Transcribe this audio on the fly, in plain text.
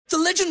The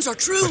legends are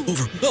true.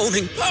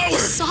 Overwhelming power!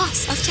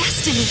 Sauce of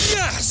destiny.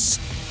 Yes!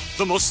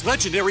 The most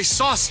legendary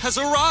sauce has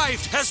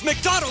arrived as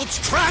McDonald's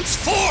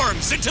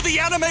transforms into the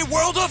anime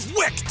world of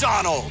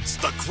WickDonald's.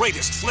 The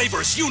greatest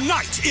flavors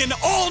unite in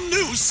all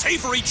new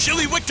savory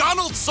chili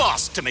McDonald's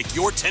sauce to make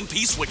your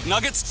 10-piece Wick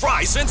Nuggets,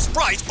 fries, and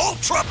Sprite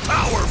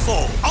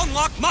ultra-powerful.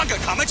 Unlock manga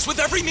comics with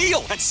every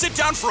meal and sit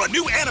down for a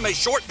new anime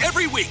short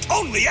every week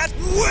only at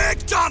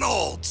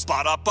WickDonald's.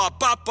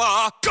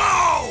 Ba-da-ba-ba-ba,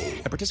 go!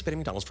 At participating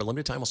McDonald's for a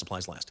limited time while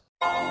supplies last.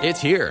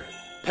 It's here.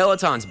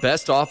 Peloton's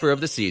best offer of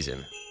the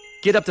season.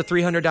 Get up to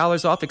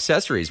 $300 off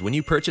accessories when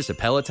you purchase a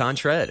Peloton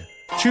tread.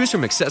 Choose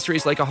from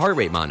accessories like a heart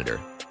rate monitor,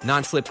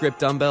 non-slip grip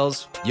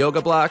dumbbells,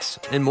 yoga blocks,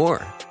 and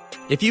more.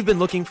 If you've been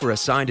looking for a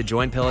sign to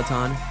join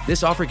Peloton,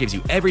 this offer gives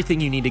you everything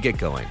you need to get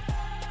going.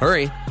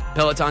 Hurry,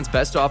 Peloton's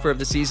best offer of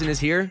the season is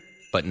here,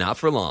 but not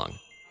for long.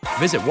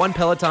 Visit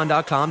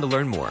onepeloton.com to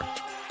learn more.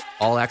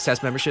 All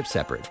access membership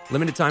separate.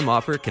 Limited time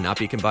offer cannot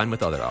be combined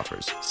with other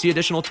offers. See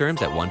additional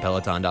terms at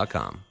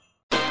onepeloton.com.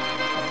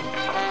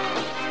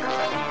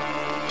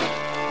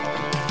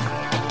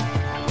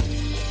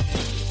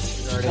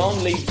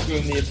 Can't leave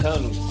during the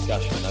Eternal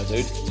discussion, though,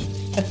 dude.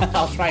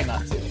 I'll try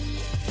not to.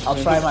 I'll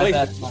try my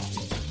best not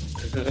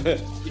to.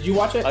 Did you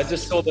watch it? I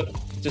just saw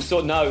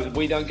no,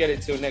 we don't get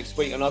it till next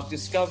week, and I've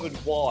discovered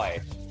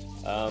why.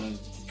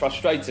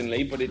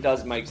 Frustratingly, but it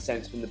does make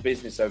sense from the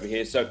business over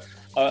here. So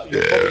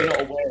you're probably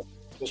not aware.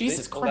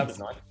 Jesus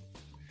Christ!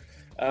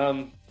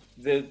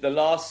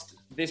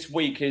 This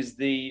week is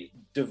the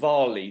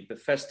Diwali, the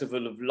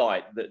festival of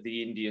light that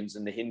the Indians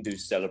and the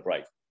Hindus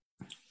celebrate.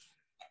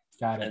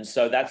 Got it. And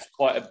so that's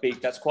quite a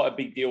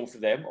big deal for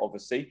them,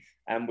 obviously.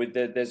 And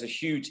there's a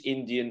huge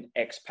Indian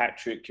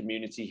expatriate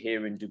community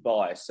here in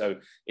Dubai. So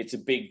it's a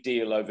big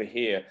deal over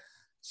here.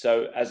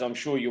 So as I'm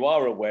sure you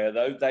are aware,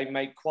 though, they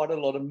make quite a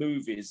lot of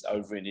movies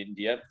over in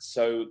India.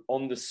 So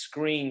on the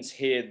screens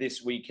here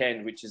this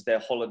weekend, which is their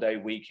holiday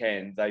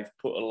weekend, they've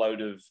put a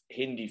load of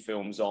Hindi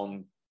films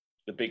on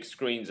the big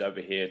screens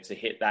over here to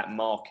hit that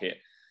market.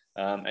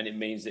 And it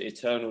means that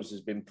Eternals has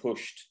been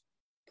pushed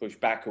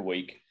back a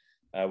week.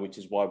 Which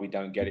is why we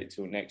don't get it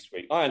till next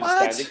week. I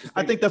understand it.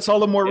 I think that's all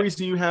the more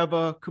reason you have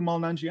Kumail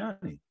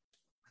Nanjiani.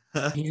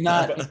 He's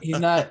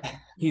not.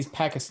 He's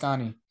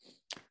Pakistani.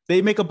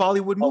 They make a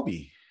Bollywood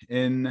movie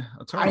in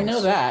Eternals. I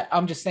know that.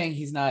 I'm just saying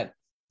he's not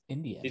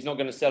Indian. He's not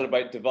going to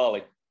celebrate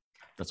Diwali.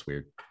 That's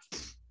weird.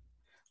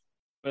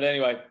 But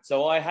anyway,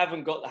 so I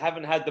haven't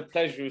had the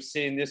pleasure of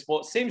seeing this.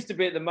 What seems to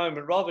be at the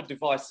moment rather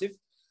divisive.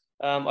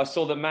 I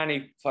saw that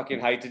Manny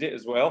fucking hated it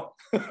as well.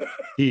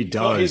 He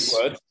does. Not his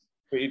words.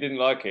 But he didn't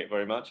like it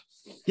very much.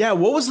 Yeah,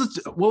 what was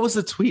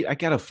the tweet? I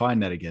gotta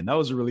find that again. That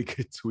was a really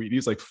good tweet. He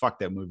was like, "Fuck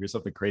that movie" or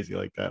something crazy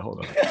like that.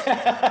 Hold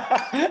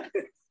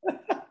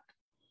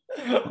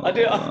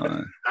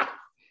on.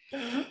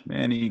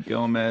 Manny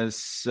Gomez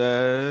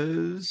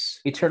says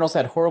Eternals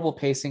had horrible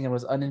pacing and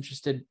was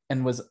uninterested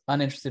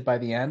by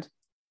the end.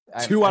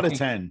 2 out of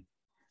 10.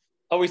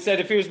 Oh, he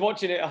said if he was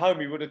watching it at home,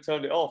 he would have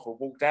turned it off or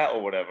walked out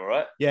or whatever,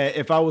 right? Yeah,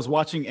 if I was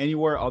watching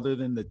anywhere other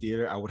than the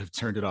theater, I would have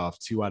turned it off.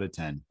 2 out of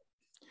 10.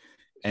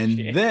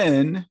 And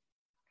then,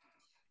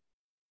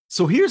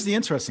 so here's the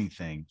interesting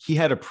thing. He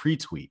had a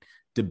pre-tweet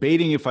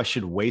debating if I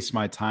should waste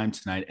my time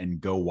tonight and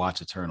go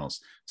watch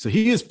Eternals. So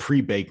he is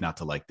pre-baked not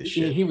to like this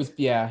shit. He was.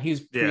 I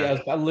was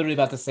literally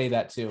about to say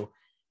that too.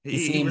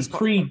 He seems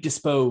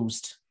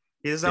predisposed.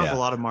 He does have a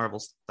lot of Marvel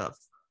stuff.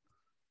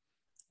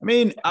 I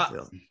mean,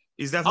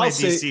 he's definitely a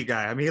DC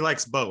guy. I mean, he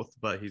likes both,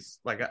 but he's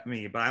like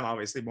me. But I'm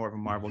obviously more of a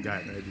Marvel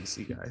guy than a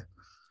DC guy.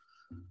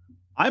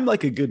 I'm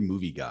like a good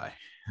movie guy.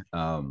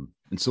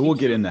 And so we'll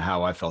get into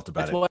how I felt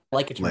about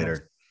it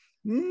later.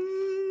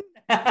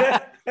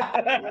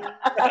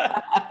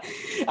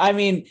 I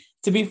mean,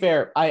 to be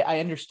fair, I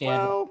understand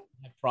I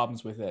have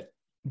problems with it.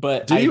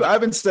 But I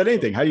haven't said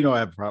anything. How do you know I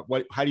have a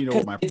problem? How do you know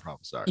what my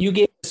problems are? You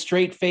gave a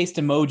straight-faced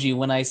emoji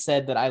when I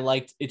said that I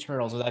liked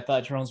Eternals, or I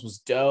thought Eternals was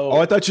dope. Oh,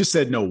 I thought you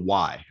said no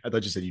why. I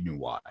thought you said you knew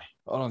why.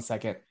 Hold on a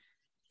second.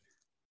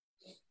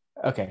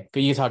 Okay,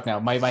 can you talk now?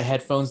 My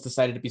headphones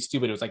decided to be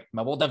stupid. It was like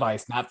mobile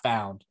device not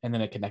found, and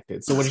then it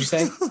connected. So what did you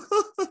say?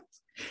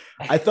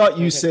 I thought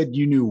you said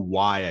you knew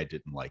why I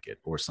didn't like it,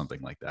 or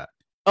something like that.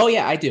 Oh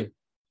yeah, I do.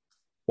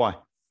 Why?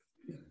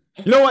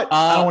 You know what?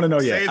 I don't want to know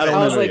yet. I don't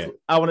want to know yet.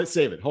 I want to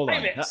save it. Hold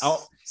on.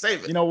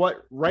 Save it. You know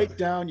what? Write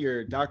down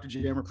your Dr.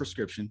 Jammer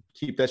prescription.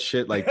 Keep that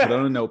shit. Like put it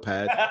on a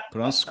notepad. Put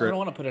it on a script. I don't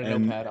want to put it on a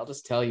notepad. I'll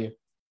just tell you.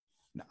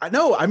 I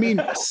know. I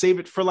mean, save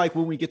it for like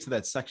when we get to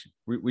that section.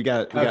 We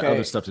got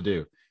other stuff to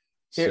do.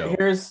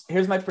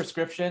 Here's my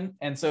prescription,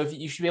 and so if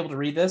you should be able to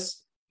read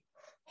this.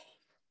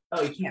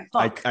 Oh, you can't.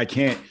 Fuck. I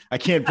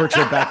can't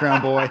virtual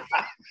background boy.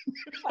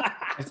 I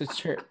have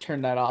to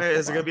turn that off. Hey,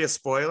 is it gonna be a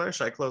spoiler?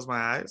 Should I close my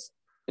eyes?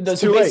 No,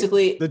 so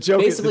basically, the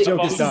joke is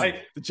done.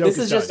 This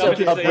is just a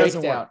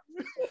breakdown.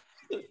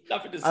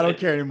 I don't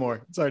care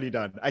anymore. It's already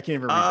done. I can't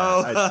even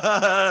read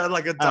that.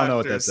 Like a doctor's. I don't know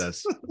what that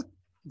says.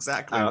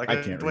 Exactly. I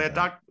can't read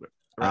that.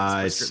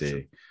 I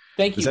see.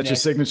 Thank you. Is that Nick. your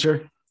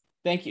signature?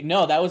 Thank you.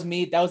 No, that was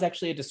me. That was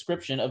actually a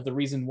description of the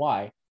reason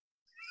why.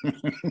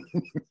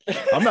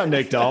 I'm not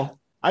Nick Dahl.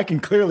 I can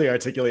clearly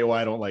articulate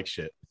why I don't like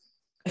shit.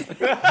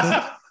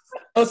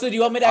 Oh, so do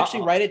you want me to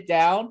actually write it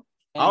down?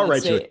 I'll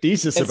write you a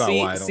thesis about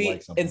why I don't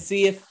like something. And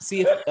see if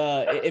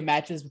it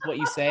matches with what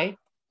you say.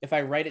 If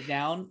I write it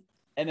down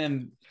and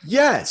then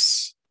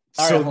yes.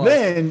 All so right,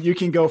 then you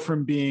can go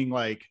from being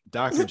like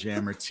Dr.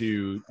 Jammer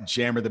to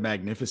Jammer the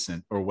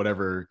Magnificent or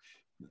whatever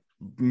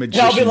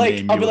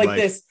magician I'll be like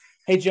this.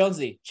 Hey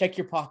Jonesy, check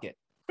your pocket.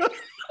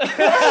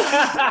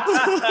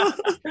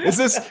 Is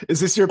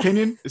this your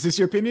opinion? Is this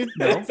your opinion?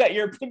 No. Is that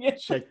your opinion?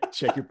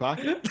 Check your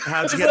pocket.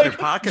 How'd you get their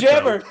pocket?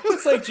 Jammer.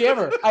 It's like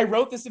Jammer. I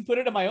wrote this and put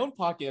it in my own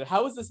pocket.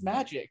 How is this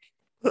magic?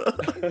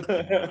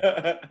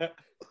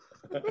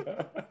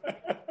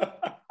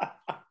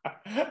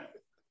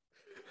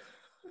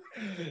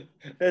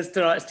 There's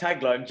tonight's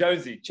tagline.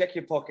 Jonesy, check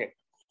your pocket.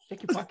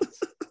 Check your pockets.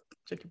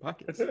 Check your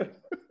pockets. You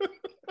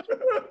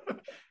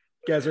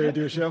guys ready to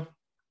do a show?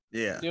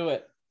 Yeah. Do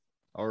it.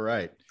 All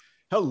right.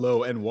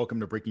 Hello and welcome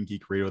to Breaking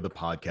Geek Radio, the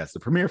podcast, the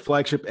premier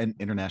flagship and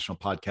international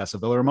podcast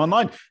of LRM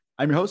Online.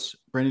 I'm your host,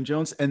 Brandon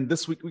Jones, and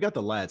this week we got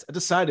the lads. I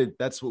decided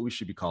that's what we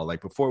should be called.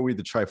 Like before we had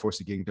the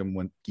Triforce of Geekdom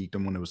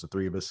when it was the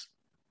three of us,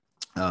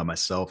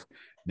 myself,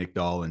 Nick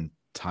Dahl, and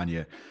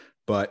Tanya.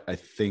 But I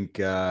think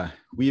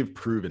we have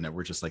proven that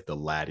we're just like the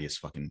laddiest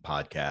fucking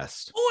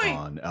podcast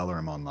on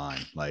LRM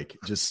Online. Like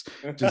just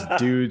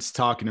dudes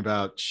talking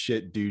about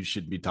shit dudes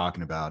should be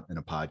talking about in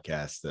a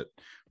podcast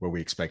where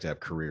we expect to have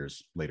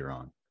careers later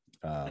on.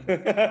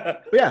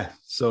 Yeah,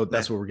 so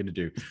that's what we're gonna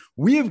do.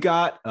 We have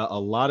got a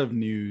lot of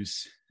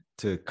news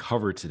to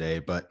cover today,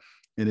 but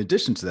in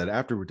addition to that,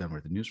 after we're done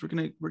with the news, we're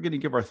gonna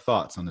give our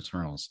thoughts on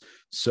Eternals.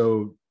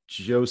 So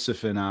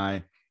Joseph and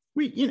I,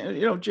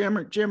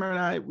 Jammer and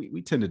I,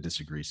 we tend to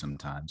disagree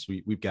sometimes.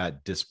 We've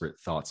got disparate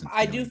thoughts and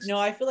I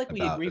feel like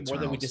we agree more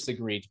than we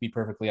disagree, to be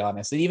perfectly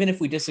honest. And even if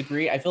we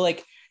disagree, I feel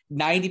like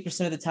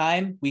 90% of the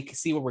time we can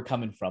see where we're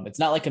coming from. It's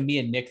not like a me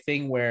and Nick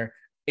thing where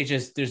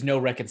there's no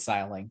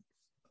reconciling.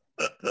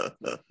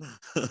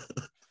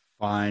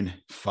 Fine.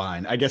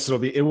 I guess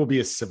it will be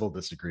a civil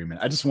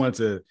disagreement. I just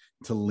wanted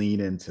to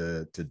lean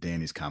into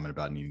Danny's comment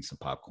about needing some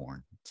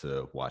popcorn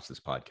to watch this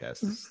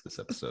podcast, this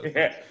episode.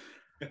 Yeah.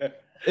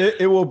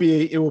 It will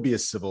be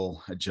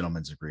a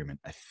gentleman's agreement,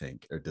 I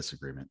think, or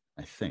disagreement.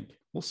 I think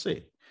we'll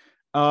see.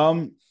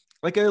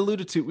 Like I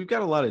alluded to, we've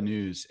got a lot of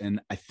news,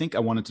 and I think I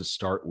wanted to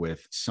start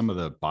with some of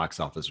the box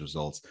office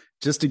results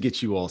just to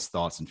get you all's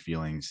thoughts and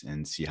feelings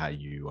and see how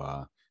you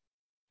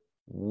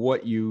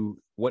what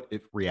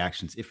if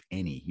reactions, if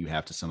any, you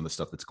have to some of the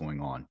stuff that's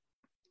going on.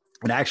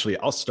 And actually,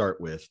 I'll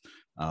start with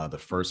the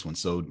first one.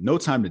 So No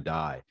Time to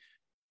Die,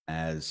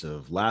 as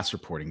of last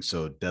reporting,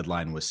 so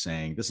Deadline was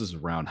saying this is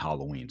around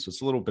Halloween, so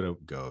it's a little bit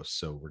ago,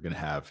 so we're going to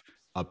have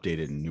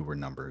updated and newer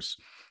numbers,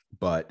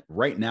 but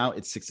right now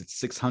it's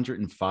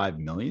 605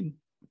 million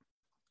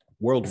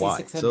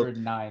worldwide.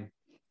 609. So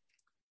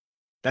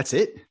that's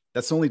it.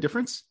 That's the only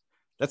difference.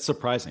 That's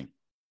surprising.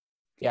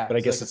 Yeah, but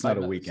I guess it's not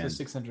a weekend. So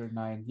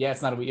 609. Yeah,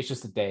 it's not a week. It's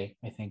just a day,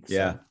 I think. So.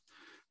 Yeah,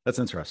 that's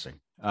interesting.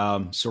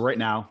 So right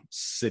now,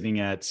 sitting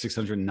at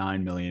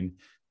 609 million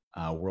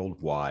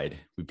worldwide.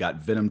 We've got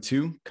Venom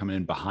 2 coming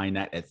in behind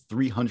that at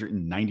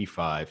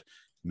 $395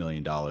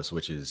 million,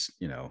 which is,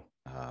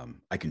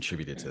 I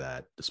contributed to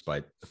that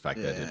despite the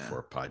fact that I did for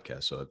a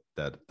podcast. So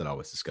that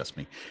always disgusts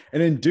me. And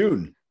then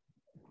Dune,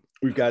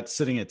 we've got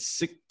sitting at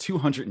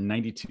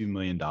 $292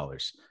 million.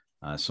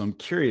 So I'm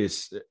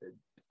curious,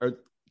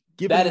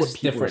 given what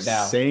people are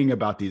saying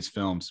about these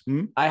films,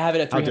 I have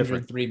it at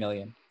 303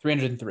 million.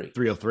 303.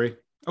 303.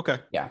 Okay.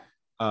 Yeah.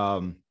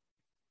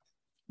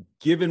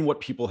 Given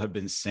what people have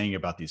been saying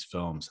about these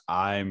films,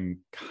 I'm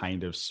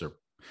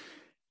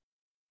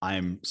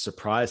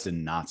surprised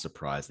and not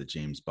surprised that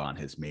James Bond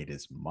has made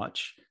as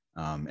much.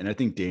 And I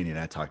think Danny and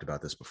I talked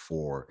about this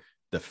before,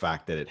 the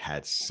fact that it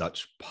had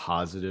such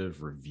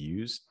positive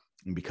reviews,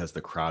 and because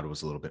the crowd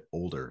was a little bit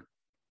older,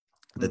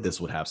 that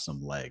this would have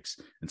some legs.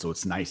 And so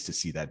it's nice to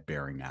see that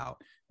bearing out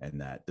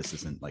and that this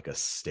isn't like a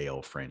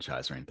stale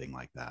franchise or anything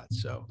like that.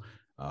 So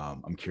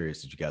I'm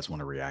curious, did you guys want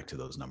to react to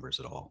those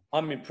numbers at all?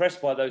 I'm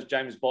impressed by those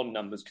James Bond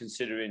numbers,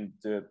 considering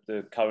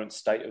the current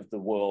state of the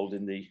world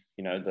in the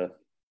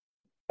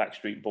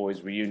Backstreet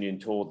Boys reunion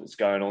tour that's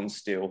going on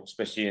still,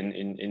 especially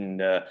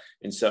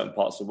in certain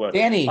parts of the world.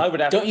 Danny,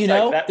 don't you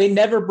know they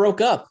never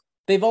broke up?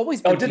 They've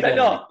always been together. Did they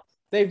not?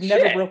 They've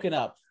never broken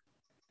up.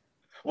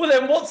 Well,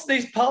 then what's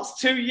these past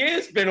 2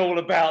 years been all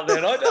about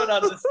then? I don't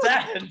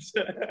understand.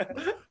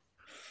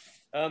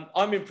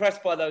 I'm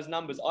impressed by those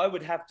numbers. I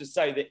would have to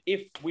say that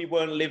if we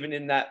weren't living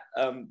in that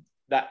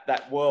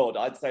world,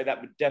 I'd say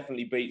that would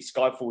definitely beat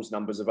Skyfall's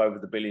numbers of over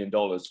 $1 billion,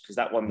 because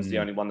that one was the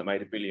only one that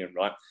made $1 billion,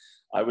 right?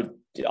 I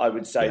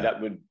would say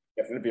that would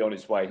definitely be on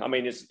its way. I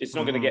mean, it's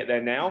not going to get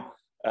there now,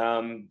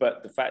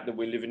 but the fact that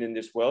we're living in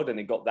this world and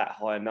it got that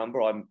higher number,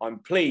 I'm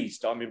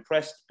pleased. I'm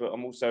impressed, but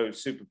I'm also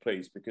super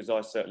pleased because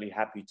I'm certainly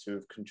happy to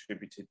have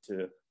contributed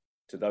to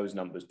those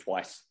numbers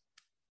twice.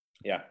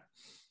 Yeah.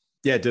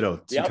 Yeah, ditto.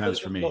 Two times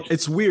for me.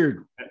 It's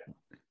weird.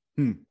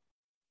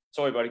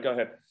 Sorry, buddy. Go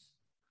ahead.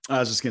 I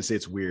was just going to say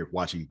it's weird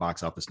watching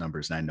box office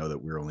numbers, and I know that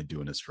we're only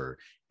doing this for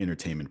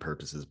entertainment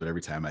purposes, but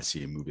every time I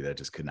see a movie that I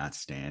just could not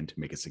stand to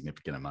make a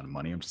significant amount of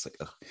money, I'm just like,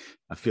 ugh,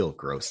 I feel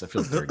gross. I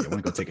feel dirty. I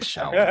want to go take a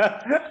shower.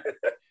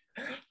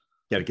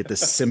 Got to get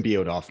this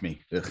symbiote off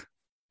me.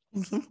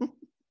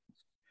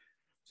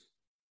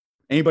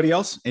 Anybody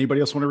else?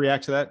 Anybody else want to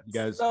react to that? You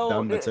guys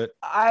done? That's it.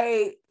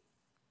 I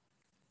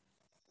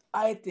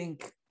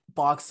think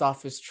box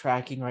office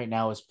tracking right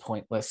now is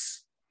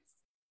pointless.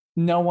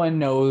 No one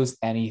knows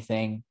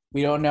anything.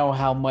 We don't know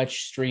how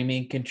much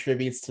streaming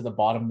contributes to the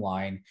bottom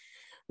line.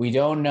 We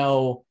don't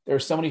know.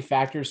 There's so many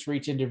factors for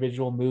each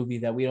individual movie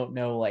that we don't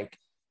know, like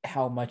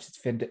how much it's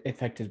been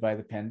affected by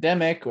the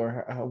pandemic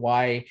or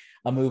why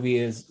a movie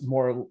is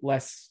more or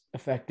less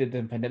affected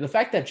than pandemic. The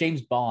fact that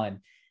James Bond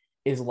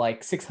is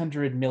like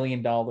 $600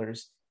 million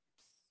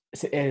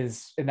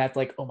is, and that's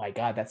like, oh my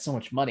God, that's so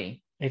much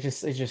money. It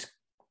just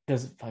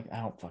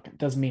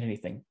doesn't mean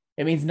anything.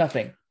 It means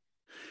nothing.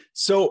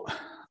 So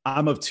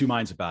I'm of two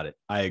minds about it.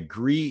 I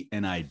agree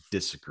and I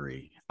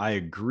disagree. I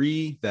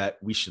agree that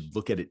we should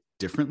look at it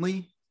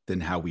differently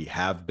than how we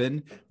have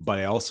been, but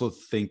I also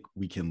think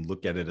we can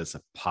look at it as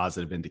a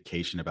positive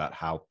indication about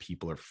how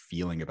people are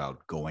feeling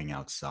about going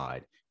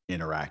outside,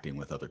 interacting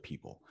with other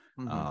people.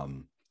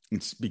 Mm-hmm.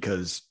 It's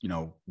because,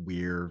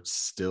 we're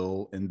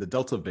still in the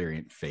Delta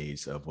variant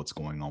phase of what's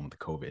going on with the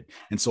COVID.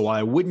 And so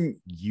I wouldn't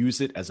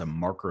use it as a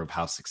marker of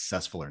how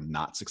successful or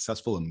not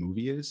successful a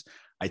movie is.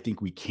 I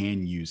think we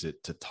can use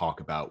it to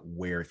talk about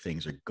where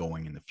things are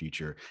going in the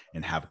future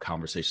and have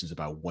conversations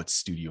about what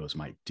studios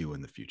might do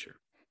in the future.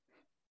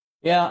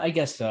 Yeah, I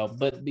guess so.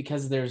 But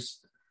because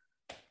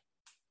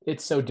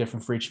it's so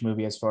different for each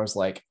movie as far as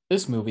like,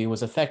 this movie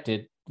was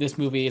affected. This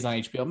movie is on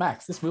HBO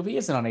Max. This movie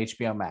isn't on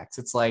HBO Max.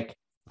 It's like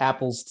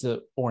apples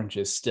to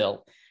oranges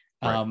still.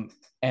 Right.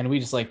 And we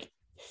just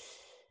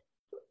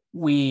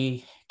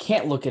we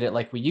can't look at it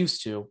like we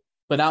used to,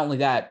 but not only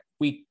that,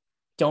 we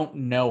don't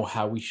know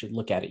how we should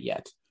look at it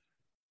yet.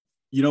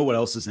 You know what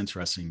else is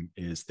interesting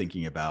is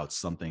thinking about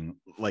something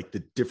like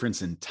the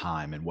difference in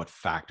time and what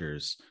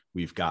factors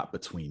we've got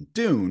between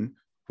Dune,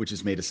 which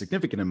has made a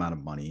significant amount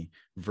of money,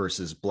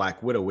 versus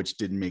Black Widow, which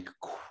didn't make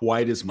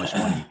quite as much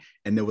money.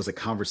 And there was a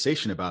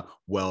conversation about,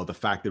 well, the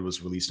fact that it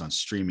was released on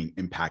streaming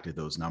impacted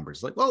those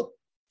numbers. Like, well,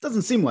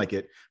 doesn't seem like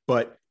it,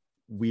 but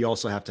we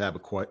also have to have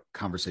a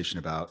conversation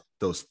about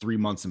those 3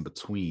 months in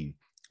between.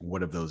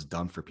 What have those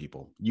done for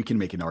people? You can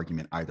make an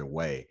argument either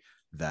way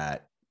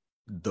that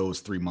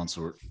those 3 months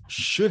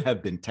should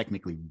have been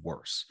technically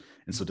worse.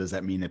 And so does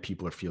that mean that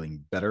people are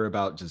feeling better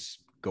about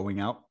just going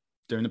out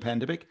during the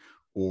pandemic?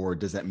 Or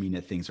does that mean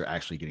that things are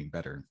actually getting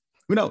better?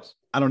 Who knows?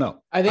 I don't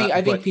know. I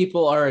think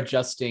people are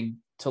adjusting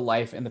to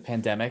life in the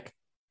pandemic,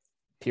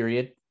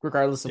 period,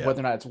 regardless of whether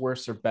or not it's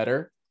worse or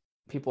better.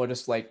 People are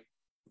just like,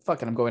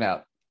 fuck it, I'm going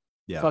out.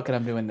 Yeah. Fuck it,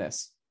 I'm doing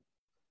this.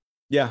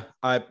 Yeah.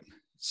 That's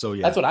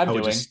what I'm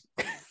doing.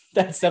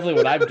 That's definitely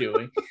what I'm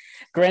doing.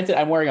 Granted,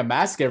 I'm wearing a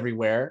mask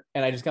everywhere,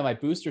 and I just got my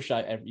booster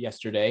shot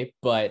yesterday,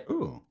 but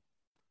Ooh.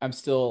 I'm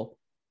still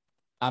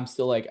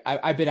like,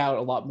 I've been out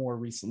a lot more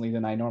recently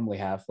than I normally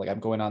have. Like, I'm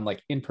going on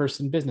like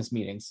in-person business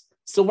meetings,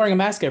 still wearing a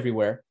mask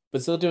everywhere,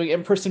 but still doing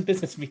in-person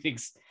business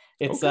meetings.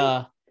 It's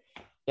okay.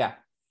 Yeah.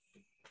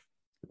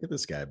 Look at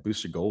this guy,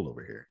 Booster Gold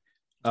over here.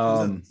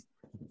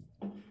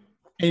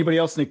 Anybody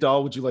else, Nick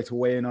Dahl, would you like to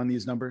weigh in on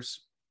these numbers?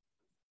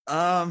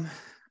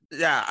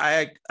 Yeah,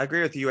 I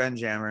agree with you and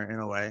Jammer in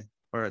a way,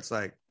 where it's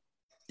like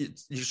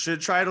you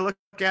should try to look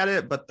at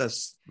it, but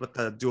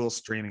the dual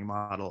streaming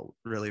model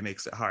really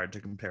makes it hard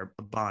to compare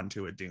a Bond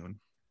to a Dune.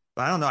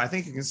 But I don't know. I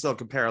think you can still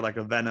compare like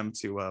a Venom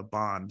to a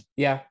Bond.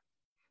 Yeah,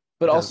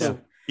 but also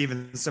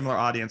even similar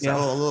audience, a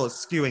little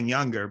skewing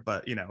younger,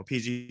 but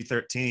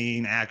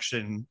PG-13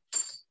 action.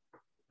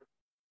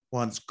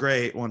 One's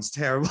great, one's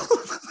terrible.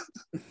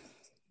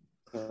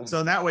 So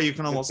in that way, you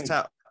can almost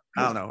tell.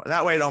 I don't know.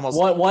 That way, it almost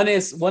one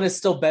is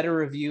still better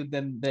reviewed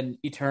than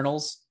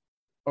Eternals,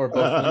 or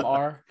both of them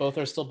are. Both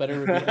are still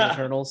better reviewed than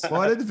Eternals.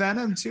 What did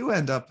Venom 2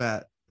 end up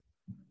at?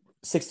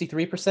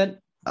 63%.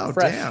 Oh,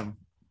 fresh. Damn!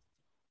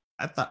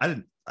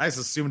 I just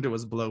assumed it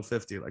was below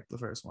 50, like the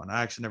first one.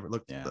 I actually never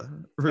looked at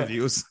the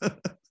reviews.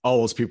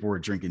 All those people were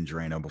drinking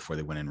Drano before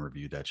they went and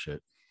reviewed that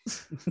shit.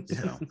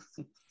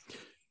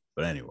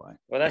 But anyway,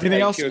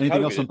 anything else?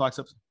 Anything else on box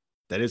ups?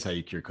 That is how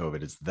you cure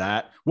COVID. Is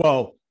that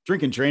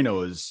drinking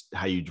Drano is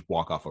how you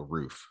walk off a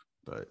roof,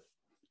 but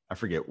I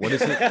forget what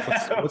is it.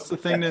 What's the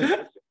thing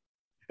that?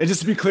 And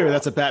just to be clear,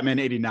 that's a Batman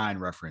 '89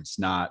 reference,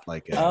 not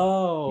like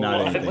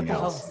not anything what the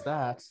else. Hell is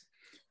that?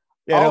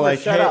 Yeah,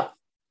 Oliver, shut up.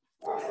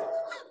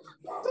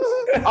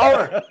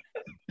 Oliver,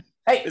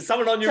 hey, is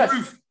someone on your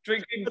roof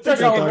drinking? I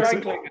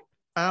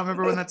don't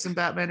remember when that's in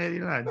Batman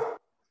 '89.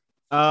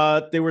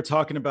 They were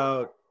talking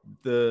about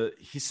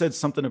he said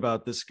something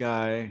about this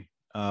guy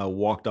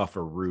walked off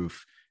a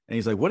roof. And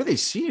he's like, what are they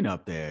seeing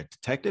up there,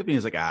 detective? And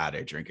he's like,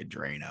 they're drinking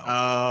Drano.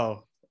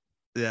 Oh,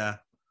 yeah.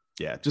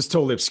 Yeah, just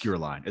totally obscure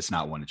line. It's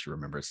not one that you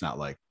remember. It's not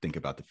like Think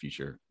About the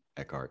Future,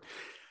 Eckhart.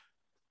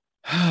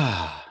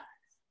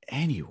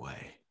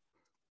 Anyway,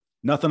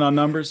 nothing on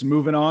numbers.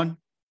 Moving on.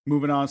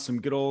 moving on,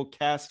 some good old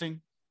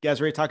casting. You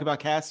guys ready to talk about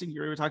casting?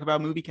 You ready to talk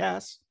about movie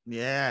casts?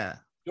 Yeah.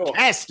 Sure.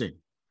 Casting.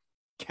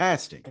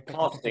 Casting.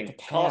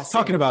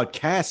 Talking about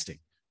casting.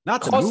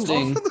 Not the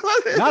Casting. movie.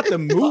 Not the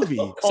movie.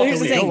 So here's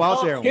the We thing. go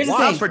out there and Here's the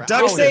watch thing. for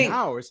Production. hours and Saying-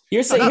 hours.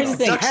 Here's the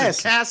thing.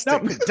 Casting.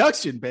 Not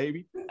production,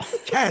 baby.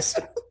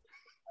 Casting.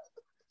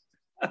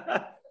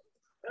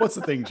 What's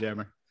the thing,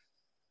 Jammer?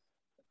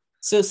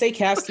 So say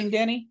casting,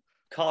 Danny.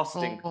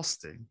 Casting.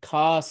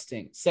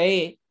 Casting.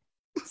 Say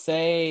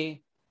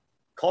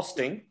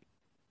Costing.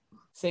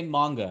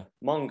 manga.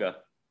 Manga.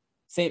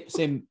 Say What are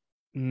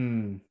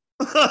you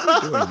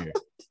doing here?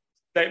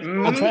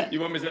 You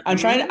want me to? I'm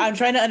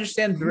trying to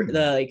understand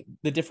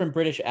the different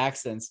British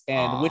accents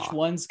and which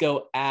ones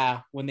go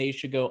when they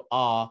should go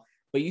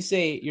but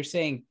you're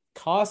saying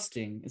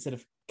costing instead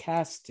of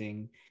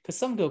casting, because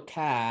some go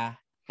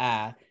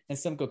and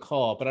some go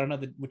call, but I don't know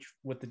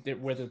where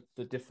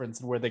the difference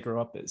and where they grow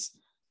up is,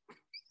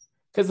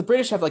 because the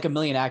British have like a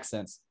million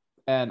accents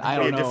and I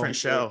don't know. A different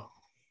show.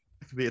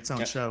 It could be its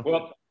own show.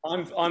 Well,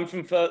 I'm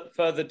from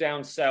further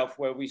down south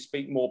where we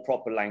speak more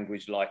proper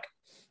language. Like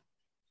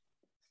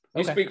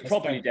we Okay, speak that's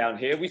properly fair. down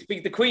here. We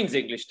speak the Queen's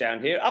English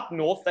down here. Up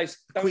north, they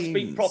don't speak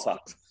Queen's. proper.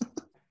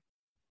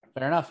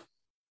 Fair enough.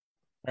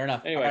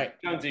 Anyway, All right.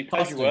 Jonesy, as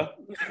Costume. you were.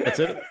 That's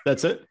it.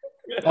 That's it.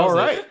 That All was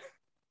right. it.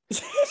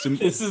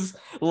 This is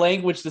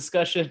language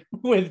discussion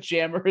with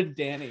Jammer and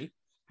Danny.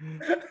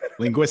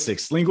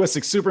 Linguistics,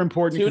 super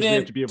important because we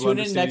have to be able to Tune in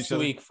understand next each other.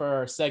 week for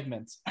our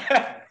segment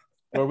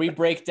where we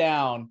break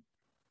down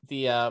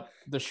the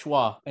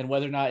schwa and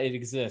whether or not it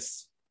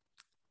exists.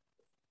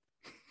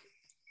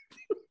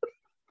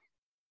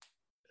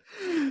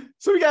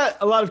 So we got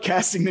a lot of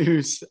casting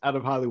news out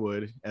of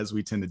Hollywood, as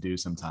we tend to do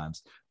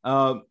sometimes.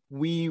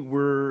 We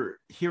were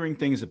hearing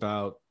things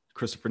about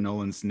Christopher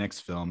Nolan's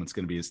next film. It's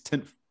going to be his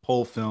 10th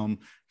pole film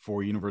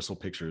for Universal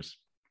Pictures.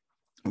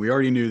 We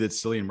already knew that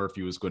Cillian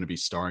Murphy was going to be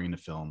starring in the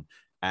film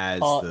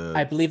as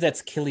I believe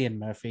that's Cillian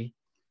Murphy.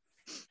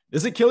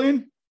 Is it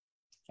Cillian?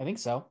 I think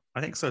so.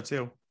 I think so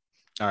too.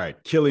 All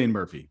right, Cillian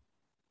Murphy.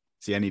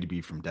 See, I need to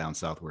be from down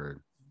south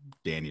where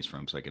Danny's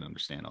from so I can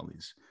understand all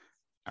these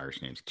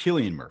Irish names.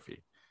 Cillian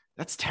Murphy.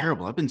 That's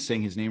terrible. I've been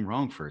saying his name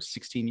wrong for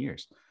 16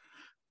 years.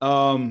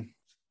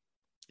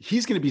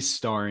 He's going to be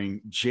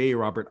starring J.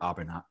 Robert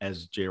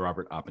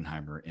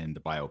Oppenheimer in the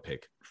biopic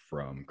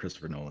from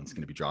Christopher Nolan. It's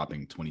going to be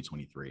dropping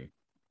 2023.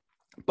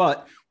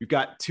 But we've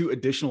got two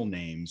additional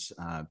names,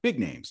 big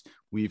names.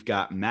 We've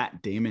got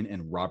Matt Damon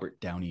and Robert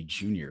Downey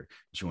Jr.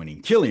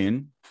 joining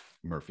Cillian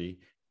Murphy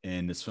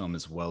in this film,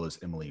 as well as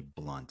Emily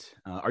Blunt.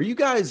 Are you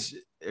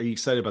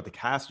excited about the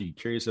cast? Are you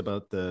curious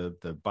about the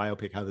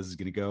biopic, how this is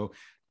going to go?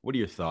 What are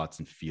your thoughts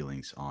and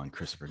feelings on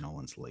Christopher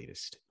Nolan's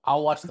latest?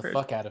 I'll watch the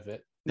fuck out of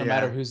it, no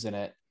matter who's in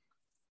it.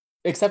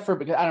 Except for,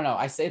 because I don't know,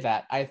 I say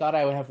that. I thought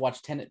I would have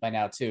watched Tenet by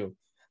now too.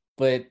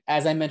 But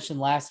as I mentioned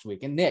last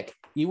week, and Nick,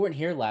 you weren't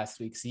here last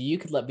week, so you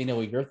could let me know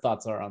what your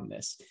thoughts are on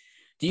this.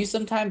 Do you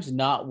sometimes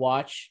not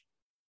watch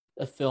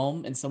a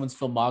film in someone's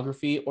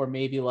filmography, or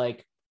maybe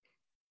like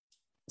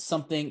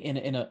something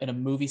in a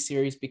movie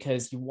series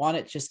because you want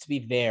it just to be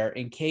there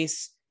in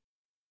case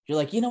you're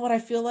like, you know what I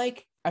feel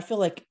like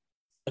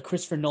a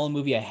Christopher Nolan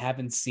movie I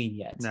haven't seen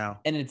yet. No.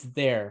 And it's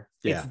there.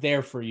 Yeah. It's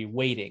there for you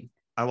waiting.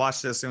 I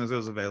watched it as soon as it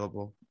was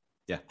available.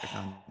 Yeah.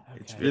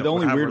 Okay. You're the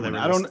only weird one.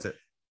 I didn't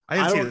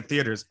see it in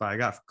theaters, but I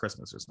got it for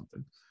Christmas or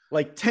something.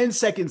 Like 10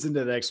 seconds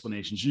into the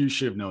explanations, you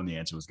should have known the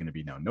answer was going to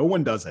be no. No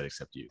one does that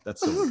except you.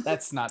 That's so weird.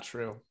 That's not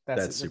true.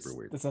 That's super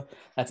weird.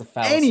 That's a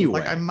fallacy.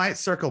 Anyway. Like I might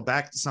circle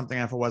back to something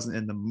if I wasn't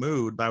in the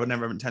mood, but I would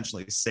never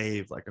intentionally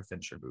save like a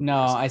Fincher movie.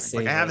 No, or something. I see.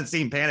 Like I haven't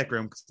seen Panic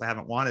Room because I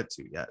haven't wanted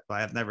to yet, but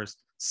I have never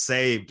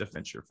saved a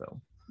Fincher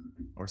film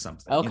or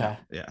something. Okay.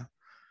 Yeah.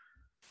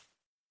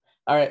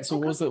 All right. So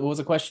what was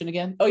the question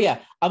again? Oh yeah,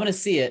 I'm gonna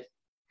see it.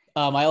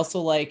 I also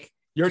like.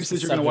 You already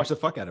said you're going to watch the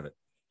fuck out of it.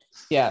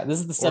 Yeah, this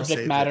is the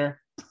subject matter.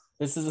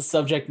 This is the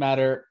subject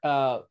matter.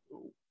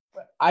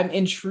 I'm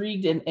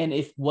intrigued in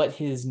if what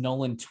his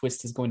Nolan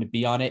twist is going to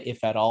be on it,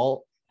 if at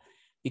all,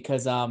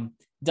 because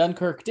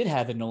Dunkirk did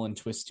have a Nolan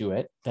twist to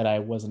it that I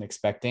wasn't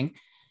expecting,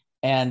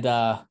 and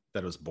that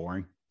was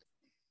boring.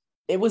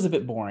 It was a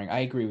bit boring. I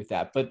agree with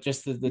that, but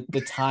just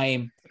the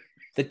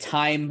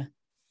time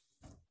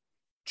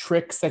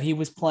tricks that he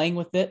was playing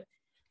with it,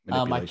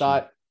 I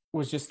thought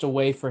was just a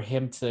way for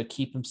him to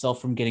keep himself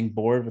from getting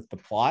bored with the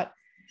plot.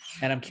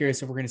 And I'm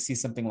curious if we're going to see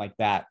something like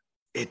that.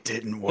 It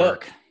didn't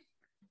work.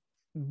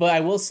 But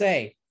I will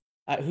say,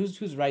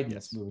 who's writing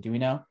this movie? Do we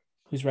know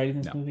who's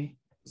writing this movie?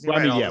 Well,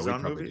 I mean, yeah, we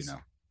probably do know.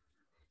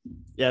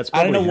 Yeah, it's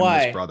probably I don't know him and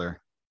why. his brother.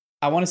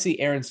 I want to see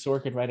Aaron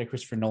Sorkin write a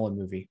Christopher Nolan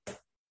movie.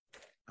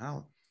 I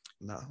don't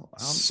know.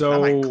 So that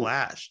might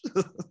clash.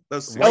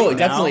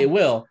 Definitely it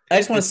will. I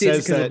just want to see it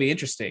because it'll be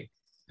interesting.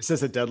 It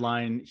says at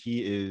Deadline he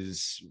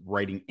is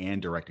writing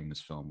and directing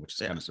this film, which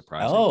is kind of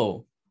surprising.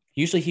 Oh,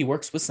 usually he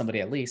works with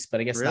somebody at least,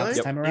 but I guess not this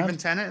time around. Even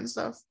Tenet and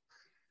stuff.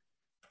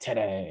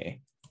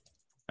 Today.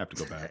 I have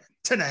to go back.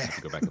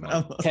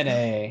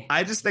 Today.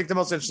 I just think the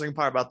most interesting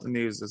part about the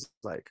news is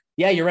like,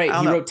 yeah, you're right.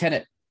 He wrote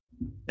Tenet.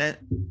 And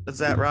it's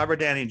that Robert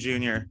Downey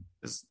Jr.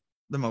 is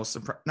the most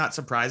not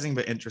surprising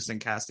but interesting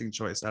casting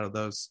choice out of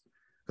those,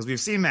 because we've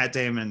seen Matt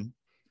Damon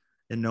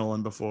in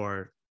Nolan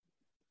before,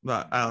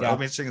 but I don't know. I'm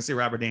interested to see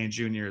Robert Downey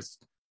Jr.'s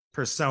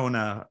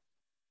persona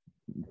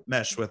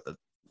mesh with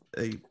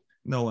a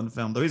Nolan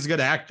film. Though he's a good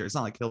actor, it's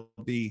not like he'll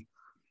be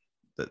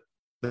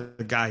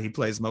the guy he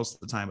plays most of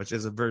the time, which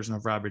is a version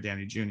of Robert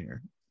Downey Jr.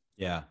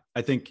 Yeah,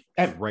 I think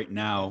right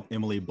now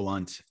Emily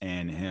Blunt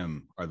and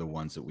him are the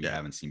ones that we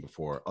haven't seen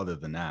before. Other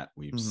than that,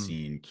 we've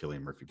seen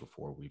Cillian Murphy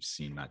before. We've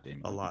seen Matt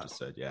Damon. A lot. Just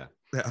said,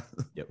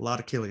 Yep. A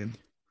lot of Cillian.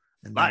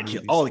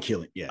 All the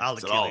Cillian. Yeah, all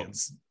the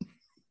Cillians.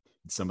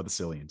 Some of the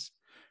Cillians.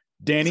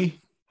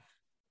 Danny,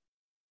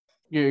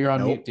 you're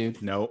on mute,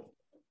 dude. Nope.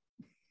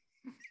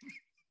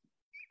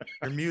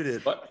 You're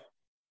muted.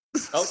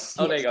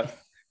 Oh, there you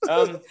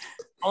go.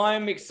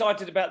 I'm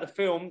excited about the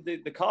film.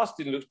 The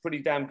casting looks pretty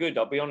damn good.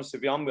 I'll be honest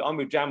with you. I'm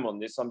with Jam on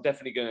this. I'm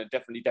definitely gonna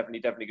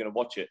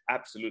watch it.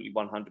 Absolutely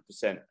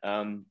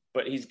 100%.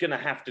 But he's gonna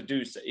have to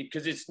do so,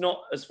 because it's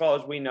not, as far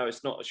as we know,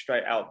 it's not a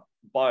straight out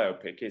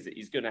biopic, is it?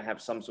 He's gonna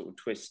have some sort of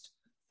twist.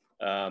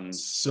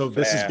 So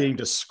this is being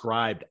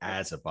described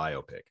as a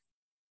biopic.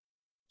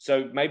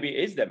 So maybe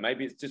it is that.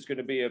 Maybe it's just going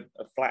to be a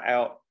flat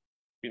out,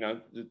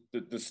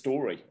 the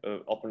story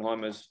of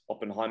Oppenheimer's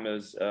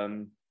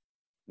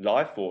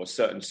life, or a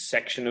certain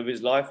section of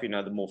his life,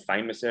 the more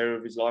famous area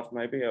of his life,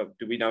 maybe. Or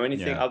do we know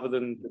anything other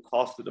than the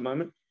cast at the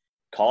moment?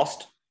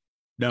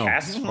 No,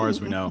 Cast? as far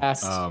as we know.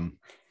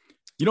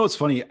 What's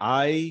funny?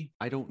 I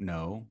don't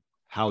know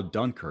how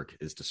Dunkirk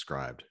is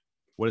described.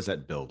 What does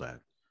that build at?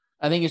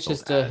 I think it's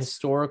just a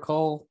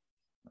historical.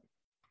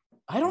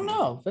 I don't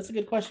know. That's a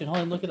good question. Hold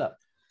on, look it up.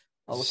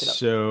 I'll look it up.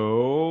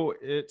 So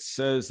it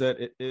says that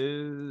it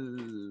is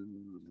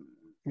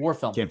war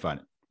film. Can't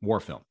find it. War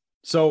film.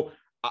 So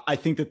I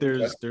think that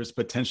there's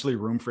potentially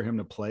room for him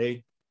to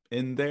play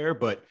in there,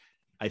 but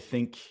I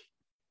think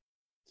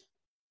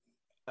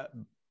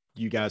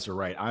you guys are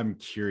right. I'm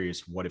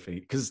curious what, if any,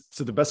 because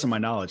to the best of my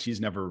knowledge,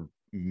 he's never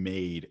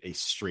made a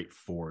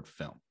straightforward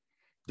film.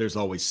 There's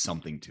always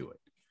something to it.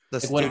 The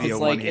studio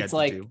one he had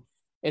to do.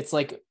 It's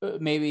like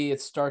maybe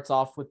it starts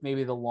off with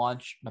maybe not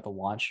the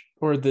launch,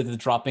 or the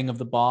dropping of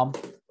the bomb.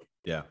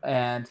 Yeah.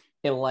 And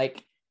it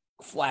like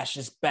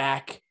flashes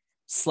back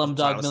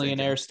Slumdog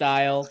Millionaire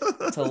style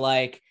to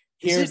like,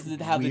 here's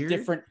how the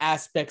different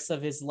aspects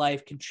of his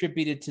life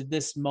contributed to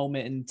this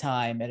moment in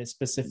time at a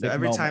specific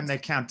moment. Time they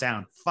count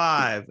down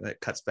 5, it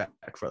cuts back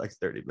for like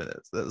 30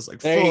 minutes. That was like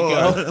there 4. You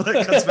go.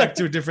 It cuts back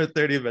to a different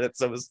 30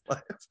 minutes of his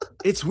life.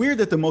 It's weird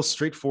that the most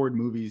straightforward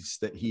movies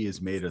that he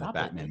has made are the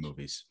Batman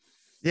movies.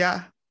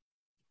 Yeah.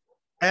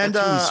 And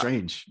that's really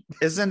strange.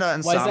 Isn't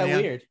Insomnia why is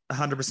that weird?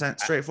 100%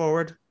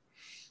 straightforward?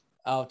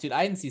 Oh, dude,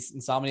 I didn't see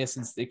Insomnia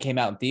since it came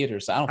out in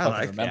theaters, so I don't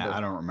remember. Yeah, I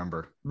don't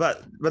remember.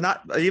 But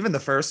not even the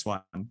first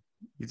one.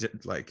 He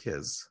did like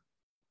his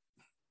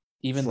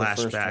even flashbacks.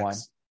 The first one.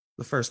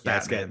 The first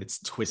Batman. It's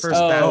twisted.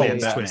 First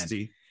Batman's Batman.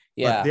 twisty.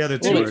 Yeah. But the other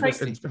two are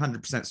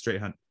 100%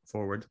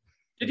 straightforward.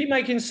 Did he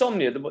make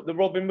Insomnia, the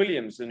Robin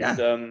Williams? And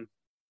that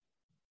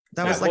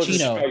was like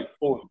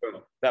straightforward.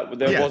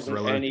 There wasn't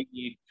thriller.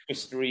 any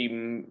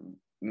twistery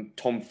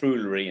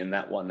tomfoolery in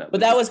that one.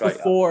 But that was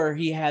before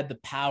he had the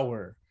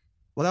power.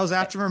 Well, that was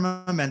after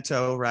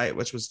Memento, right?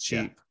 Which was cheap.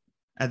 Yeah.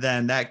 And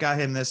then that got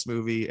him this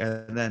movie.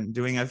 And then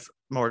doing a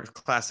more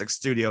classic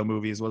studio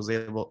movies was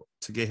able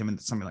to get him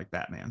into something like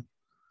Batman.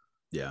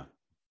 Yeah.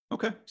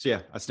 Okay. So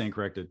yeah, I stand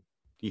corrected.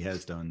 He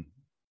has done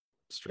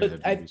straight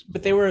ahead movies.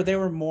 But they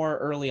were more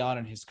early on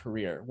in his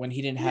career when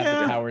he didn't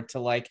have the power to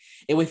like.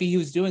 If he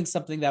was doing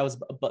something that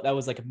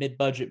was like a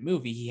mid-budget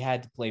movie, he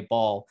had to play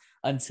ball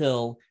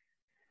until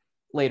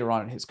later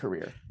on in his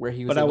career, where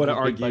he was. But I would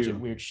argue budget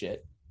weird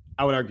shit.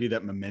 I would argue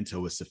that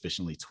Memento was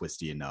sufficiently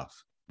twisty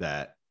enough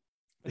that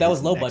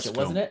was low budget,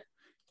 wasn't it?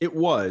 It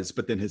was,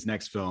 but then his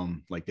next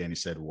film, like Danny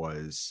said,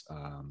 was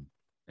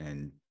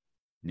and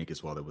Nick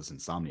as well, that was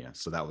Insomnia.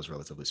 So that was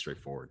relatively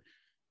straightforward.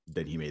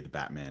 Then he made the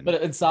Batman.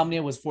 But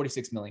Insomnia was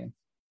 46 million.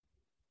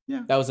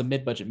 Yeah. That was a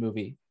mid-budget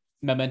movie.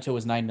 Memento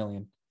was 9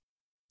 million.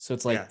 So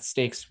it's like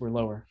stakes were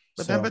lower.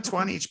 But then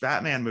between each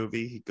Batman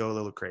movie, he'd go a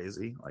little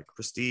crazy. Like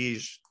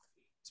Prestige.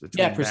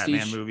 Between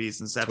Batman movies,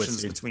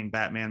 Inception's between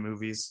Batman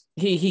movies.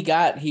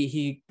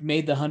 He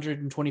made the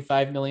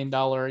 $125 million,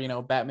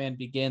 Batman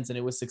Begins, and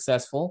it was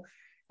successful.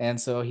 And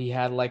so he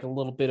had like a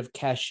little bit of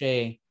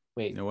cachet.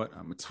 Wait. You know what?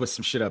 I'm gonna twist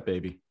some shit up,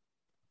 baby.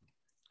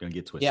 Gonna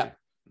get twisted. Yeah.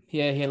 He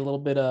had a little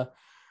bit of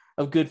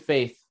good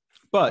faith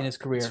in his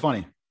career. It's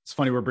funny. It's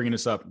funny we're bringing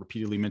this up,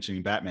 repeatedly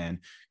mentioning Batman,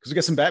 because we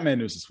got some Batman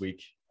news this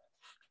week.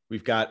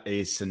 We've got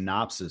a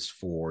synopsis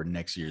for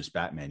next year's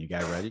Batman. You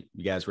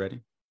guys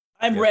ready?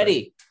 I'm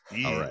ready.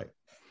 All right.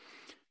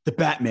 The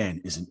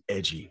Batman is an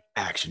edgy,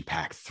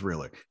 action-packed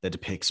thriller that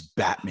depicts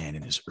Batman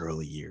in his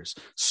early years,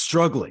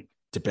 struggling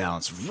to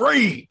balance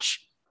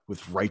rage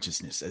with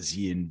righteousness as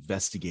he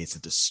investigates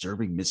a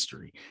disturbing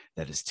mystery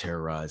that has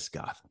terrorized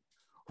Gotham.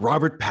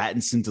 Robert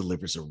Pattinson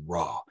delivers a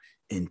raw,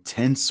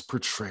 intense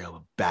portrayal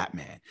of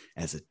Batman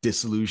as a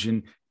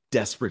disillusioned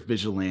desperate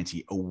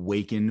vigilante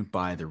awakened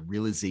by the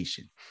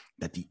realization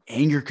that the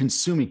anger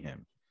consuming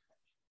him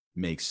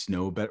makes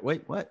no better.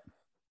 Wait, what?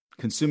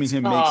 Consuming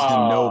him makes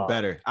him no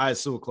better.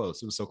 It's so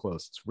close. It was so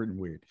close. It's written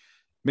weird.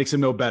 Makes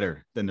him no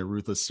better than the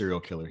ruthless serial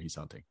killer he's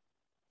hunting.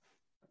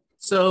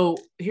 So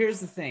here's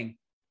the thing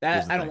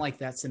that I don't like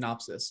that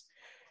synopsis.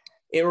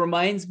 It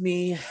reminds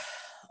me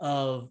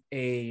of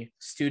a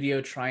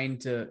studio trying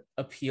to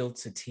appeal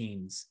to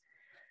teens.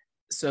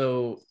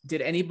 So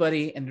did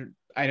anybody, and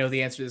I know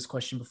the answer to this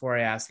question before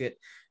I ask it,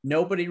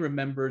 nobody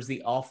remembers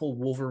the awful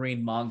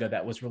Wolverine manga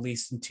that was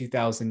released in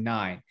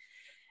 2009.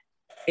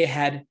 It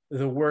had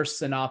the worst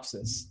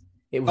synopsis.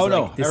 It was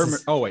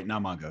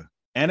not manga.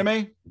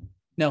 Anime?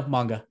 No,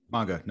 manga.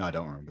 Manga. No, I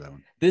don't remember that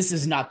one. This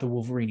is not the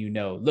Wolverine you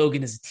know.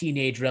 Logan is a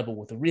teenage rebel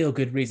with a real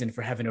good reason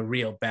for having a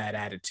real bad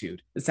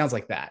attitude. It sounds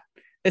like that.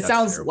 It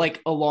sounds terrible.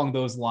 Like along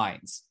those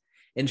lines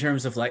in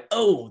terms of like,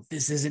 oh,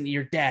 this isn't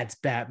your dad's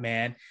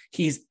Batman.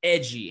 He's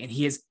edgy and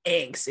he has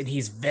angst and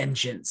he's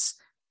vengeance.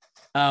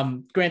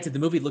 Granted, the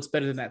movie looks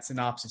better than that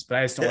synopsis, but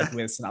I just don't like the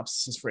way the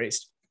synopsis is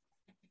phrased.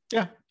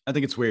 Yeah, I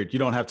think it's weird. You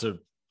don't have to,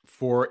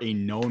 for a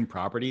known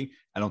property,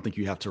 I don't think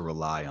you have to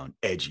rely on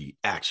edgy,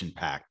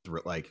 action-packed.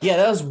 Yeah,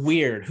 that was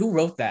weird. Who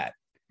wrote that?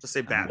 Just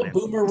say Batman. What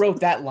boomer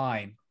wrote that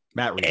line?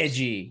 Matt Reeves.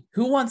 Edgy.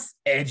 Who wants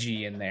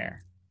edgy in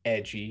there?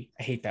 Edgy.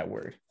 I hate that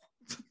word.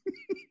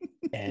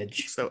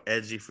 Edge. So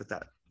edgy for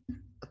that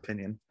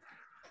opinion.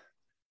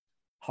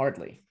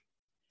 Hardly.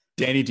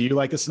 Danny, do you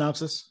like the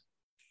synopsis?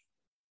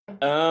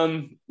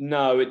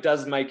 No, it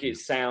does make it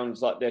sound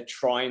like they're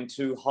trying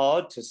too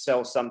hard to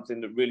sell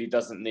something that really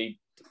doesn't need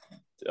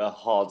a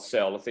hard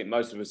sell. I think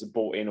most of us are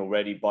bought in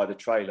already by the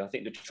trailer. I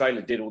think the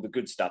trailer did all the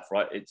good stuff,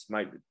 right? It's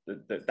made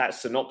that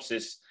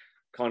synopsis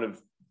kind of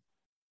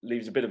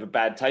leaves a bit of a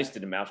bad taste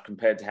in the mouth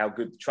compared to how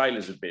good the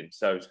trailers have been.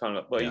 So it's kind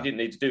of like, well, you didn't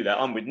need to do that.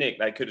 I'm with Nick.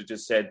 They could have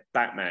just said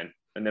Batman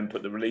and then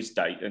put the release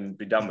date and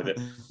be done with it.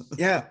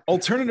 Yeah.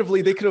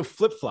 Alternatively, they could have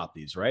flip-flopped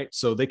these, right?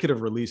 So they could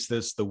have released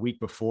this the week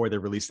before they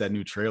released that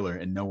new trailer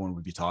and no one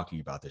would be talking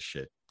about this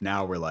shit.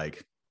 Now we're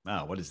like,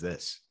 oh, what is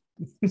this?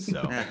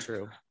 So yeah,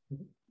 true.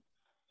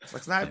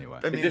 It's not, anyway.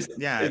 I mean, is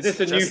this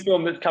a new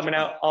film that's coming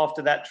out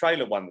after that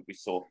trailer one that we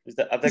saw?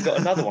 Have they got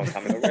another one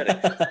coming already?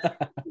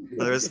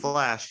 There is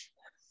Flash.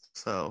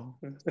 So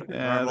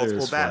there are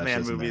multiple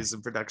Batman movies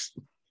in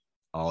production.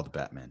 All the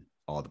Batman.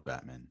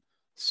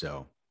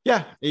 So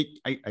yeah,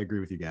 I agree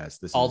with you guys.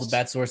 The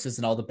bat sources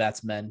and all the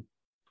Batsmen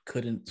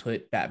couldn't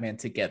put Batman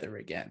together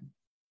again.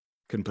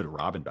 Couldn't put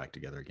Robin back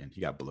together again.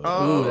 He got blown.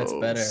 Oh, that's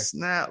better.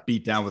 Snap.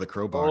 Beat down with a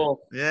crowbar. Oh.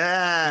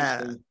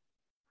 Yeah.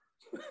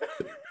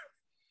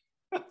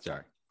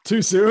 Sorry.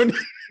 Too soon.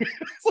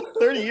 It's like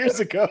 30 years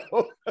ago.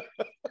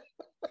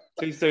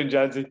 Too soon,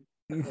 Jonesy.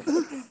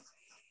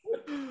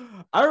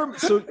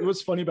 So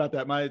what's funny about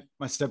that? My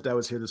stepdad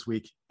was here this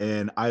week,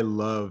 and I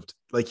loved,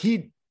 like,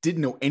 he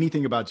didn't know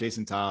anything about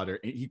Jason Todd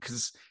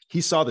because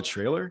he saw the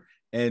trailer,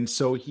 and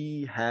so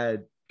he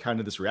had kind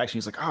of this reaction.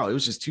 He's like, "Oh, it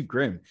was just too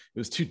grim. It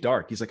was too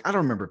dark." He's like, "I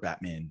don't remember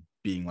Batman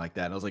being like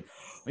that." And I was like,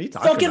 "What are you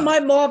talking about?" Fucking my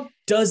mom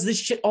does this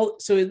shit all.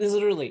 So it is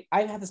literally,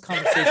 I've had this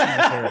conversation with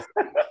her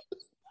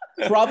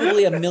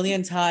probably a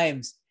million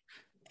times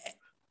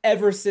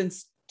ever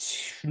since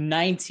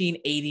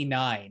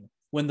 1989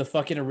 when the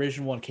fucking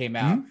original one came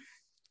out. Mm-hmm.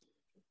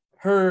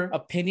 Her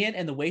opinion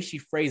and the way she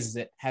phrases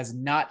it has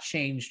not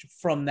changed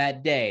from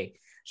that day.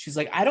 She's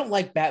like, I don't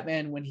like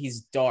Batman when he's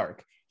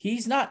dark.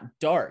 He's not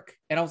dark.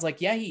 And I was like,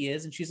 yeah, he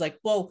is. And she's like,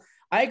 well,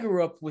 I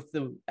grew up with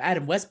the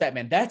Adam West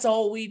Batman. That's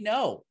all we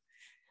know.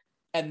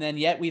 And then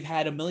yet we've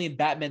had a million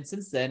Batmen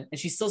since then. And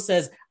she still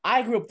says,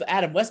 I grew up with the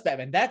Adam West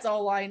Batman. That's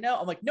all I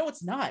know. I'm like, no,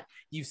 it's not.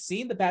 You've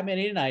seen the Batman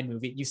 89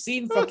 movie. You've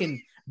seen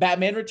fucking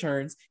Batman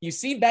Returns. You've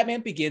seen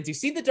Batman Begins. You've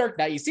seen The Dark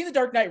Knight. You've seen The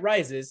Dark Knight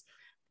Rises.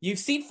 You've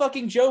seen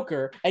fucking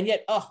Joker, and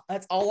yet,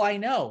 that's all I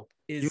know.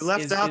 You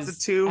left out the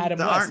two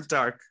that aren't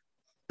dark.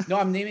 No,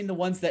 I'm naming the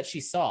ones that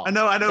she saw. I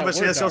know, but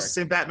she has also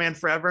seen Batman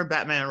Forever and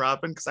Batman and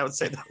Robin, because I would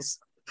say those.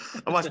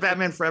 I watched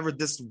Batman Forever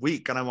this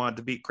week, and I wanted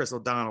to beat Chris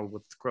O'Donnell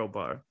with the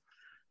crowbar.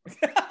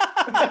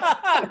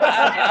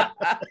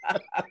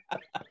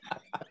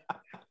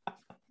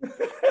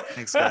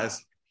 Thanks,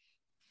 guys.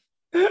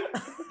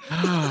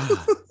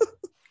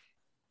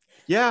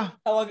 Yeah.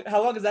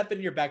 How long has that been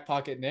in your back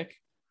pocket, Nick?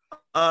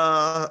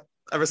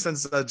 Ever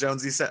since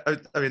Jonesy said,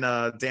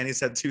 Danny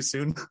said too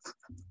soon. So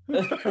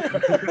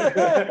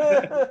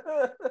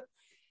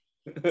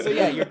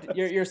yeah,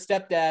 your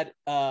stepdad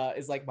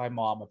is like my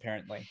mom,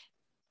 apparently.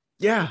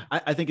 Yeah,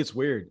 I think it's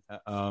weird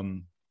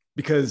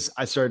because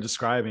I started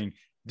describing.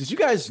 Did you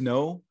guys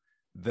know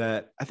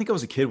that? I think I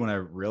was a kid when I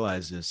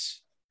realized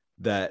this,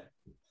 that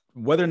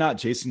whether or not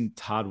Jason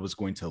Todd was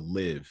going to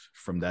live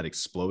from that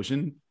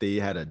explosion, they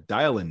had a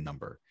dial-in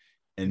number,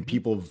 and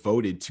people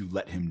voted to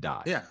let him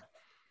die. Yeah.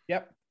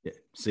 Yep. Yeah.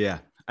 So yeah,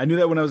 I knew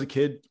that when I was a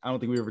kid. I don't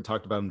think we ever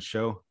talked about it on the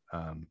show.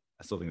 I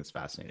still think it's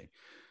fascinating.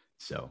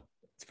 So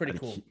it's pretty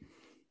cool.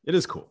 It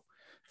is cool.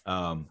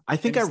 I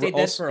think I stayed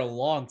dead for a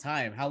long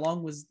time. How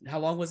long was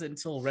it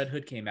until Red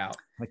Hood came out?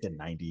 Like the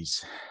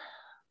 90s.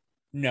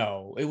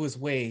 No, it was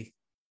way.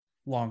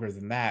 longer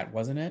than that,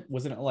 wasn't it?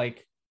 Wasn't it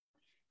like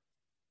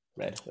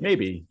Red Hood?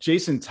 Maybe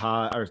Jason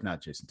Todd, or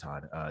not Jason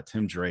Todd.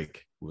 Tim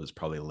Drake was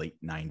probably late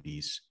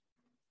 90s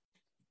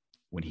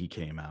when he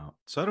came out.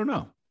 So I don't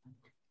know.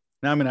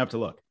 Now I'm gonna have to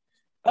look.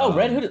 Oh,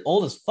 Red Hood is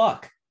old as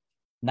fuck.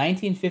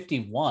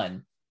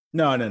 1951.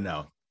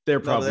 No. They're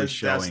probably that's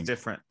showing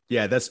different.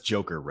 Yeah, that's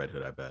Joker Red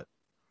Hood, I bet.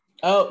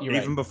 Oh, you're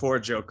Even right. before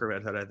Joker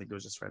Red Hood, I think it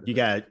was just Red Hood.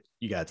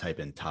 You gotta type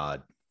in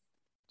Todd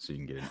so you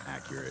can get an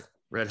accurate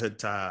Red Hood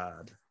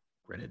Todd.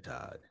 Red Hood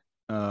Todd.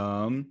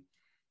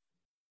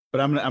 But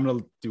I'm gonna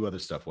do other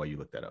stuff while you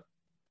look that up.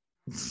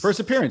 First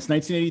appearance,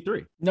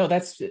 1983. No,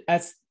 that's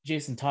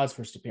Jason Todd's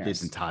first appearance.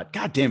 Jason Todd.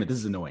 God damn it, this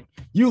is annoying.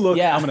 You look.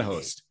 Yeah. I'm gonna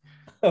host.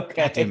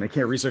 Okay. God damn it, I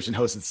can't research and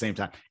host at the same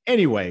time.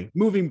 Anyway,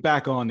 moving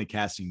back on to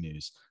casting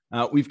news.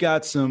 We've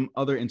got some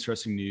other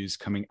interesting news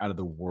coming out of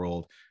the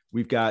world.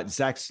 We've got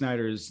Zack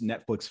Snyder's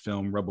Netflix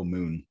film Rebel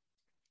Moon.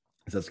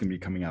 That's going to be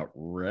coming out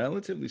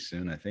relatively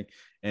soon, I think.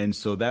 And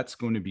so that's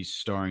going to be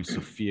starring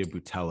Sophia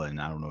Boutella. And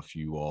I don't know if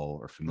you all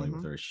are familiar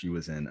with her. She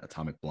was in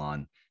Atomic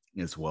Blonde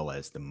as well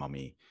as The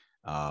Mummy.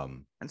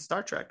 And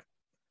Star Trek.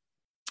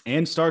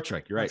 And Star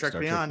Trek. You're right. Star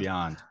Trek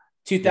Beyond.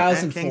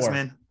 2004.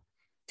 Kingsman.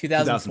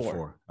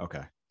 2004.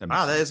 Okay.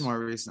 Wow, that is more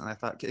recent. I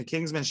thought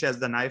Kingsman, she has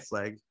the knife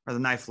leg or the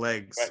knife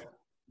legs. Right.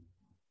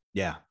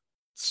 Yeah.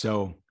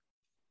 So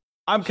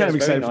I'm kind of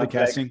excited for the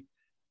casting.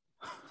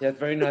 She has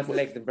very nice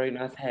legs and very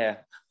nice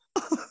hair.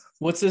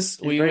 What's this?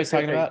 What you guys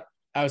talking about?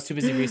 I was too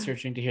busy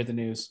researching to hear the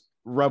news.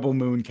 Rebel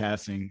Moon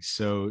casting.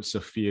 So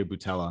Sophia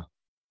Boutella.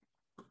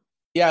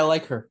 Yeah, I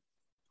like her.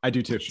 I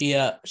do too. She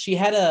had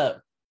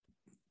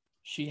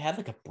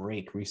like a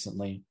break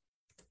recently.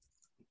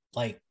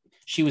 Like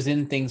she was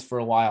in things for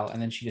a while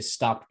and then she just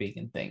stopped being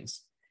in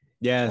things.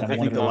 Yeah, And I think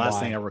the wondering last why.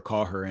 thing I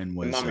recall her in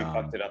was The Mummy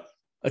fucked it up.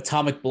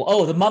 Atomic Blonde.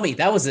 Oh, The Mummy.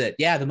 That was it.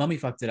 Yeah, The Mummy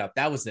fucked it up.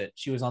 That was it.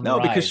 She was on the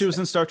rise. because she was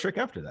in Star Trek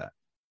after that.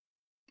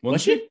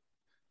 Was she?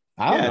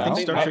 I don't Yeah, know. I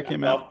think Star Trek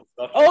came out.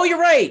 Oh, you're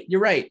right.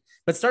 You're right.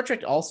 But Star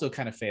Trek also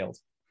kind of failed.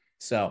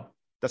 So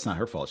That's not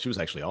her fault. She was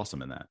actually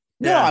awesome in that.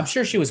 no, Yeah. I'm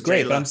sure she was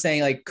great, but Jayla. I'm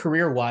saying like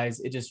career-wise,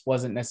 it just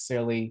wasn't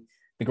necessarily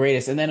the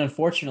greatest. And then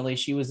unfortunately,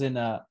 she was in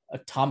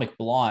Atomic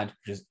Blonde,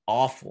 which is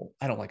awful.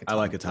 I don't like I Atomic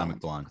like Atomic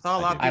Blonde. I thought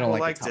a lot of do. I don't people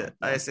like liked Atomic it.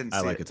 Blonde. I just didn't see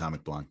I like it.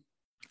 Atomic Blonde.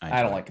 I don't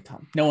enjoy like it.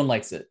 Atomic. No one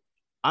likes it.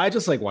 I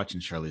just like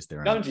watching Charlize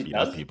Theron No, she beat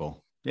up does.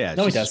 people. Yeah,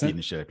 No, he she's just doesn't. beating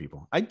the shit out of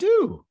people. I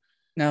do.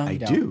 No, I you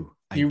don't. do.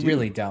 I You do.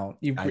 really don't.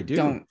 You I do.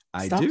 don't.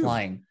 I Stop do.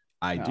 lying.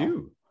 I No.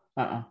 do.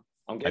 Uh-uh. I'm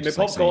I getting me just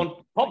like popcorn.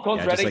 saying- Popcorn's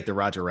Yeah, ready. just like the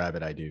Roger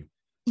Rabbit, I do.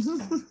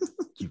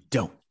 You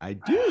don't. I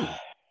do.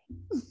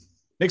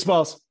 Nick's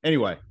balls.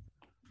 Anyway,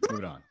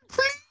 moving on.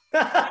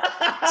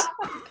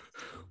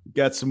 We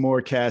got some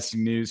more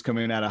casting news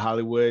coming out of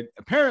Hollywood.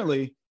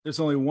 Apparently, there's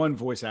only one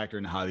voice actor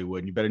in Hollywood,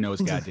 and you better know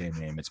his goddamn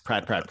name. It's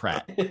Pratt.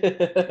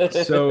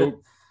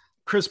 So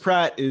Chris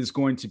Pratt is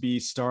going to be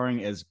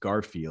starring as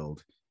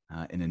Garfield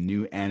in a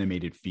new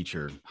animated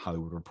feature.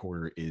 Hollywood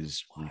Reporter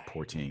is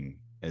reporting,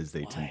 as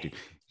they tend to do.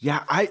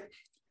 Yeah,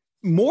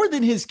 more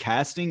than his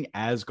casting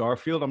as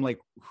Garfield, I'm like,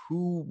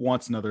 who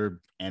wants another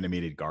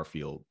animated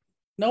Garfield?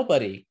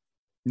 Nobody.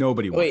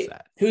 Nobody wants Wait,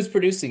 that. who's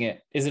producing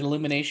it? Is it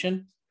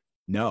Illumination?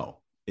 No,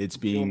 it's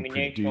being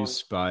Illumination.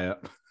 produced by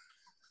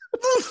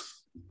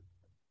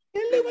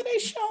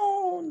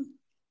Illumination.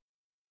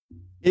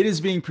 It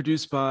is being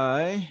produced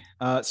by,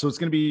 so it's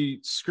going to be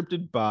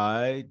scripted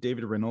by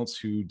David Reynolds,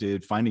 who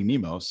did Finding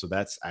Nemo. So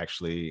that's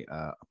actually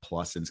a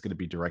plus. And it's going to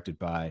be directed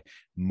by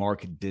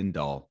Mark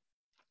Dindal,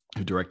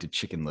 who directed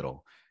Chicken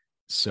Little.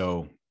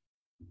 So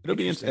it'll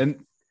be interesting.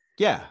 And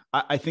yeah,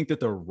 I think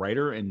that the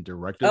writer and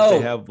director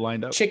they have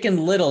lined up.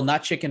 Chicken Little,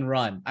 not Chicken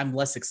Run. I'm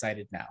less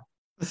excited now.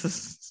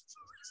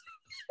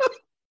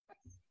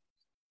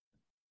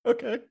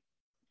 Okay.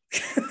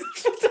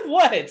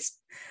 What?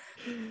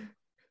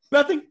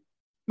 Nothing.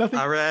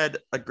 I read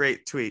a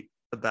great tweet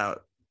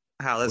about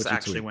how this What'd you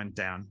actually tweet? went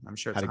down. I'm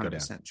sure it's How'd it go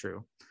 100%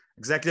 true.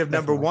 Executive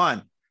number Definitely.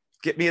 1,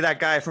 get me that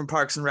guy from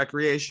Parks and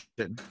Recreation.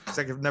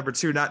 Executive number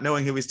 2, not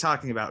knowing who he's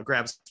talking about,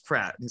 grabs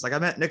Pratt. He's like, I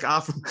meant Nick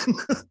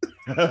Offerman.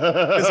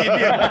 Because he'd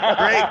be a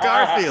great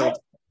Garfield.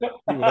 He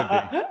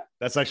would be.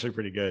 That's actually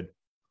pretty good.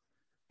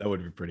 That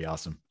would be pretty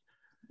awesome.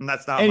 And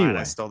that's not mine. Anyway.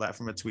 I stole that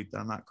from a tweet that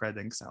I'm not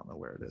crediting because I don't know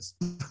where it is.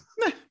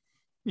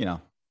 You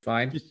know,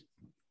 Fine.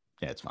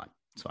 yeah, it's fine.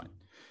 It's fine.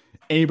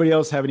 Anybody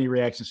else have any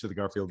reactions to the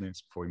Garfield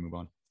news before we move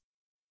on?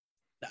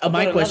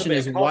 My But question another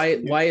is bit of why?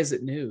 costume. Why is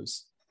it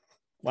news?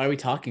 Why are we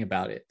talking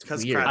about it? It's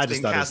Because weird. I Pratt's just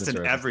being thought it was cast in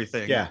interesting.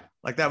 everything. Yeah.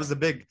 Like that was the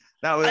big,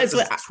 that was It's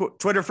just like-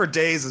 Twitter for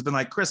days has been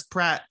like Chris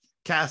Pratt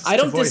cast I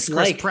don't to voice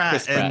dislike Chris Pratt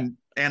Chris Pratt. in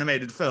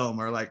animated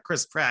film, or like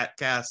Chris Pratt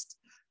cast.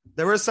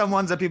 There were some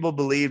ones that people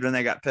believed and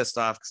they got pissed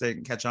off because they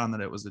didn't catch on that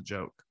it was a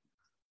joke.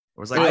 It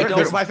was like I there's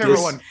don't- my favorite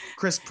Chris- one.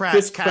 Chris Pratt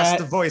Chris cast Pratt-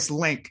 to voice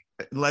Link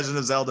in Legend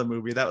of Zelda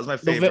movie. That was my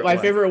The- favorite. my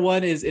one. favorite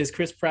one is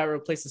Chris Pratt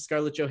replaces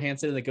Scarlett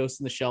Johansson in the Ghost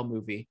in the Shell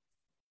movie.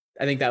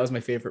 I think that was my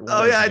favorite one.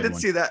 Oh yeah, I good did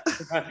one. see that.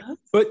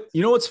 But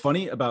you know what's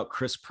funny about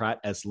Chris Pratt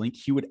as Link?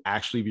 He would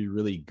actually be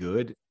really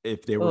good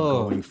if they were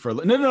going for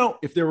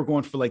if they were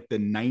going for like the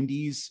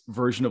 90s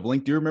version of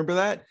Link. Do you remember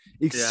that?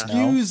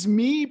 Excuse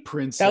me,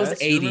 princess. That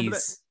was You remember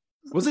 80s.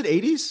 that? Was it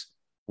 80s?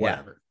 Yeah.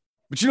 Whatever.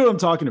 But you know what I'm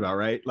talking about,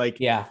 right? Like,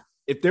 Yeah.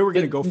 if they were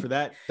going to go for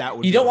that, that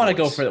would. You be don't the want to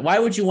go voice. for that. Why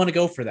would you want to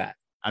go for that?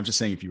 I'm just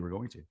saying if you were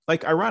going to.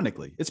 Like,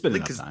 ironically, it's been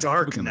Link enough is time.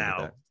 dark We can live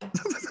now. with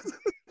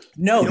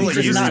No, You know what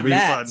because used it's to not be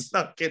that. fun.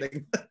 No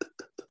kidding.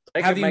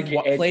 They Have could you make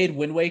it played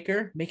Wind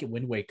Waker? Make it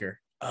Wind Waker.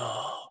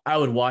 Oh, I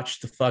would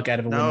watch the fuck out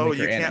of a No, Wind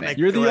Waker you can't anime. make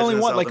You're the Legend only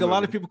of one. Like, Zelda a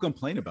lot of movie. people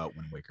complain about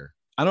Wind Waker.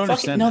 I don't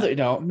Fuck it. understand. No, that. they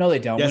don't. No, they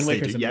don't. Yes, Wind they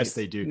Waker's do. Yes,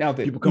 amazing. they do. No,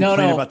 People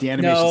complain about the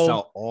animation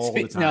style all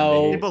the time.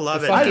 No, People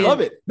love it. The I fucking-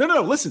 love it.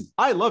 No. Listen,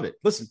 I love it.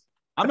 Listen,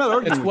 I'm not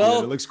arguing with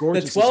you. It looks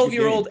gorgeous. The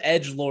 12-year-old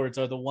edgelords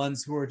are the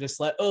ones who are just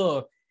like,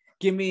 oh,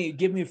 give me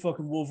a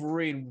fucking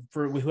Wolverine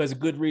who has a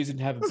good reason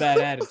to have a bad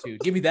attitude.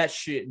 Give me that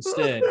shit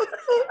instead.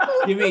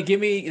 give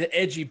me the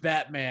edgy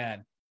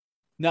Batman.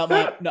 Not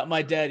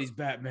my daddy's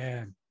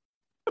Batman.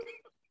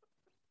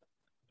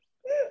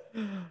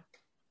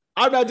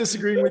 I'm not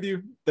disagreeing with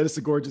you that it's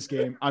a gorgeous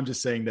game. I'm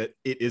just saying that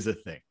it is a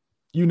thing.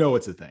 You know,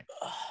 it's a thing.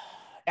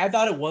 I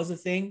thought it was a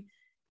thing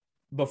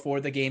before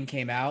the game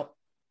came out,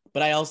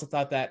 but I also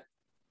thought that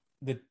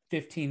the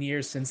 15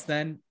 years since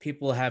then,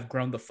 people have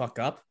grown the fuck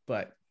up,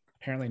 but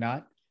apparently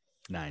not.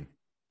 9.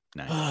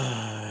 Why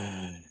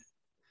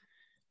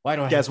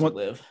do I Guys, have to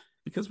live?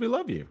 Because we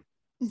love you.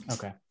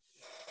 Okay.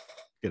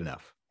 Good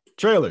enough.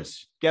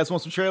 Trailers. You guys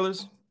want some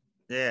trailers?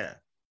 Yeah.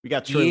 We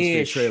got trailers for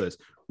your Yeesh. trailers.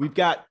 We've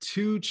got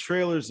 2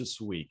 trailers this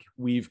week.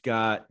 We've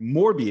got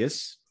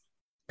Morbius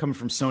coming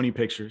from Sony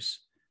Pictures.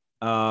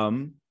 I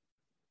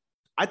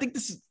think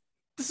this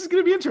is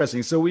going to be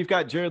interesting. So we've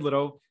got Jared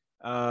Leto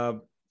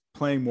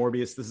playing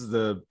Morbius. This is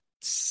the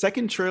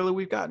second trailer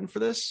we've gotten for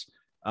this.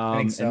 I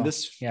think so. And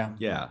this,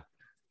 yeah.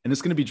 And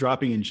it's going to be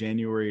dropping in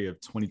January of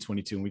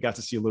 2022. And we got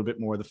to see a little bit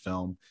more of the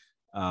film.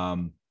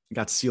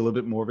 Got to see a little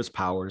bit more of his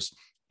powers.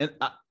 And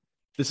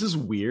this is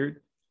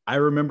weird. I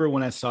remember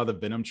when I saw the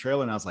Venom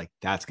trailer and I was like,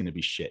 that's going to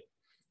be shit.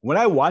 When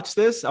I watched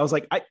this, I was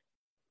like,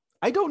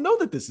 I don't know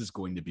that this is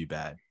going to be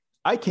bad.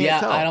 I can't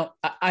tell.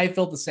 I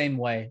felt the same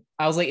way.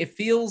 I was like, it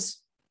feels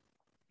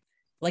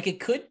like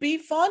it could be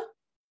fun.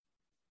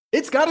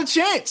 It's got a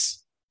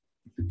chance.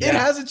 Yeah. It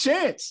has a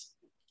chance.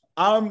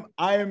 I'm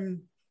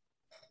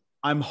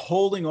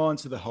holding on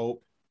to the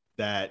hope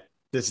that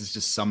this is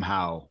just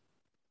somehow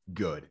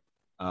good.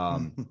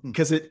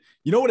 Because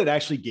you know what it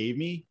actually gave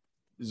me,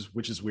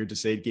 which is weird to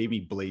say, it gave me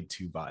Blade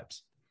 2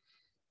 vibes.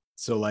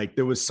 So like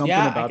there was something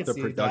about the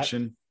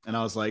production, and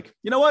I was like,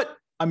 you know what,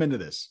 I'm into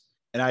this.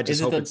 And I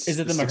just hope is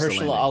it the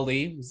Mahershala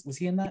Ali? Was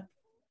he in that?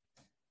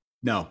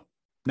 No,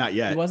 not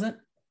yet. He wasn't.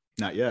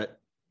 Not yet.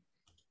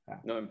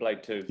 Not in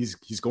Blade 2. He's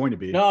going to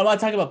be. No, I'm not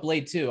talking about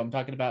Blade 2. I'm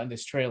talking about in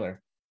this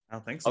trailer. I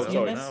don't think so. Oh,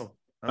 sorry. No.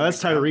 Oh,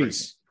 that's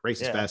Tyrese,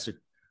 racist bastard.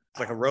 It's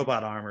like a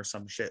robot arm or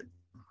some shit.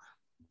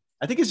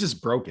 I think it's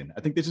just broken.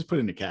 I think they just put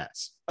it in a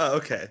cast. Oh,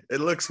 okay.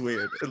 It looks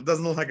weird. It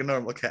doesn't look like a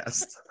normal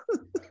cast.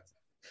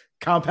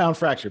 Compound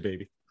fracture,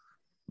 baby.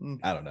 Mm.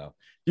 I don't know.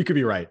 You could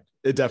be right.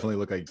 It definitely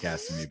looked like a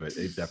cast to me, but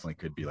it definitely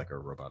could be like a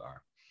robot arm.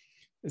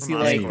 Is he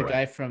like the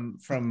guy from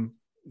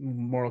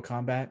Mortal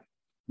Kombat?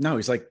 No,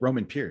 he's like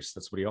Roman Pierce.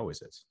 That's what he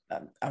always is.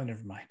 Oh,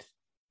 never mind.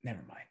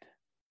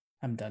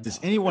 I'm done.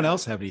 Does now. anyone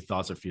else have any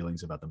thoughts or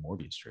feelings about the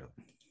Morbius trailer?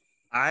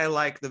 I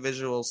like the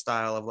visual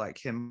style of like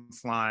him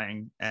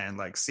flying and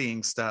like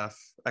seeing stuff,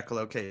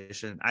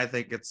 echolocation. I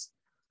think it's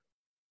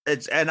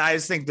and I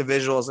just think the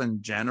visuals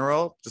in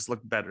general just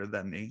look better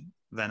than the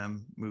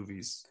Venom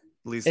movies,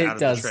 at least out of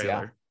the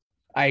trailer. Yeah.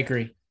 I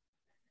agree.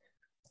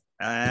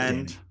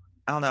 And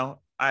I don't know.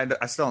 I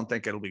still don't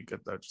think it'll be good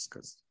though, just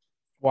because.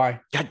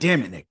 Why? God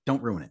damn it, Nick!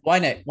 Don't ruin it. Why,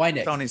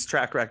 Nick? Tony's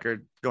track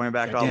record going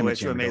back God all the damn way it,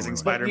 to Jimmy, Amazing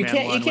don't ruin it.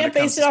 Spider-Man. You can't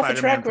base it off a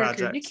track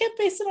record. You can't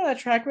base it on a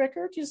track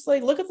record. Just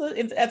like look at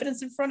the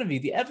evidence in front of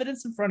you. The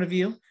evidence in front of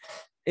you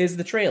is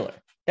the trailer.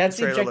 That's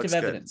the objective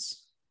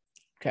evidence.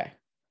 Okay.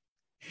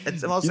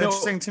 It's the most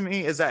interesting to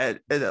me is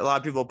that a lot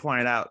of people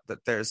pointed out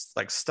that there's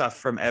like stuff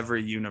from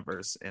every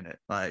universe in it.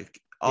 Like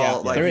you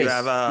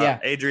have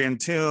Adrian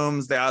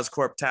Toomes, the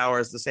Oscorp Tower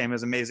is the same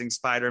as Amazing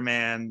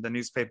Spider-Man. The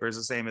newspaper is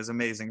the same as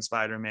Amazing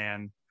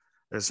Spider-Man.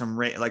 There's some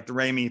like the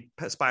Raimi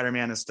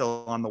Spider-Man is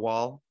still on the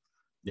wall.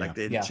 Yeah. Like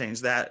they didn't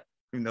change that,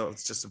 even though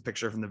it's just a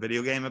picture from the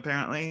video game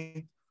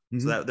apparently.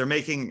 So that they're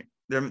making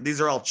these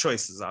are all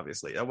choices.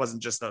 Obviously, that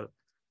wasn't just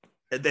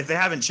if they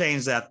haven't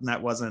changed that, then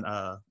that wasn't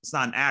it's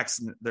not an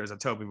accident. There's a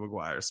Tobey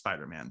Maguire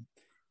Spider-Man.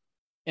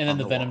 And then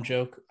the Venom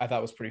joke I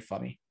thought was pretty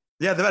funny.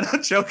 Yeah, the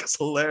Venom joke is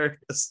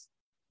hilarious.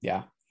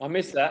 Yeah, I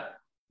missed that.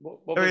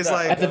 What was that?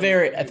 Like, at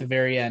the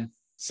very end.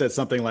 Said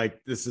something like,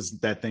 "This is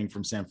that thing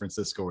from San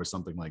Francisco" or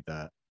something like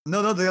that.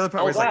 No, the other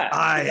part was like,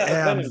 I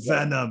am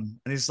Venom.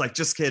 And he's like,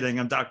 just kidding.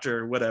 I'm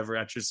Dr. Whatever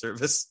at your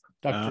service.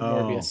 Dr.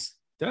 Morbius.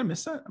 Did I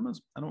miss that?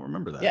 I don't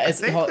remember that. Yeah, I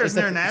think there's an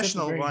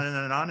international one and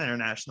a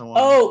non-international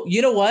one. Oh,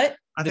 you know what?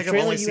 I think I've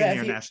only seen the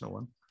international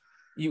one.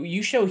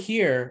 You show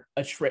here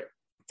a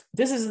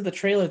This isn't the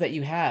trailer that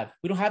you have.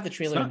 We don't have the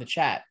trailer in the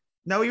chat.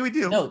 No, we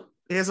do. No,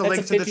 he has a that's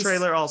link to the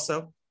trailer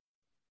also.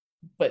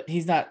 But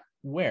he's not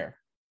where?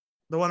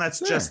 The one that's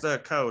just the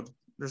code.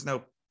 There's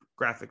no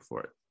graphic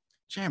for it.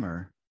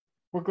 Jammer.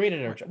 We're great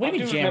at our job. What do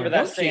you mean, do Jammer? remember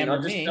that Don't scene.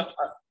 jammer me.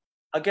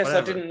 I guess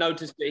Whatever. I didn't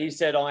notice that he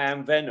said, "I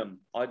am Venom."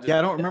 I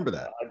don't remember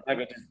that. I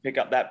maybe didn't pick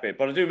up that bit,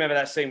 but I do remember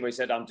that scene where he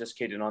said, "I'm just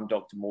kidding. I'm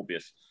Dr.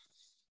 Morbius."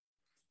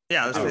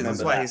 Yeah, I remember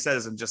that's why that. he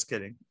says, "I'm just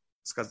kidding."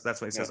 It's because that's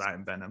why he says, "I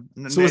am Venom."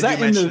 And then So is that in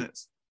mention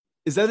the?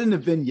 Is that in the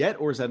vignette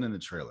or is that in the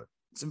trailer?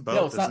 It's in both.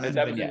 No, it's not isn't it?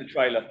 That was in the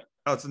trailer.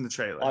 Oh, it's in the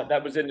trailer.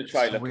 That was in the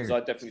trailer So because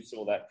weird. I definitely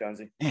saw that,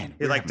 Jonesy. Man,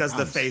 He we're like having does the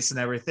problems. face and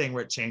everything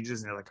where it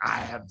changes, and you're like, "I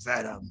have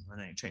Venom," and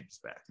then he changes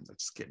back. He's like,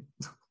 "Just kidding."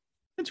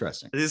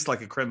 Interesting. It is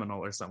like a criminal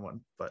or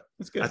someone, but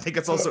That's good. I think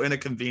it's also in a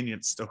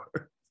convenience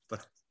store.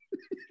 But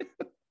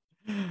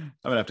I'm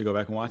gonna have to go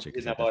back and watch it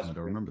because I Isn't that definitely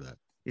don't remember that.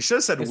 you should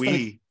have said It's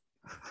 "we."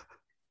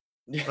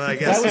 But I I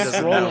guess he was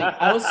doesn't scrolling. know.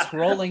 I was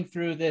scrolling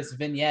through this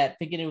vignette,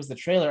 thinking it was the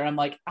trailer, and I'm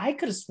like, I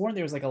could have sworn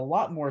there was like a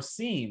lot more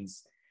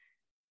scenes,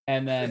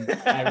 and then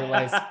I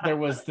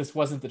realized this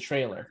wasn't the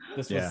trailer.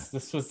 This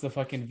was the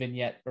fucking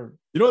vignette. Or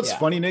You know what's yeah.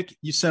 funny, Nick?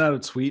 You sent out a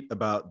tweet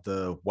about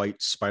the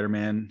white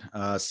Spider-Man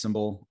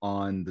symbol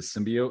on the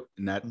symbiote,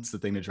 and that's the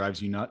thing that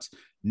drives you nuts.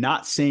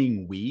 Not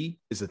saying "we"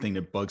 is the thing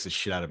that bugs the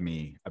shit out of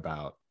me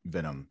about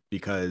Venom,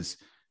 because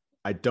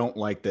I don't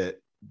like that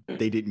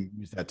they didn't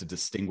use that to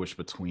distinguish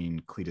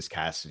between Cletus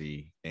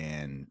Cassidy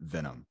and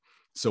Venom.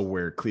 So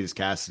where Cletus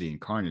Cassidy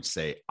and Carnage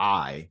say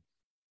 "I,"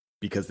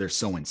 because they're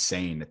so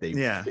insane that they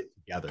fit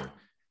together,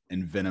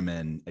 and Venom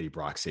and Eddie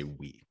Brock say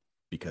 "we,"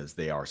 because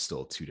they are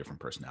still two different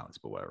personalities.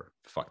 But whatever,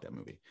 fuck that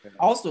movie.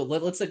 Also,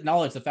 let's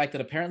acknowledge the fact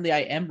that apparently I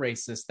am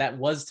racist. That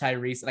was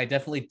Tyrese, and I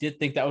definitely did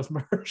think that was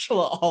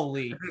Mahershala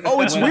Ali. Oh,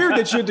 it's weird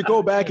that you had to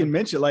go back and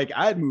mention. Like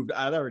I'd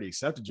already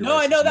accepted your. No,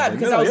 I know racism. that Like,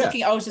 because no, I was yeah.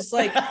 looking. I was just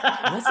like,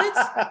 was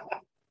it?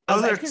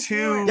 Those I are could've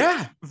two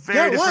Yeah,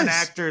 very it different was.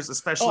 actors,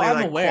 especially I'm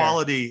like aware.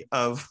 quality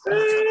of.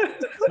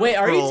 Wait,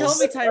 are you roles. telling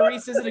me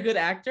Tyrese isn't a good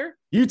actor?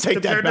 You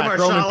take that Compared to back.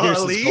 Roman Mahershala Pierce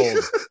Ali.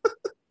 is gold.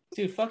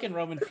 Dude, fucking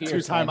Roman Pierce.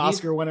 Two-time man.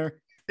 Oscar winner.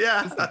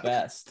 Yeah, He's the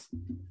best.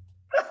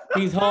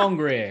 He's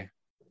hungry.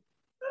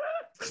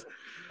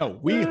 Oh,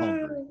 we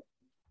hungry.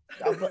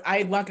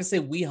 I'm not gonna say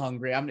we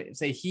hungry. I'm gonna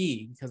say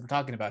he because we're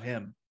talking about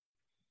him.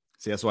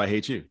 See, that's why I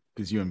hate you,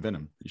 because you and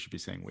Venom. You should be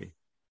saying "we."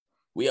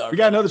 We are. We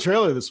got another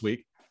trailer this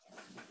week.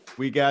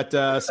 We got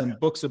some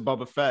books of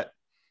Boba Fett.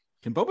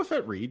 Can Boba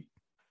Fett read?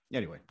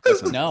 Anyway,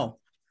 that's not- No.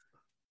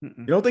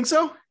 You don't think so?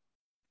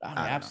 I mean, don't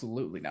know.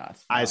 absolutely not.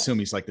 I No. assume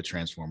he's like the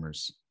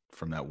Transformers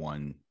from that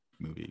one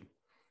movie.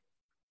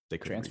 They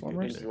couldn't read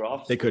Transformers? good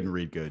either. They couldn't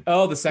read good.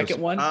 Oh, the second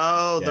one.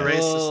 Oh, the Yeah.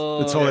 racist Oh,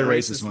 The totally the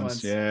racist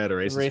ones. Yeah, the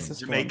racist, Racist ones.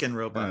 Jamaican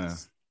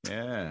robots.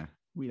 Yeah.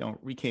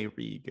 We can't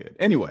read good.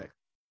 Anyway.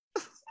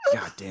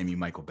 God damn you,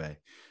 Michael Bay.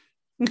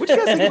 What do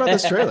you guys think about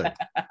this trailer?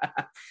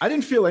 I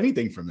didn't feel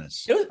anything from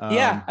this. It was,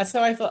 yeah, that's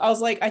how I felt. I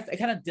was like, I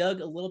kind of dug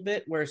a little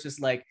bit where it's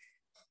just like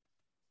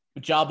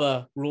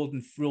Jabba ruled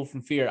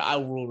from fear. I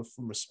will rule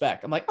from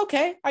respect. I'm like,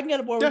 okay, I can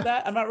get on board with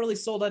that. I'm not really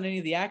sold on any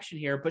of the action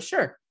here, but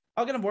sure,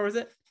 I'll get on board with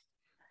it.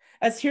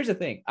 Here's the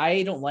thing.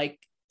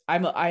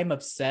 I'm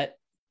upset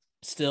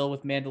still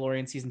with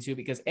Mandalorian season 2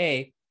 because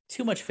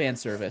too much fan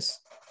service,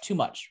 too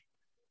much.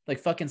 Like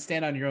fucking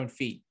stand on your own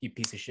feet, you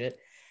piece of shit.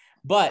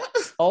 But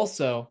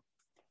also,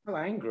 I'm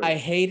angry. I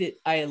hate it.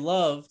 I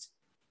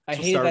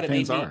hated that it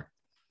made me.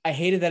 I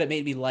hated that it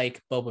made me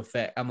like Boba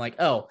Fett. I'm like,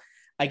 oh,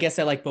 I guess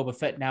I like Boba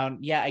Fett now.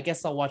 Yeah, I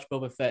guess I'll watch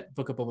Book of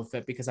Boba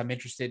Fett because I'm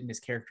interested in his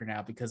character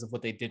now because of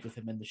what they did with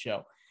him in the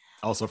show.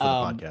 Also for the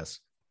podcast.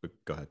 But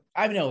go ahead.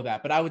 I know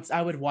that, but I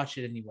would watch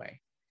it anyway.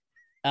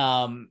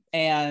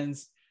 And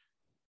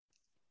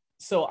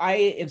so I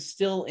am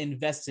still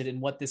invested in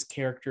what this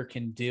character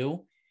can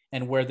do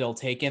and where they'll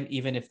take him,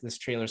 even if this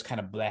trailer's kind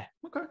of bleh.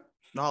 Okay.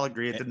 I'll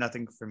agree. It did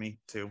nothing for me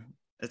too.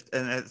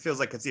 And it feels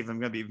like it's even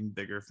going to be even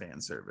bigger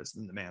fan service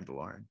than The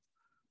Mandalorian.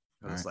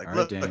 It's like,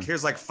 look,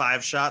 here's like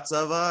 5 shots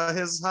of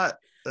his hut.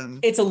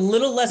 And It's a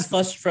little less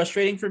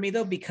frustrating for me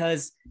though,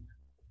 because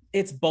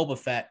it's Boba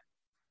Fett.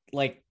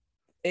 Like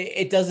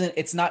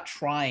it's not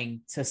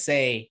trying to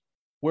say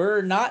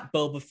we're not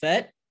Boba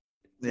Fett.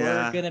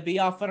 Yeah. We're going to be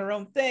off on our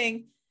own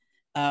thing.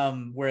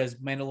 Whereas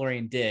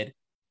Mandalorian did.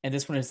 And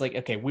this one is like,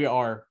 okay, we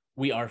are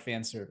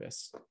fan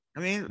service. I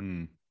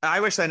mean, I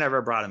wish I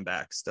never brought him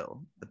back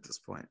still at this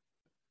point.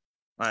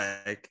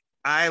 Like,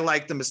 I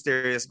like the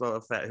mysterious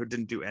Boba Fett who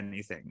didn't do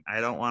anything.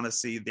 I don't want to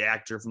see the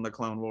actor from the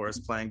Clone Wars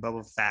playing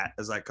Boba Fett,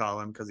 as I call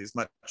him, because he's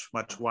much,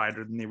 much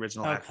wider than the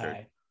original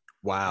actor.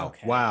 Wow.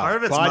 Okay. Wow. Part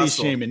of it's Body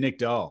muscle. shaming Nick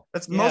Dahl.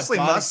 It's Yeah, mostly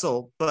body-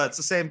 muscle, but it's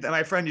the same thing.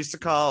 My friend used to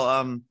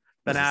call Ben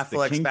Is this the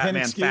Affleck's Kingpin Batman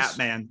excuse? Fat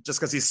Man just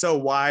because he's so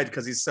wide,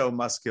 because he's so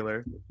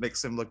muscular.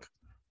 Makes him look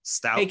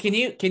stout. Hey, can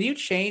you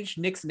change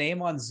Nick's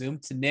name on Zoom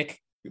to Nick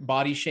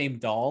Body Shame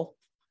Doll?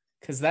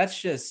 Because that's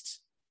just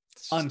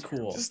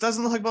uncool. Just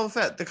doesn't look like Boba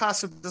Fett. The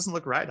costume doesn't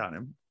look right on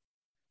him.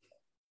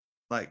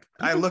 Like,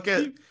 I look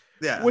at,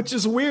 yeah. Which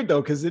is weird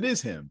though, because it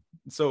is him.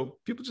 So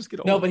people just get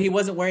old. No, but he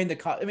wasn't wearing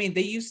the I mean,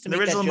 they used to In the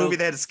make original that joke. movie,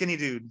 they had a skinny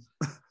dude.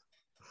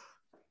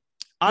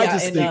 I Yeah,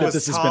 just and, think that was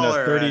this has been a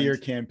taller 30-year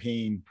and-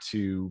 campaign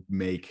to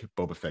make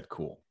Boba Fett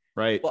cool,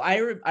 right? Well,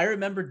 I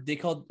remember they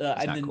called It's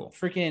and not then cool.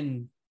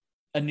 freaking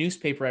a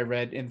newspaper I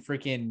read in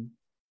freaking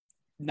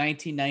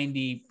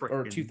 1990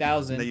 or Frickin'.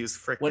 2000. They use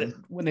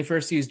frickin'. When they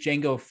first used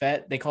Django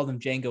Fett, they called him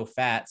Django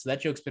Fat. So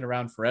that joke's been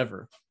around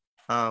forever.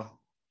 Oh,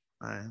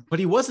 But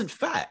he wasn't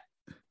fat.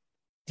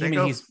 I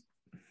mean,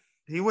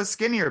 he was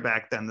skinnier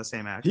back then. The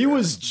same actor. He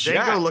was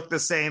jacked. Django looked the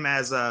same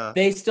as that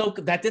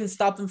didn't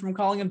stop them from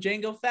calling him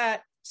Django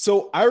Fat.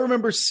 So I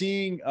remember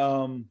seeing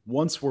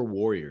Once We're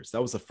Warriors.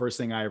 That was the first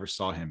thing I ever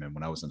saw him in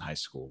when I was in high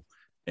school.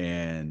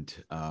 And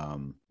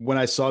when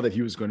I saw that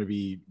he was going to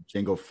be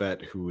Jango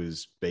Fett, who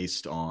is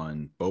based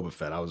on Boba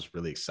Fett, I was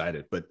really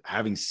excited. But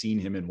having seen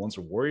him in Once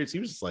We're Warriors, he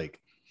was just like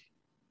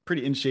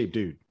pretty in shape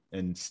dude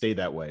and stayed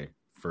that way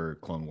for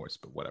Clone Wars,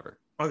 but whatever.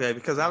 Okay,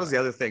 because that was the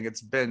other thing.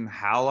 It's been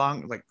how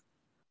long? Like,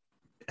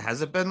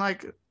 has it been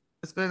like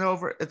it's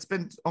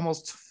been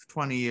almost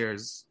 20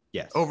 years.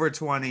 Yes. Over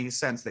 20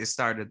 since they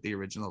started the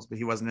originals, but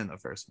he wasn't in the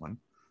first one.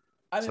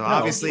 So No,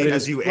 obviously, but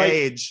as you like-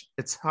 age,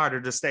 it's harder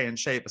to stay in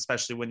shape,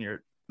 especially when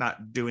you're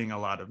not doing a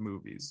lot of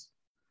movies.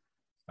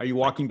 Are you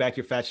walking back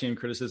your fat shame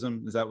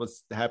criticism? Is that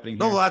what's happening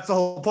here? No, that's the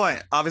whole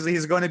point. Obviously,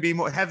 he's going to be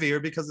more heavier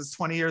because it's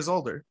 20 years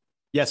older.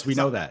 Yes, we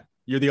know that.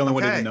 You're the only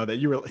one who Okay. didn't know that.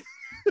 You were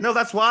No,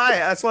 that's why.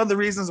 That's one of the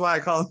reasons why I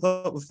call him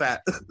Boba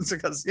Fett. It's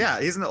because, yeah,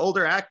 he's an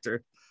older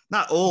actor.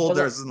 Not old,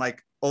 Well, as in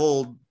like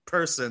old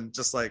person,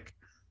 just like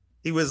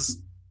he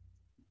was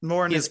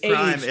more in He's his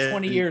prime aged in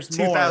 20 years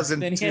more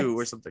than 2002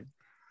 or his. something.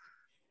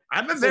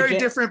 I'm a So very Jan-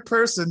 different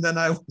person than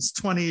I was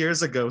 20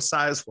 years ago,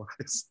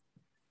 size-wise.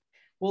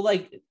 Well,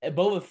 like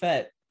Boba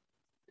Fett.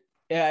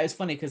 Yeah, it's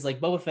funny because like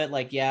Boba Fett,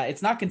 like, yeah,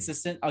 it's not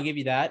consistent. I'll give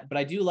you that. But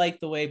I do like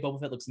the way Boba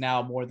Fett looks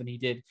now more than he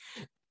did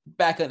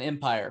back on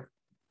Empire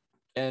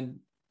and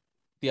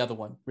the other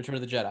one, Return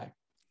of the Jedi.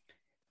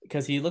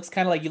 Because he looks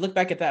kind of like, you look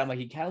back at that, I'm like,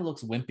 he kind of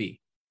looks wimpy.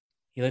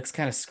 He looks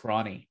kind of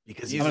scrawny.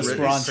 because I'm a He's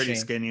scrawn pretty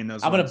shame. skinny in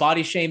those I'm going to ones.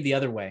 body shame the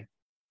other way.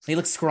 He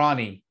looks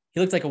scrawny. He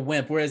looks like a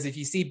wimp. Whereas if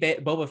you see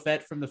Boba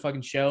Fett from the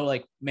fucking show,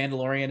 like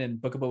Mandalorian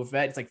and Book of Boba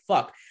Fett, it's like,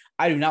 fuck,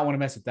 I do not want to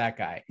mess with that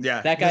guy.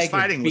 Yeah, That guy his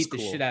fighting can was beat the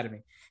cool. shit out of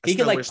me. I He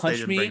could still like wish they punch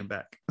didn't me. bring him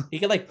back. He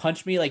could like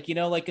punch me, like, you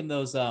know, like in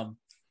those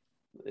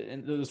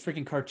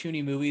freaking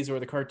cartoony movies or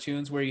the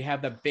cartoons where you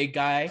have that big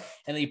guy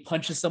and then he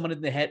punches someone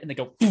in the head and they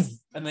go poof,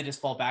 and they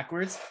just fall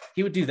backwards.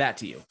 He would do that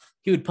to you.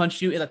 He would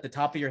punch you at the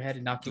top of your head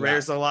and knock you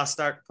Raiders out. of the Lost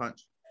Ark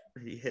punch.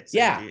 He hits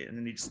Yeah. Indy and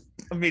then he just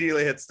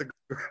immediately hits the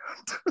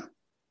ground.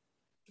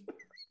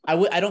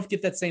 I don't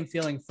get that same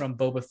feeling from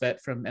Boba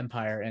Fett from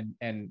Empire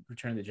and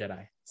Return of the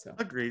Jedi. So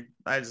Agreed.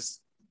 This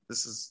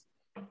is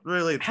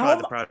really How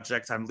probably the am-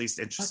 project I'm least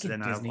interested in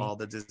Fucking out of Disney. all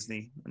the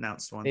Disney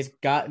announced ones.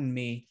 they've gotten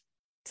me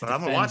to But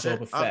I'm gonna defend watch it,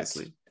 Boba Fett.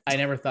 obviously. I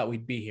never thought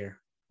we'd be here.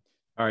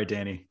 All right,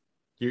 Danny,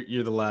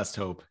 you're the last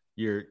hope.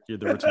 You're the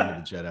Return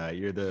of the Jedi.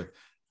 You're the,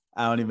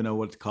 I don't even know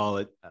what to call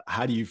it.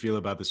 How do you feel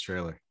about this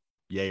trailer?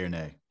 Yay or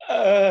nay?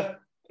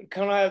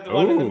 Can I have the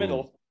one in the Ooh.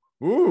 middle?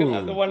 Can I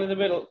have the Ooh, one in the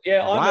middle?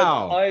 Yeah,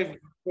 Wow. I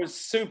was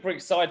super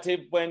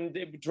excited when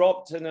it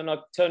dropped, and then I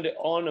turned it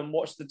on and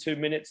watched the 2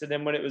 minutes, and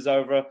then when it was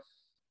over,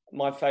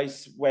 my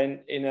face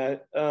went in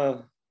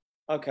a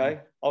okay,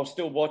 I'll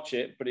still watch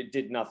it, but it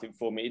did nothing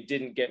for me. It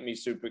didn't get me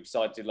super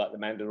excited like The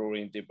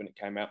Mandalorian did when it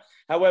came out.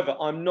 However,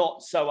 I'm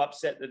not so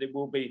upset that it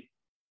will be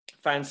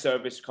fan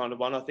service kind of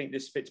one. I think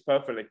this fits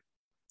perfectly.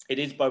 It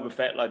is Boba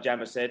Fett, like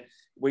Jabba said.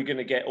 We're going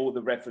to get all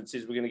the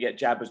references. We're going to get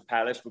Jabba's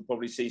palace. We'll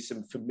probably see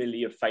some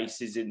familiar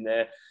faces in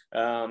there.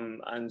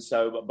 And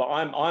so, but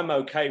I'm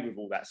okay with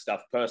all that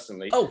stuff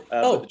personally. But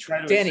the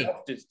trailer Danny.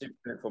 itself is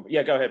different for me.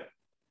 Yeah, go ahead.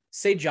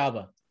 Say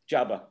Jabba.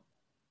 Jabba.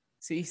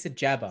 See, he said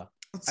Jabba.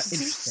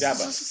 Interesting.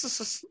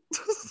 Jabba.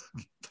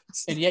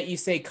 And yet you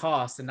say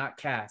cost and not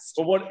cast.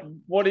 But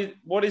what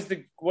is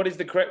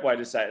the correct way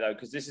to say it though?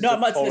 Because this is No,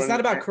 a it's foreign not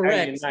about alien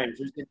correct. name.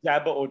 So is it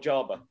Jabba or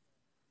Jabba?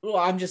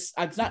 Well,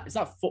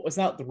 it's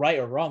not the right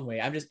or wrong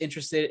way. I'm just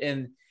interested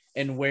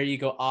in where you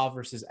go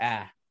versus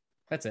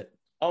That's it.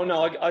 Oh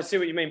no, I see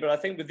what you mean, but I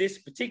think with this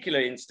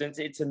particular instance,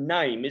 it's a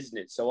name, isn't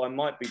it? So I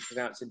might be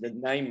pronouncing the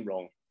name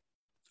wrong.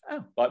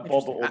 Oh, Like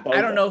Boba or Boba.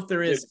 I don't know if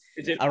there is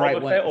it a right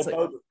Boba one. Fett or It's like-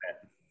 Boba Fett?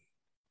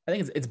 I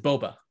think it's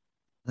Boba.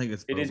 I think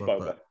It is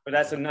Boba, but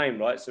that's a name,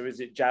 right? So is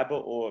it Jabba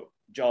or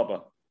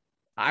Jabba?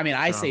 I mean,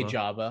 I say Jabba.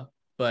 Jabba,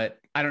 but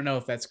I don't know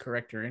if that's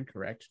correct or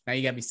incorrect. Now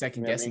you got me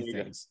second Yeah, me guessing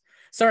neither. things.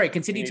 Sorry,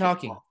 continue Me neither.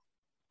 talking.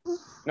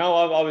 No,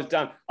 I was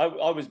done. I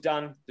was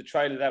done. The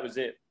trailer, that was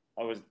it.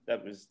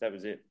 That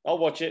was it. I'll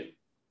watch it,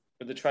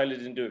 but the trailer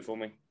didn't do it for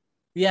me.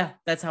 Yeah,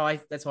 that's how I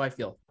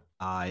feel.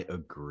 I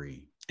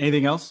agree.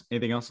 Anything else?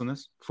 Anything else on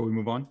this before we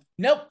move on?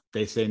 Nope.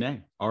 They say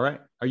nay. All right.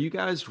 Are you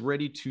guys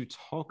ready to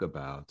talk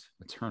about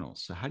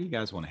Eternals? So how do you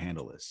guys want to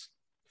handle this?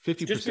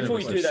 50% Just of before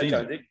us you have do that, seen it.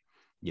 Jonesy.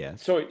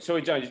 Yes.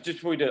 Sorry, Jones. Just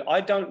before we do it,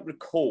 I don't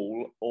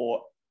recall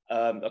or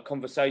a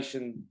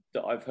conversation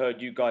that I've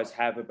heard you guys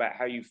have about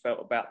how you felt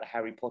about the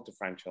Harry Potter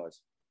franchise.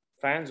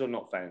 Fans or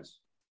not fans?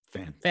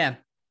 Fan. Fan.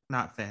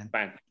 Not fan.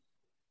 Fan.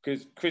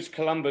 Because Chris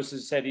Columbus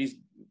has said he's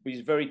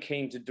he's very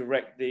keen to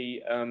direct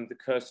the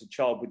Cursed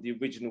Child with the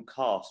original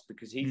cast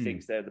because he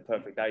thinks they're the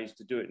perfect age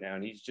to do it now,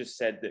 and he's just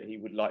said that he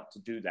would like to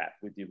do that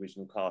with the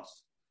original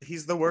cast.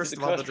 He's the worst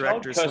of all the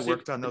directors who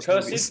worked on those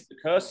movies.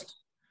 Cursed,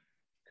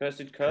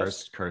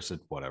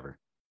 whatever.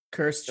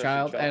 Cursed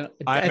Child. And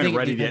I haven't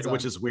read it yet,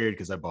 which is weird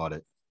because I bought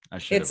it. I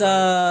should.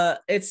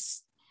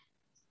 It's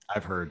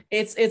I've heard.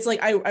 It's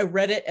like I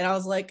read it and I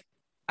was like,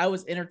 I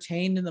was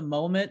entertained in the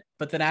moment,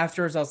 but then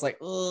afterwards I was like,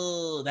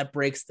 oh, that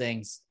breaks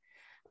things.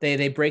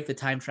 They break the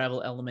time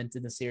travel element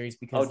in the series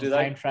because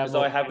time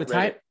travel. I haven't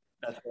read it.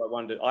 That's what I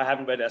wondered. I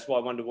haven't read it. That's why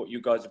I wonder what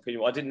you guys'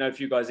 opinion was. I didn't know if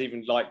you guys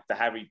even liked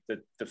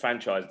the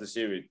franchise, the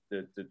series,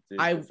 the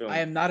film. I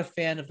am not a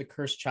fan of the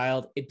Cursed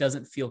Child. It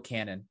doesn't feel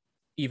canon,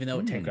 even though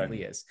it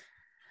technically is.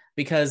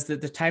 Because the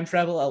time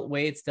travel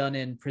way it's done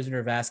in Prisoner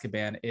of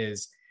Azkaban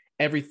is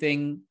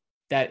everything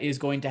that is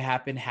going to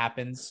happen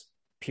happens,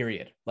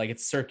 period. Like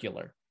it's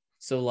circular.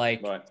 So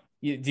like, do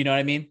you know what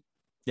I mean?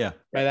 Yeah.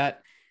 By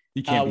that?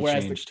 You can't be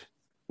changed.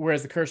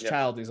 Whereas the Cursed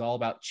Child is all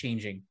about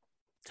changing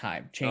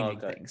time, changing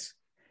things.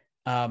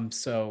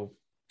 So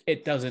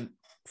it doesn't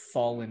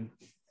fall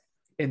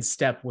in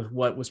step with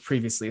what was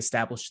previously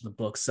established in the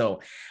book.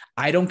 So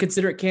I don't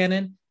consider it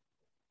canon.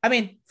 I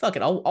mean, fuck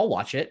it. I'll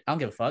watch it. I don't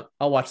give a fuck.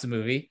 I'll watch the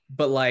movie,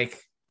 but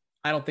like,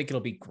 I don't think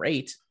it'll be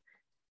great.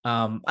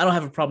 I don't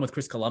have a problem with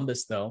Chris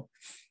Columbus though,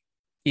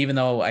 even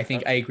though I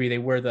think I agree they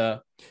were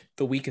the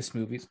weakest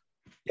movies.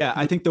 Yeah.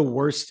 I think the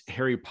worst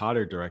Harry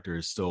Potter director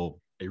is still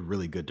a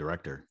really good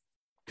director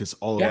because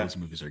all of those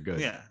movies are good.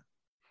 Yeah.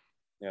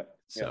 Yeah.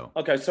 So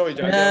okay, sorry,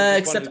 Joe.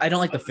 Except I don't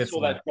like the fifth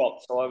one. That drop,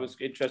 so I was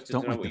interested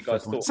to know what you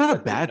guys thought. It's not a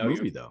bad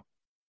movie though.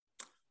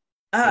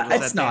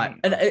 It's not,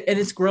 and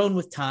it's grown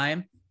with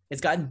time.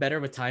 It's gotten better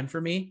with time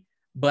for me.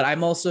 But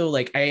I'm also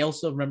like, I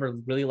also remember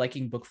really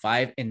liking book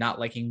 5 and not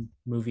liking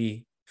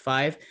movie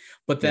 5.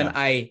 But then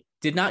I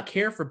did not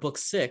care for book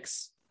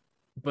 6,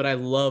 but I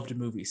loved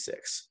movie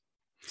 6.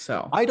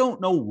 So I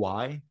don't know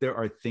why there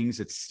are things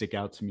that stick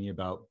out to me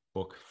about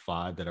book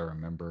 5 that I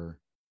remember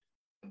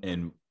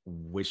and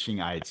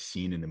wishing I had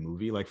seen in the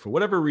movie. Like for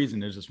whatever reason,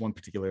 there's this one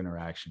particular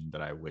interaction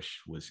that I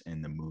wish was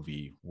in the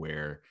movie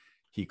where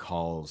he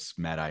calls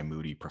Mad Eye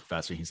Moody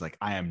professor. He's like,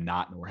 I am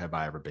not, nor have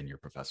I ever been your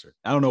professor.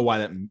 I don't know why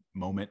that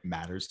moment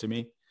matters to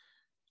me.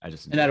 And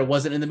that it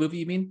wasn't in the movie,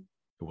 you mean?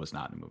 It was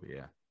not in the movie,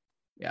 yeah.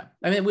 Yeah.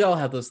 I mean, we all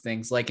have those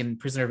things. Like in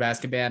Prisoner of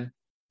Azkaban,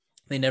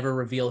 they never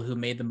reveal who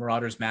made the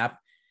Marauders map,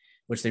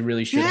 which they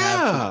really should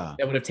have.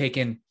 That would have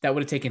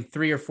taken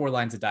 3 or 4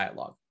 lines of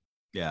dialogue.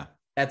 Yeah.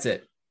 That's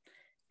it.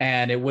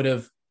 And it would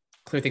have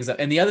cleared things up.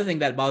 And the other thing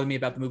that bothered me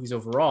about the movies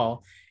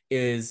overall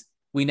is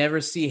we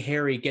never see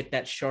Harry get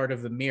that shard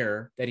of the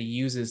mirror that he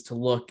uses to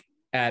look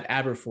at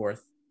Aberforth,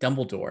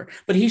 Dumbledore.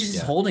 But he's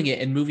just holding it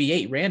in movie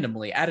 8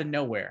 randomly out of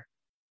nowhere.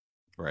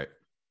 Right.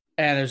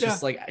 And it's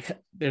just like,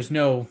 there's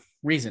no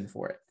reason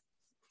for it.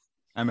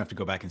 I'm gonna have to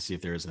go back and see if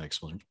there is an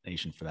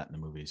explanation for that in the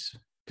movies.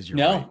 Because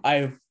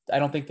I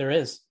don't think there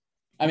is.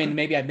 I mean,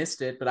 maybe I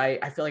missed it, but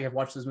I feel like I've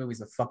watched those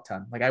movies a fuck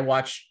ton. Like I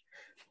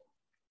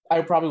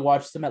probably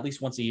watch them at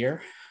least once a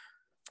year.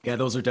 Yeah,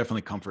 those are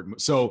definitely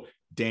comfort. So,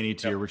 Danny,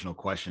 to your original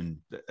question,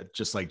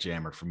 just like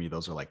Jammer, for me,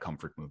 those are like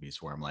comfort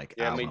movies where I'm like,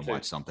 I want to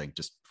watch something,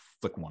 just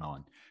flick one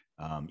on.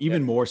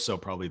 Even more so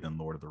probably than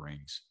Lord of the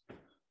Rings.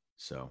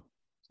 So,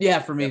 yeah,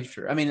 for me,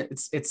 sure. I mean,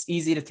 it's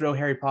easy to throw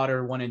Harry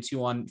Potter 1 and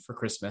 2 on for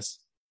Christmas.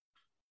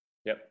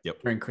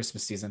 Yep. During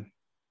Christmas season.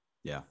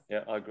 Yeah.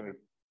 Yeah, I agree.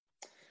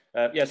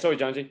 Sorry,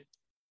 Janji.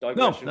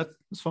 No,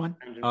 that's fine.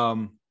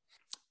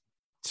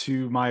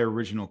 To my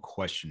original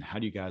question, how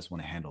do you guys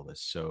want to handle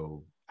this?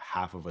 So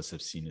half of us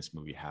have seen this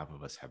movie, half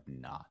of us have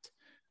not.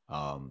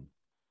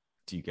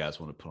 Do you guys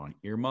want to put on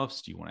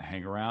earmuffs? Do you want to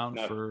hang around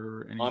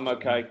for anything? I'm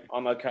okay.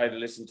 I'm okay to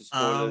listen to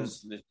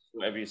spoilers,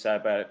 whatever you say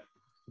about it.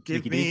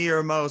 Give me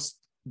your most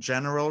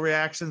general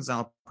reactions.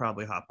 I'll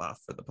probably hop off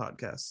for the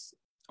podcast.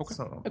 Okay.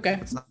 So okay.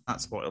 It's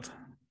not spoiled.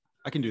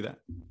 I can do that.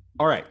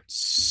 All right.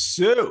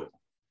 So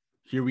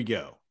here we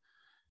go.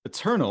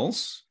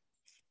 Eternals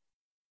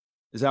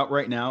is out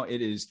right now.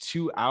 It is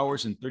 2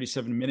 hours and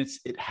 37 minutes.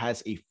 It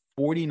has a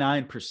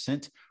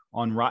 49%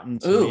 on Rotten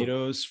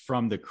Tomatoes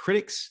from the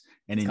critics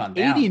and an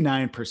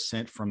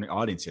 89% from the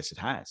audience. Yes, it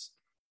has.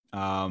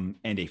 And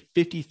a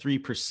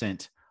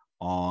 53%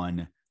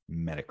 on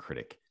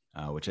Metacritic,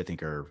 which I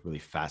think are really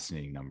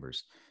fascinating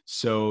numbers.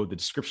 So the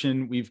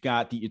description, we've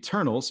got the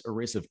Eternals, a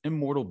race of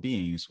immortal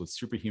beings with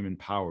superhuman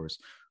powers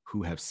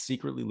who have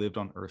secretly lived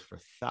on Earth for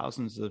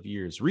thousands of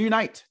years,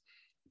 reunite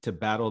to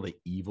battle the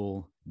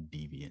evil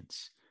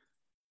deviants.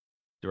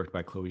 Directed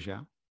by Chloe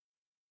Zhao,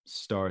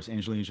 stars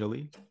Angelina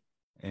Jolie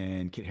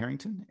and Kit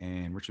Harington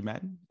and Richard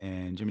Madden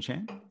and Jimmy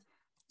Chan,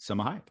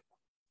 Selma Hayek.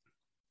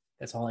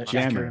 That's all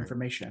accurate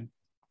information.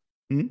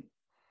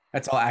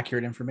 That's all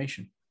accurate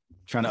information.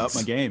 Trying to up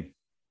my game.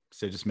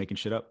 So just making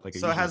shit up. Like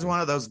so it has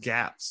one of those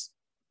gaps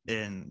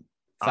in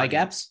thigh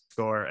gaps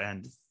score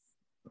and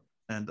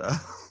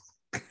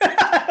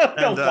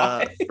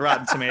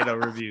Rotten Tomato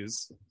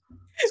reviews.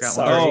 It's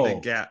got one of those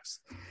big gaps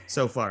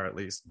so far, at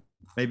least.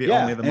 Maybe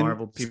only the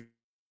Marvel people.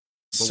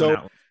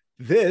 So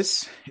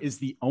This is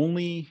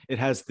it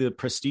has the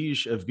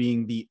prestige of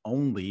being the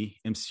only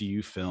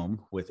MCU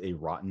film with a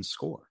rotten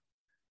score.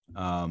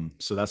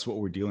 So that's what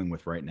we're dealing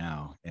with right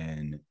now.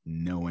 And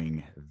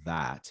knowing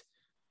that,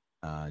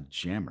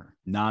 Jammer,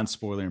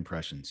 non-spoiler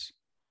impressions.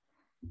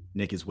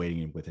 Nick is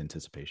waiting with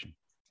anticipation.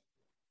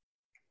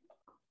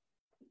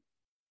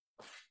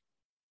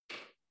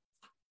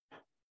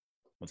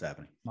 What's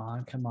happening?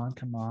 Come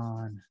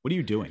on. What are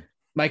you doing?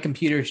 My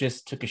computer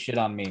just took a shit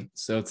on me.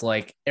 So it's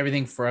like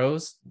everything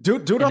froze. Do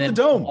it off the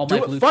dome. All my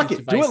Do it. Bluetooth Fuck it.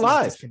 Do it devices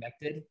live.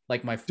 disconnected,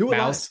 like my Do it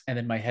mouse live. and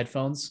then my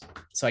headphones.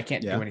 So I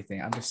can't do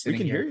anything. I'm just We sitting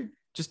can here. hear you.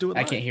 Just do it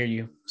I live. can't hear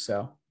you.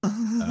 So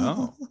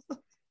Oh.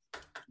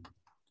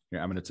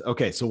 Yeah, I'm gonna.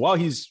 Okay, so while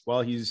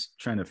he's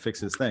trying to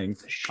fix his thing,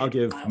 I'll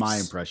give my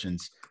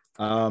impressions.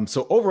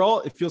 So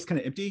overall, it feels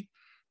kind of empty,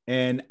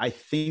 and I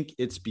think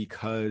it's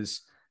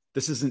because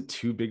this isn't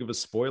too big of a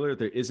spoiler.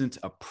 There isn't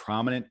a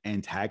prominent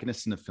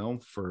antagonist in the film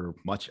for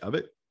much of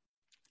it.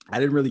 I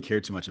didn't really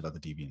care too much about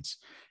the deviants,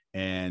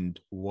 and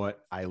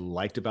what I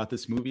liked about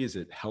this movie is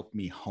it helped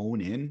me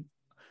hone in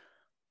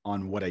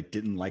on what I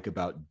didn't like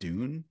about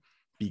Dune,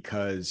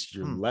 because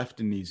you're left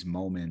in these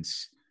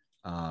moments.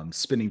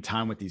 Spending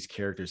time with these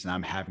characters, and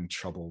I'm having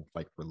trouble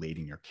like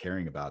relating or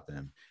caring about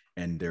them,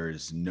 and there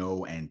is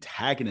no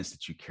antagonist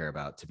that you care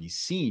about to be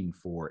seen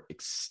for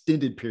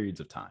extended periods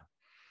of time.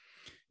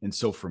 And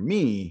so for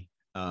me,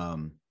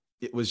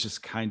 it was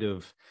just kind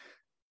of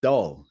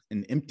dull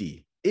and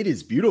empty. It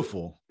is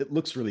beautiful, it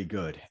looks really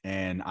good,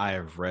 and I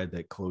have read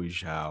that Chloe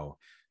Zhao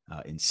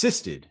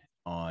insisted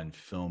on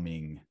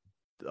filming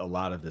a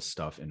lot of this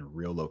stuff in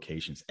real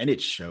locations, and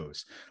it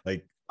shows.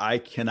 Like, I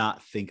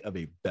cannot think of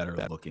a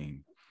better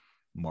looking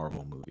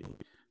Marvel movie.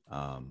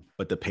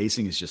 But the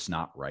pacing is just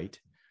not right.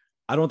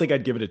 I don't think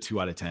I'd give it a 2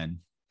 out of 10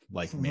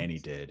 like Manny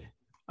did.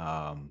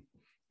 But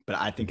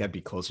I think I'd be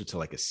closer to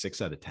like a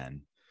 6 out of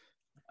 10.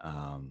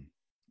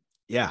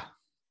 Yeah,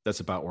 that's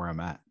about where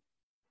I'm at.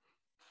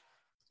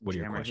 What are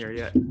your questions? Here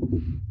yet?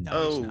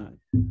 No, he's not.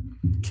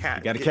 Cat.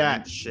 You got a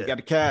cat. You got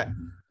a cat.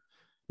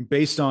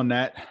 Based on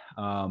that,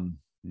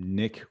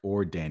 Nick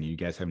or Danny, you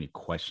guys have any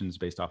questions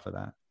based off of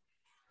that?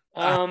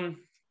 No,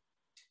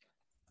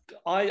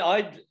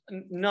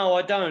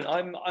 I don't.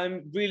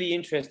 I'm really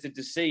interested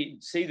to see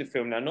the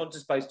film now, not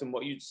just based on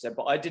what you said,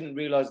 but I didn't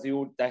realize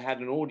they had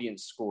an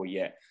audience score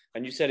yet.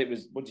 And you said it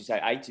was, what did you say,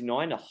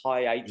 89, a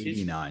high 80s?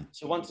 89.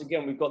 So once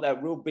again, we've got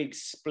that real big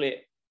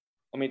split.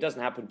 I mean, it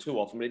doesn't happen too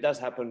often, but it does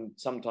happen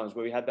sometimes,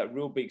 where we had that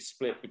real big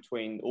split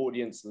between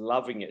audience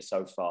loving it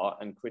so far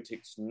and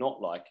critics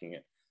not liking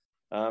it.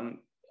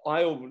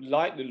 I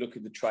like the look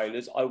of the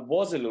trailers. I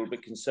was a little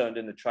bit concerned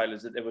in the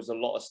trailers that there was a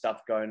lot of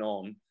stuff going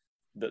on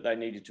that they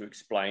needed to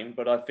explain,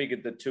 but I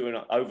figured the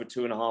over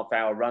 2.5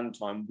 hour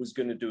runtime was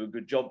going to do a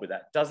good job with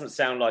that. Doesn't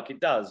sound like it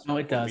does. No,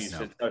 it does.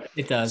 So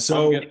it does.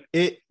 So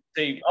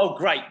oh,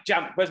 great.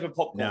 Jump. Where's my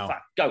popcorn? No.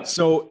 Fuck, go.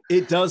 So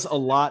it does a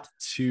lot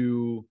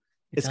to,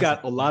 it's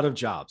got a lot of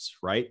jobs,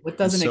 right? What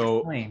doesn't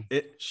explain?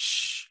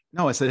 explain?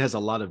 No, I said it has a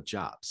lot of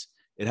jobs.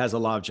 It has a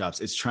lot of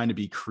jobs. It's trying to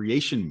be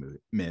creation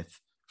myth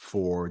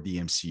for the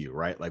MCU,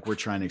 right? Like, we're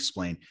trying to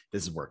explain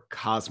this is where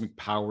cosmic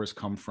powers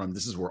come from.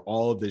 This is where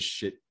all of this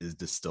shit is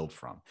distilled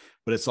from.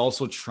 But it's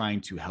also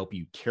trying to help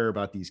you care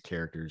about these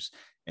characters,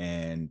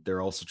 and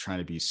they're also trying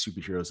to be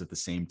superheroes at the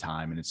same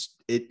time. And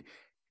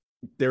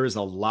there is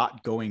a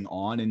lot going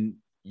on. And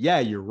yeah,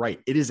 you're right.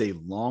 It is a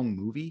long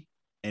movie,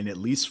 and at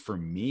least for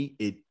me,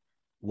 it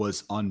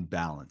was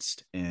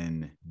unbalanced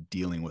in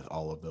dealing with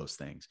all of those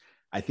things.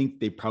 I think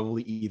they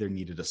probably either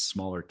needed a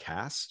smaller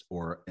cast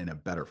or a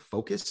better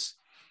focus,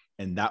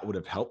 and that would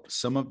have helped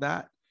some of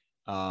that.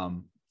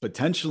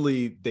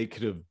 Potentially, they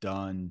could have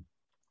done,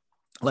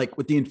 like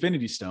with the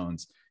Infinity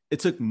Stones,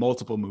 it took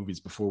multiple movies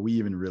before we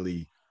even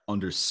really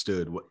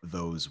understood what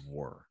those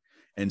were.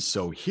 And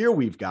so here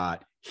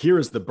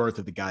is the birth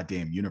of the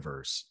goddamn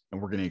universe,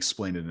 and we're going to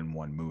explain it in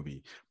one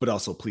movie, but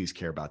also please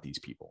care about these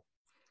people.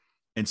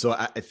 And so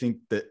I think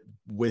that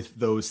with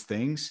those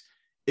things,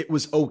 it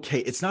was okay.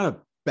 It's not a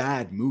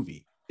bad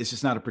movie. It's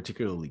just not a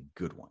particularly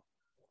good one.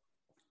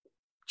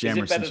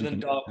 Jammer, is it better than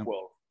Dark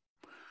World?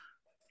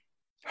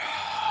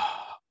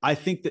 I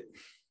think that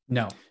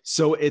no.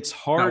 So it's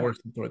hard. Not worse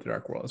than Thor: The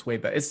Dark World. It's way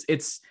better.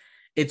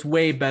 It's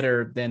way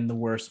better than the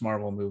worst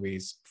Marvel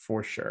movies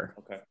for sure.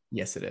 Okay.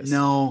 Yes, it is.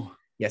 No.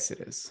 Yes,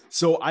 it is.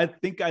 So I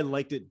think I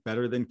liked it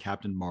better than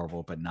Captain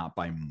Marvel, but not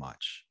by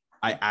much.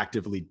 I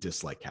actively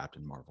dislike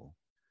Captain Marvel.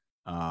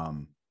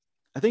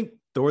 I think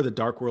Thor: The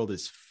Dark World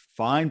is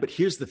fine, but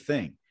here's the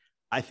thing.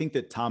 I think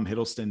that Tom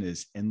Hiddleston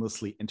is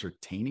endlessly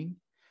entertaining.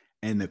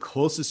 And the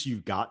closest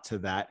you've got to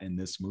that in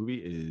this movie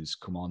is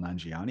Kumail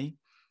Nanjiani,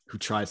 who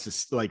tries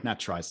to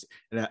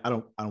and I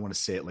don't want to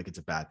say it like it's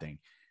a bad thing.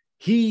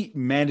 He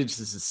manages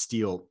to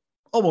steal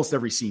almost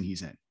every scene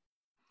he's in.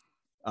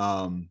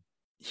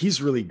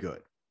 He's really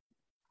good.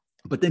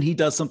 But then he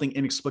does something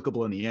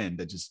inexplicable in the end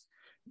that just...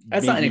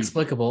 That's not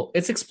inexplicable.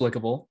 It's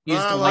explicable. You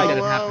just don't like that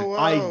it happened.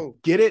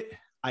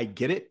 I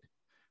get it,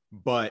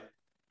 but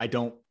I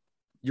don't...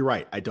 You're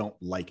right. I don't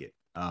like it.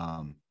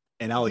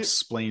 And I'll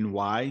explain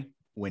why.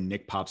 when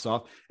Nick pops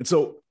off. And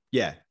so,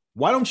 yeah,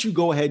 why don't you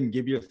go ahead and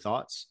give your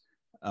thoughts,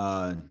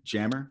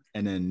 Jammer,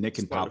 and then Nick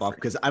can pop off,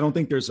 because I don't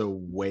think there's a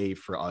way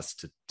for us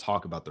to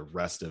talk about the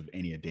rest of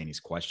any of Danny's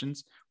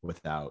questions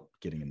without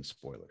getting into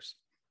spoilers.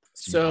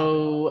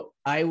 So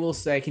I will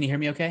say, can you hear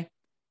me okay?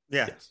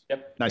 Yeah. Yes.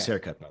 Yep. Nice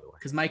haircut, by the way.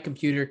 Because my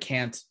computer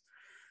can't,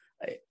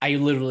 I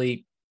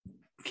literally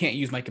can't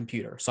use my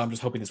computer. So I'm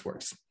just hoping this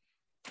works.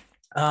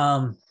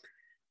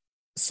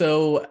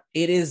 So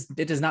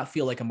it does not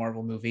feel like a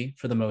Marvel movie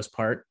for the most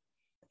part.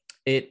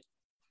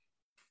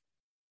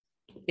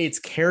 Its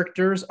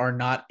characters are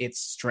not its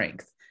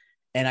strength.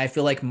 And I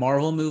feel like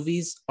Marvel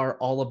movies are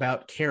all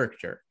about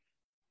character.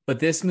 But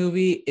this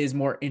movie is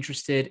more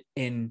interested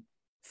in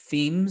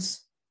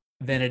themes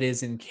than it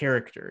is in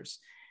characters.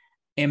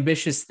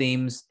 Ambitious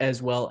themes,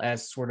 as well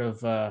as sort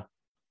of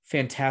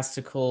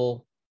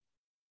fantastical,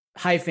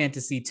 high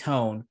fantasy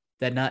tone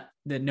that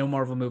no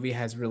Marvel movie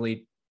has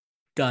really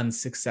done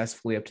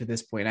successfully up to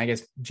this point. I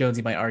guess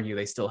Jonesy might argue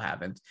they still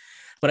haven't,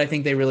 but I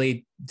think they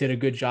really did a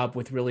good job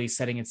with really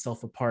setting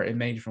itself apart in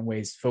many different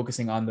ways,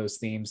 focusing on those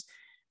themes.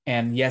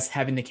 And yes,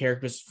 having the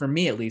characters, for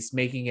me at least,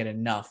 making it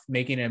enough,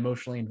 making it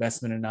emotionally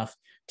investment enough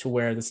to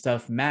where the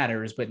stuff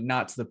matters, but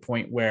not to the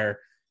point where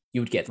you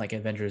would get like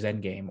Avengers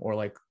Endgame or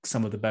like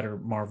some of the better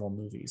Marvel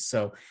movies.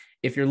 So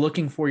if you're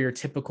looking for your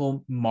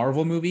typical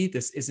Marvel movie,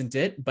 this isn't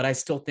it, but I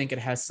still think it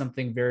has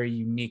something very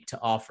unique to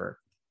offer.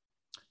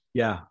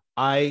 Yeah,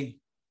 I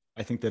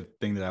think the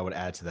thing that I would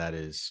add to that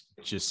is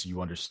just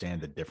you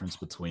understand the difference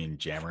between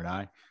Jammer and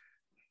I.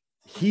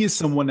 He is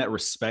someone that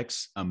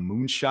respects a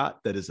moonshot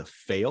that is a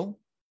fail,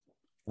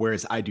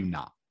 whereas I do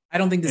not. I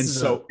don't think this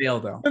is a fail,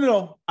 though.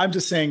 No. I'm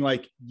just saying,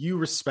 like, you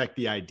respect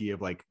the idea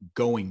of like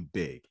going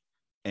big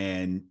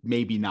and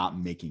maybe not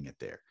making it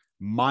there.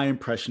 My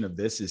impression of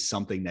this is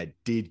something that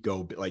did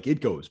go like it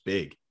goes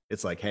big.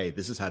 It's like, hey,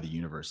 this is how the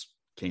universe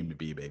came to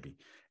be, baby.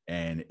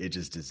 And it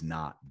just does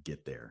not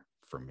get there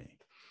for me.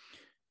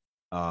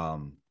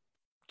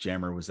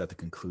 Jammer, was that the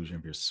conclusion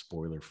of your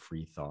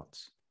spoiler-free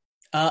thoughts?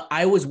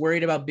 I was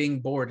worried about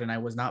being bored, and I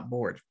was not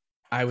bored.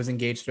 I was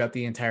engaged throughout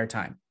the entire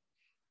time.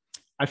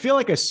 I feel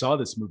like I saw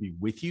this movie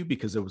with you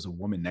because there was a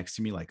woman next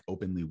to me, like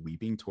openly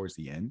weeping towards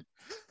the end.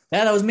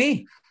 Yeah, that was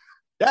me.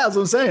 Yeah, that's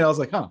what I'm saying. I was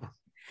like, huh.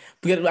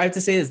 But I have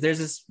to say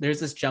this, there's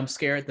this jump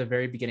scare at the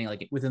very beginning,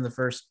 like within the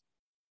first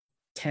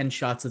 10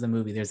 shots of the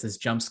movie, there's this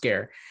jump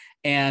scare.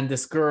 And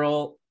this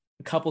girl,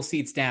 a couple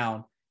seats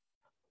down,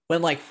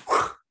 went like,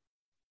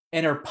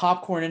 and her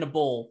popcorn in a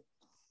bowl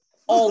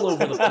all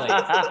over the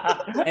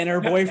place. And her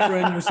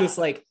boyfriend was just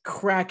like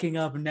cracking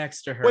up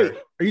next to her. Wait,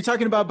 are you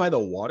talking about by the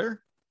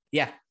water?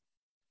 Yeah.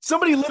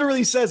 Somebody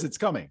literally says it's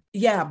coming.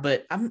 Yeah,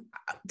 but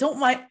don't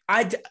mind.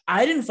 I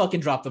didn't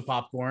fucking drop the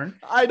popcorn.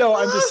 I know.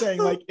 I'm just saying,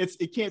 like,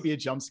 it can't be a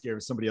jump scare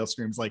if somebody else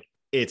screams like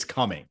it's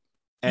coming.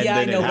 And yeah,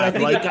 I know, but I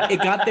think like... it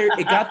got there.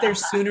 It got there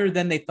sooner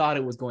than they thought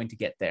it was going to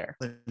get there.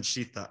 And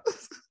she thought.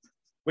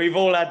 We've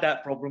all had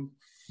that problem.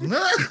 And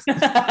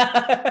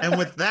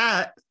with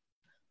that,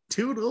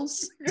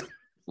 toodles.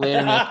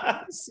 Later.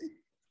 Bye.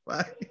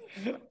 I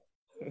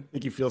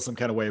think you feel some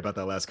kind of way about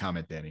that last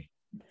comment, Danny.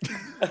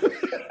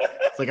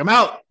 It's like, I'm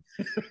out.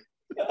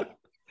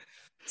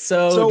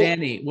 So,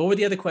 Danny, what were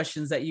the other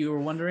questions that you were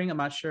wondering? I'm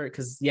not sure,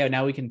 because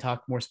now we can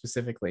talk more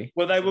specifically.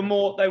 Well, they were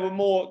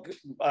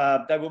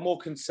more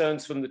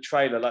concerns from the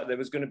trailer. Like there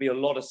was going to be a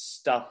lot of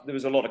stuff. There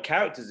was a lot of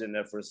characters in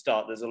there for a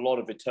start. There's a lot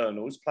of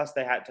Eternals. Plus,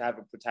 they had to have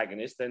a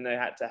protagonist. Then they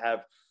had to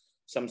have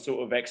some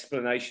sort of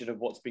explanation of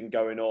what's been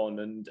going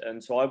on.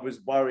 And so I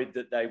was worried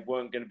that they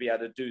weren't going to be able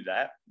to do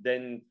that.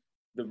 Then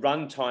the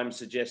runtime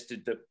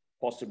suggested that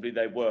possibly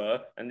they were,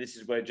 and this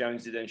is where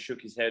Jonesy then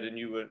shook his head, and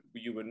you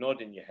were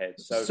nodding your head.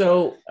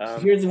 So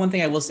here's the one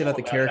thing I will say about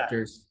the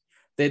characters: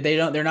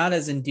 they're not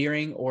as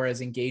endearing or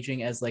as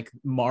engaging as like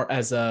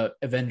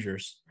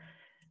Avengers.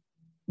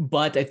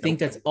 But I think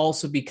that's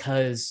also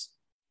because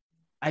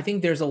I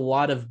think there's a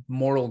lot of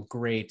moral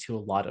gray to a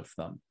lot of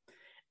them,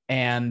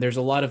 and there's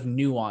a lot of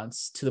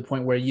nuance to the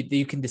point where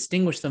you can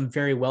distinguish them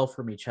very well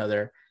from each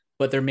other,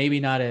 but they're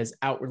maybe not as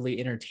outwardly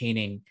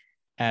entertaining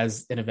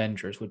as an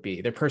Avengers would be.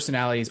 Their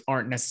personalities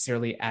aren't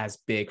necessarily as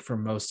big for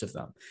most of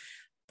them,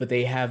 but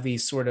they have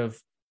these sort of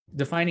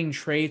defining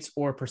traits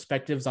or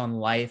perspectives on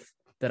life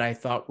that I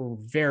thought were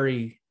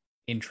very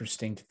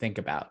interesting to think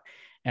about.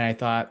 And I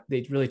thought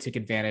they really took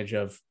advantage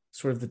of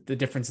sort of the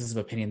differences of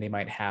opinion they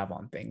might have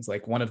on things.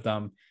 Like one of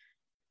them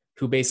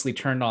who basically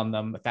turned on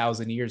them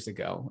 1,000 years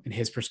ago and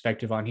his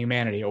perspective on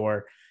humanity,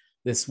 or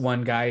this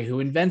one guy who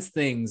invents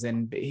things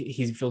and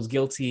he feels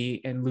guilty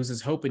and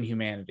loses hope in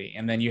humanity.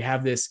 And then you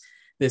have this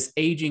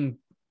aging,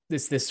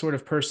 this sort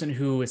of person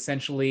who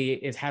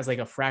essentially has like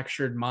a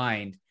fractured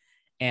mind,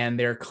 and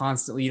they're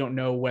constantly, you don't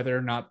know whether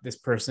or not this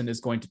person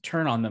is going to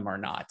turn on them or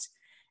not.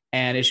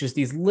 And it's just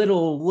these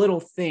little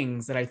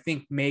things that I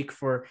think make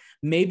for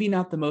maybe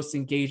not the most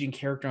engaging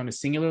character on a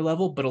singular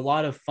level, but a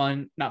lot of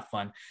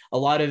a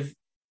lot of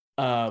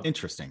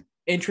interesting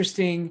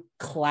interesting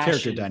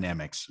clashes,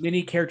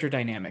 mini character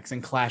dynamics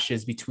and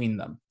clashes between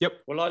them. Yep.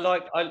 Well,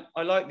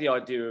 I like the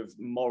idea of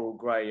moral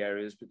grey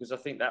areas because I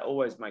think that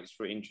always makes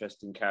for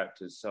interesting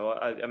characters. So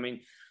I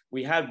mean,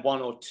 we had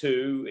one or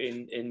two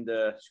in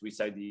the, should we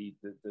say,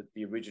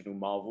 the original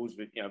Marvels,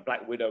 but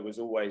Black Widow was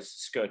always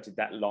skirted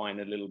that line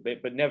a little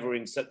bit, but never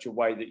in such a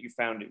way that you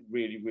found it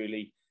really,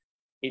 really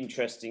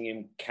interesting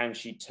in can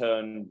she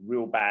turn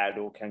real bad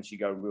or can she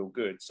go real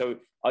good. So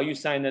are you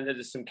saying that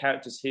there's some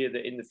characters here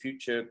that in the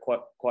future quite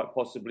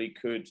possibly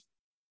could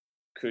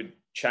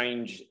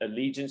change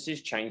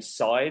allegiances, change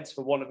sides,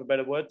 for want of a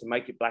better word, to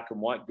make it black and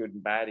white, good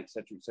and bad,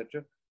 etc.,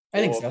 etc.? I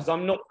think so. Because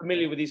I'm not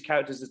familiar with these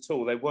characters at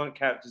all. They weren't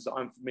characters that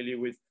I'm familiar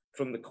with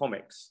from the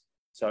comics.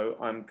 So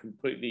I'm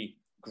completely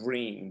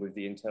green with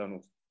the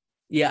internals.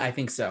 Yeah, I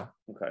think so.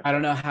 Okay. I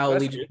don't know how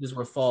allegiances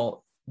will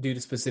fall due to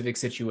specific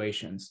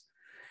situations.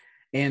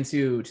 And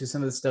to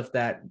some of the stuff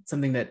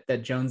something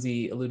that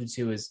Jonesy alluded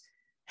to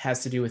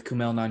has to do with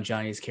Kumail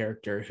Nanjiani's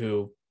character,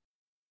 who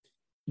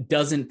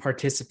doesn't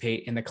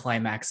participate in the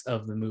climax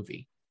of the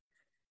movie.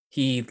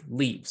 He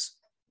leaves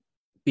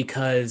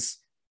because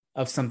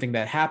of something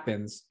that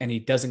happens, and he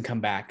doesn't come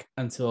back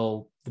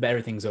until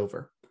everything's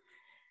over.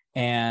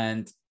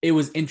 And it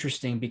was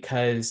interesting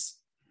because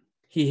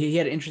he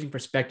had an interesting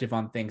perspective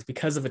on things.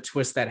 Because of a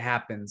twist that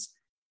happens,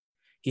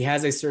 he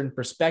has a certain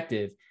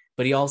perspective,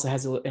 but he also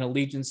has an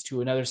allegiance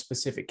to another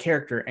specific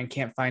character and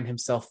can't find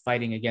himself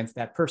fighting against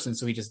that person.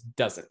 So he just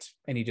does it,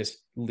 and he just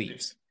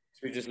leaves.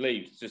 So he just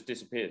leaves, just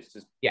disappears.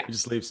 He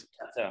just leaves.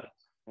 That's out.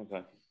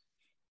 Okay.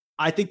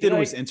 I think that it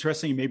was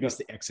interesting. Maybe it's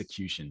the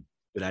execution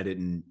that I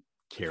didn't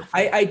care for.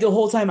 I the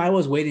whole time I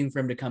was waiting for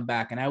him to come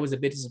back, and I was a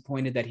bit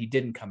disappointed that he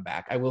didn't come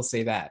back. I will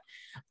say that.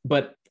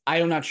 But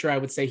I'm not sure I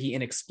would say he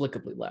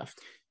inexplicably left.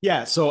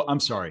 Yeah, so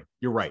I'm sorry.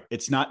 You're right.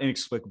 It's not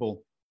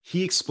inexplicable.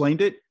 He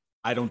explained it.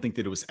 I don't think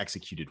that it was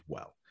executed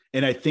well.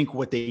 And I think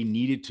what they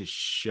needed to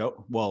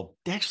show, well,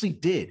 they actually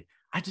did.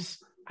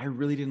 I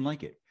really didn't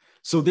like it.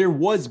 So there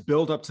was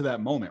build up to that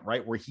moment,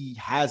 right? Where he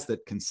has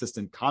that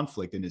consistent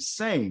conflict and is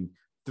saying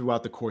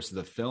throughout the course of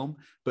the film,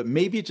 but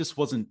maybe it just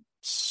wasn't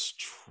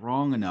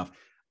strong enough.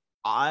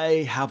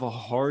 I have a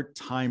hard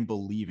time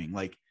believing,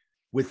 like,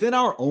 within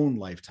our own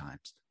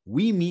lifetimes,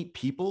 we meet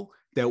people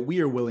that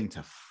we are willing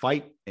to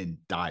fight and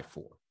die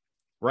for,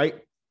 right?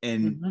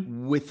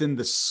 And within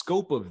the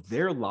scope of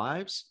their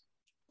lives,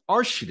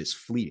 our shit is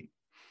fleeting.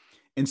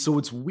 And so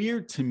it's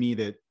weird to me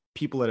that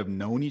people that have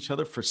known each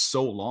other for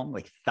so long,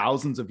 like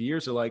thousands of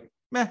years, are like,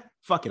 meh,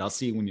 fuck it, I'll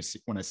see you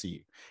when I see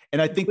you.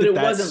 And I think but it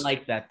wasn't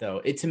like that,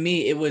 though. To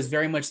me, it was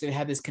very much they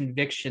had this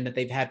conviction that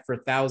they've had for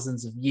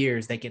thousands of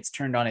years that gets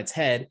turned on its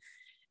head,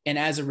 and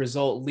as a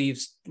result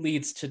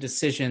leads to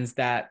decisions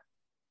that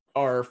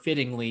are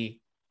fittingly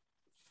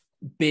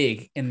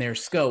big in their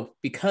scope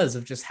because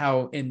of just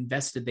how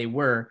invested they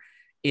were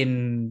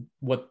in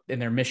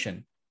their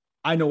mission.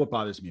 I know what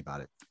bothers me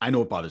about it.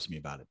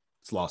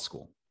 It's law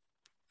school.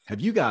 Have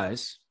you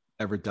guys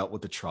ever dealt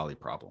with the trolley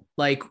problem?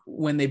 Like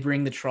when they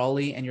bring the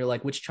trolley and you're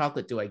like, which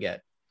chocolate do I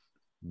get?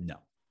 No.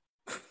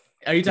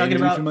 Are you talking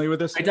about? Familiar with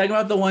this? Are you talking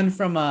about the one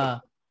from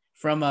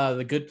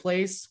The Good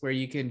Place where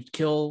you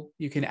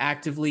can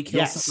actively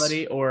kill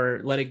somebody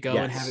or let it go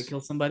and have it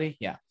kill somebody?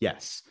 Yeah.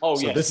 Yes. Oh,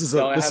 so yes. This is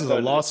a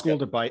law school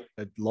debate.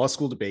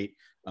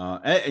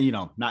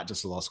 And, not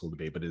just a law school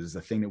debate, but it is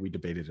a thing that we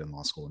debated in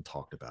law school and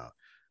talked about.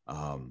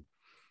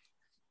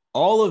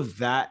 All of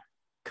that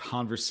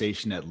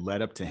conversation that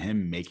led up to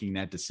him making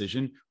that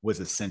decision was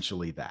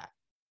essentially that.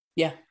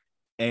 Yeah.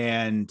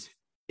 And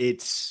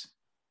it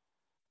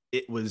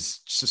was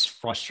just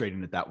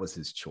frustrating that was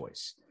his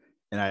choice.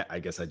 And I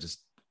guess I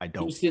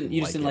don't.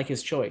 You just didn't like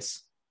his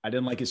choice. I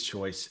didn't like his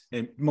choice.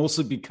 And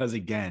mostly because,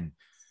 again,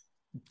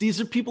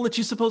 these are people that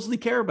you supposedly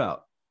care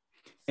about.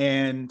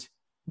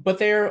 But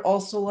they're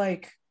also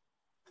like,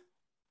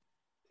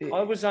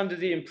 I was under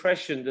the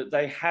impression that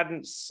they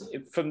hadn't,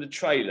 from the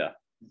trailer,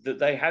 that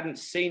they hadn't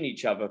seen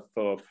each other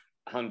for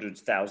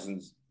hundreds,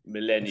 thousands,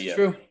 millennia. It's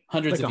true.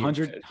 Hundreds like of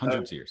years.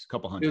 Hundreds of years, a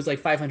couple hundred. It was like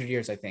 500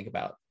 years, I think,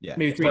 about. Yeah.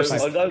 Maybe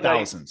 300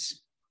 thousands.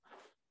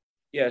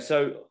 Yeah,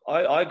 so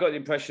I got the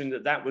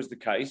impression that was the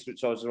case,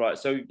 which I was right.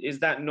 So is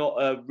that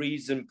not a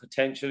reason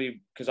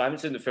potentially, because I haven't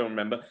seen the film,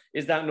 remember,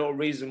 is that not a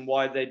reason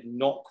why they're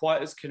not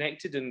quite as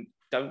connected and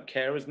don't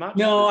care as much?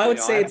 No, I would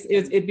say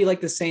it'd be like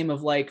the same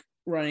of like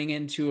running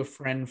into a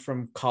friend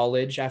from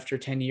college after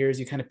 10 years.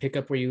 You kind of pick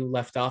up where you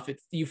left off.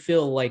 You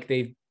feel like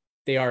they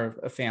are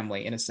a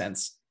family in a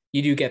sense.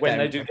 You do get when that.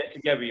 When they do get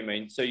together, you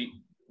mean? So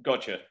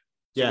gotcha.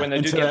 So yeah, when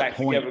they do get back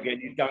together again,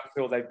 you don't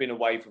feel they've been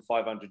away for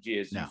 500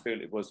 years. No. You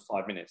feel it was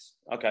 5 minutes.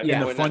 Okay.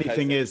 Yeah. And the funny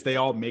thing is they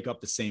all make up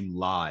the same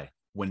lie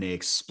when they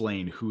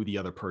explain who the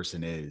other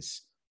person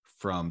is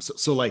from.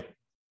 So like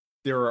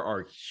there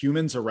are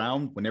humans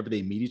around whenever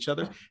they meet each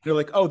other. They're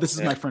like, oh, this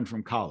is my friend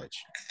from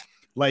college.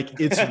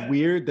 Like, it's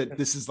weird that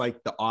this is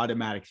like the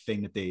automatic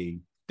thing that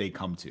they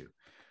come to.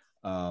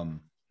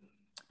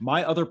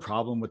 My other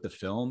problem with the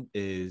film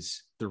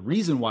is the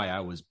reason why I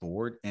was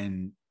bored,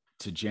 and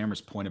to Jammer's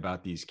point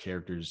about these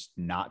characters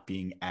not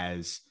being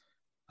as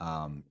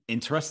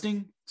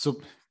interesting.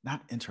 So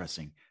not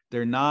interesting.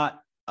 They're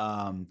not.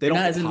 You're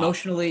not as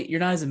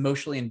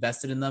emotionally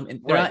invested in them,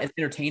 and they're not as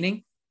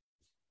entertaining.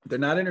 They're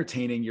not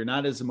entertaining. You're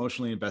not as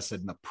emotionally invested.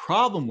 And the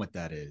problem with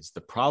that is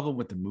the problem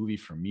with the movie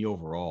for me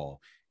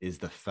overall is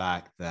the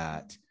fact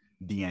that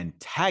the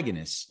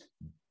antagonist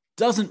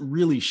doesn't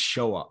really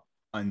show up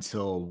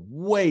until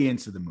way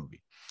into the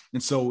movie.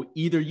 And so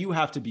either you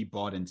have to be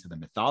bought into the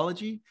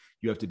mythology,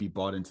 you have to be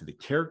bought into the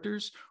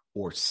characters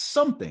or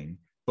something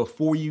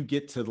before you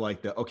get to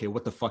like okay,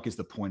 what the fuck is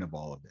the point of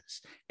all of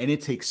this? And it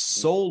takes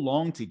so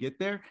long to get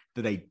there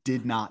that I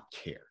did not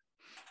care,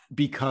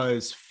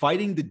 because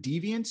fighting the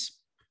deviants,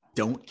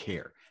 don't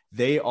care.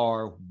 They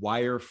are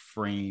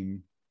wireframe,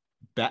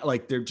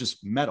 like they're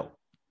just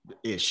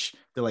metal-ish.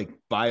 They're like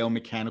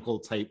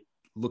biomechanical type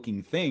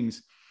looking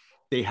things.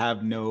 They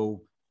have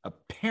no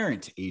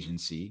apparent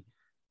agency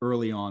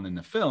early on in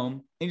the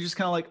film, and you're just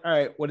kind of like, all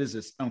right, what is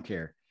this? I don't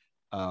care.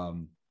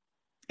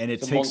 And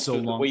it takes so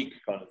long. Monster of the week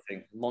kind of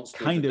thing. Monster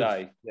kind of the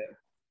of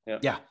day.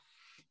 Yeah.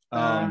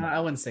 I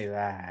wouldn't say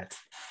that.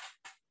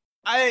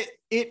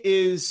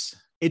 It's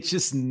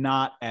just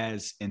not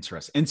as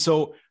interesting. And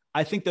so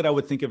I think that I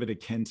would think of it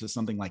akin to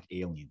something like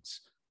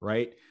Aliens,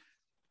 right?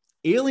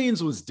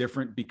 Aliens was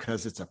different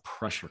because it's a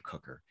pressure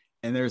cooker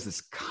and there's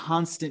this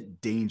constant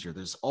danger.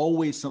 There's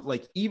always something,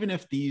 like, even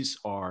if these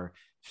are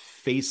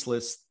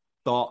faceless,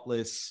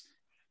 thoughtless,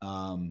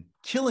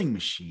 killing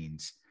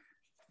machines,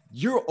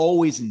 you're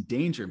always in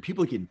danger and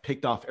people are getting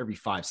picked off every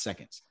 5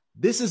 seconds.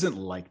 This isn't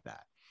like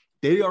that.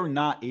 They are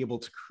not able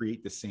to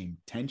create the same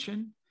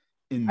tension.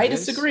 I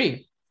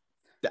disagree.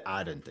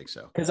 I didn't think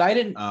so. Because I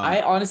didn't,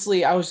 I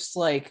honestly, I was just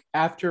like,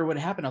 after what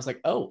happened, I was like,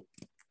 oh,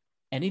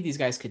 any of these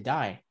guys could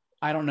die.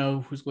 I don't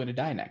know who's going to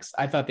die next.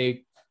 I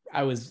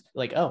was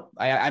like, oh,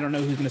 I don't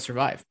know who's going to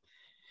survive.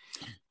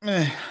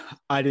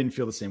 I didn't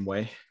feel the same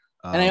way.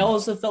 And I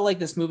also felt like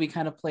this movie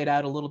kind of played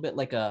out a little bit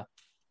like a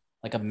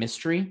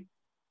mystery.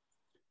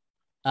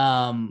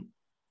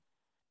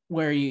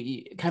 Where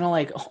you kind of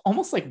like,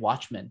 almost like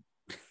Watchmen,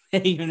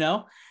 you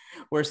know,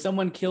 where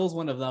someone kills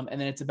one of them and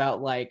then it's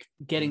about like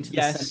getting to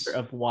the center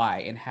of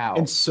why and how.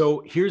 And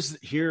so here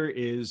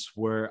is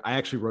where I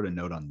actually wrote a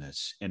note on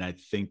this, and I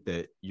think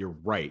that you're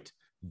right,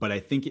 but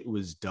I think it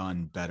was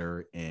done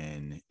better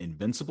in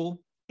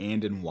Invincible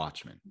and in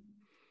Watchmen.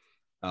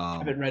 I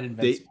haven't read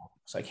Invincible,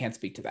 so I can't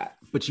speak to that.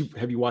 But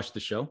have you watched the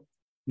show?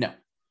 No.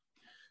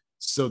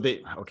 So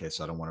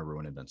so I don't want to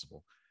ruin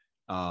Invincible.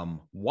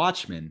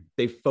 Watchmen,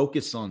 they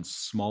focus on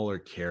smaller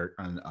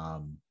character,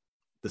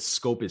 the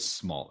scope is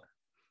smaller.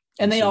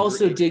 And they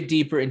also dig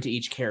deeper into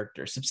each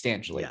character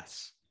substantially.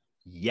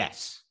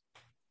 Yes.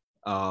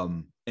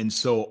 And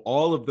so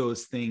all of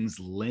those things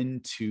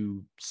lend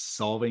to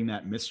solving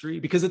that mystery,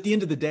 because at the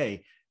end of the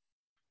day,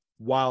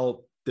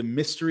 while the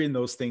mystery and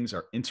those things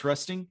are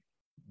interesting,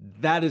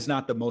 that is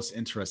not the most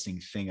interesting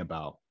thing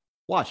about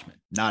Watchmen.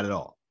 Not at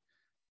all.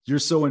 You're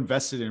so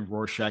invested in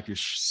Rorschach. You're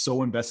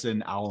so invested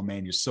in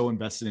Owlman. You're so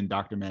invested in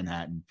Dr.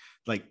 Manhattan.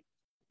 Like,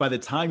 by the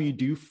time you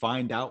do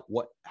find out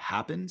what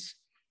happens,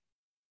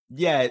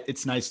 yeah,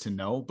 it's nice to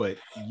know, but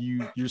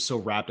you're so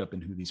wrapped up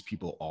in who these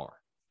people are.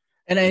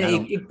 And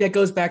that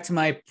goes back to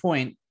my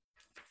point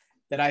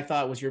that I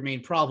thought was your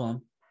main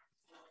problem.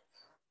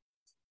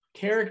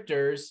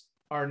 Characters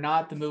are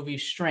not the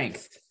movie's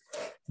strength.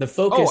 The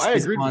focus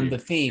is on the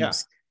themes. Yeah.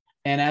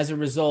 And as a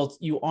result,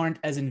 you aren't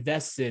as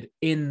invested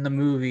in the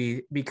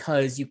movie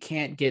because you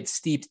can't get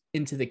steeped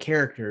into the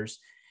characters.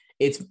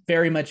 It's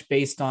very much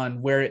based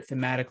on where it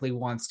thematically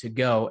wants to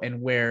go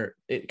and where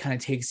it kind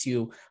of takes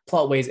you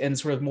plot ways and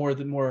sort of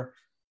the more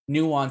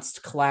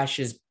nuanced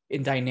clashes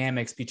in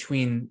dynamics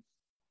between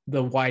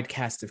the wide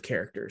cast of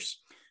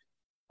characters.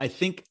 I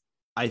think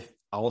I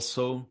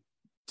also,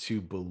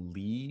 to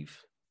believe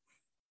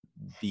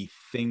the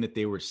thing that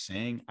they were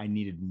saying, I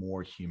needed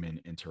more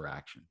human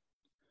interaction.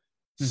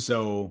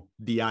 So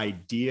the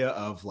idea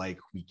of like,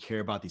 we care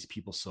about these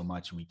people so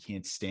much and we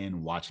can't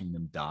stand watching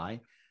them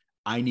die,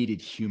 I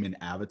needed human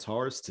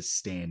avatars to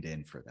stand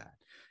in for that.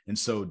 And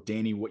so,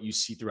 Danny, what you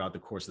see throughout the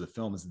course of the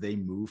film is they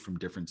move from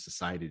different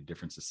society to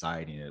different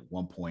society. And at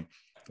one point,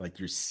 like,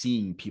 you're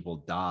seeing people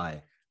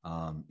die.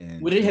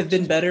 And would it have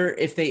been better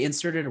if they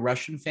inserted a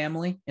Russian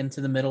family into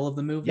the middle of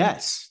the movie?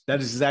 Yes, that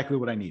is exactly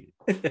what I needed.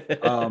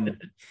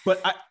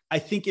 But I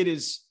think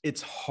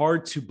it's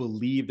hard to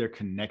believe their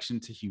connection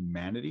to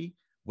humanity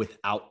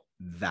without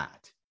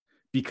that,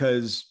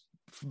 because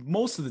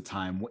most of the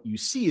time what you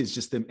see is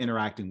just them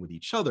interacting with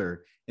each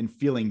other and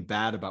feeling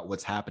bad about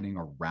what's happening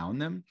around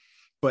them,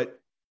 but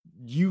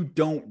you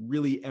don't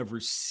really ever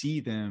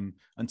see them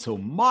until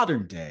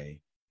modern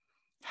day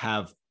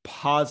have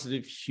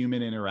positive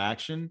human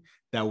interaction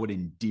that would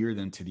endear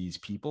them to these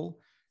people,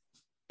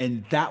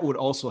 and that would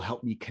also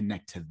help me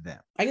connect to them.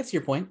 I get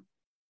your point.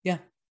 Yeah.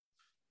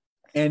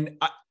 And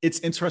it's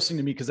interesting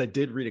to me because I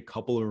did read a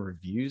couple of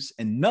reviews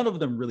and none of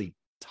them really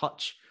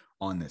touch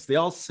on this. They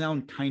all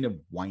sound kind of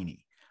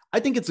whiny. I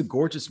think it's a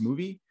gorgeous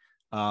movie.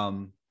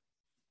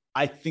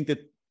 I think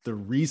that the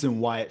reason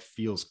why it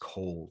feels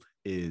cold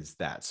is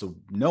that. So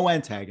no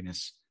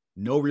antagonists,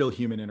 no real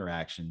human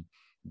interaction.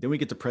 Then we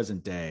get to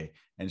present day,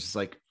 and it's just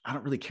like, I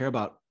don't really care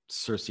about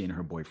Cersei and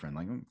her boyfriend.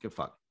 Like, give a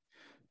fuck.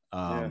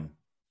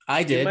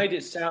 I did.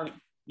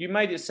 You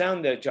made it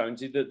sound there,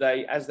 Jonesy, that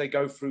they, as they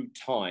go through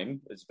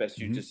time, as best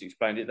you just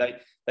explained it,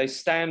 they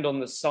stand on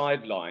the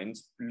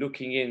sidelines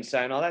looking in,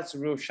 saying, "Oh, that's a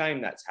real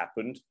shame that's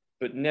happened,"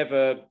 but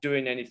never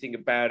doing anything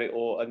about it,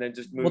 and then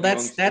just moving on.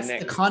 That's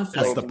the conflict.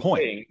 That's the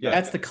point. Thing. Yeah.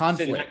 That's the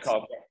conflict.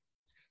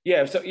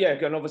 Yeah, so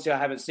and obviously I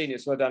haven't seen it,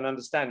 so I don't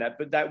understand that.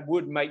 But that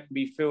would make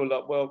me feel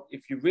like, well,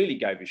 if you really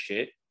gave a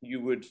shit, you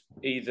would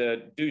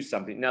either do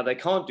something. Now they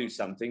can't do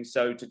something.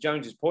 So to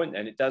Jones's point,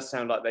 then it does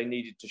sound like they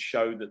needed to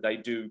show that they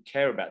do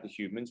care about the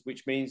humans,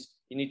 which means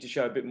you need to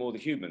show a bit more of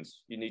the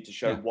humans. You need to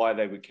show why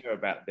they would care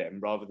about them,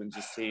 rather than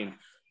just seeing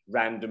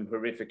random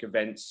horrific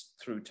events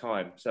through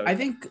time. So I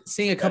think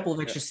seeing a couple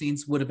of extra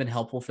scenes would have been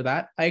helpful for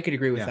that. I could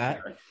agree with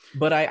that,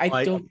 but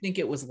I don't think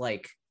it was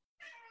like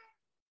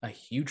a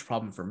huge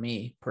problem for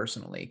me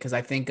personally, because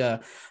I think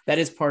that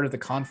is part of the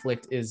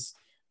conflict is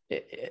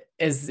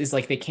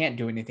like they can't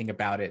do anything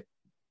about it.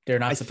 They're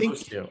not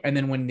supposed to. And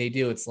then when they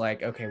do, it's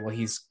like, okay, well,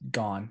 he's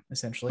gone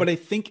essentially. But I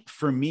think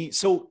for me,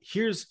 so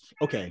here's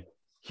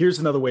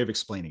another way of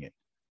explaining it.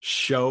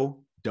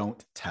 Show,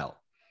 don't tell.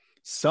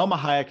 Selma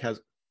Hayek has,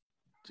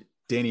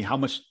 Danny, how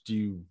much do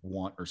you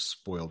want or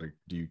spoiled, or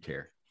do you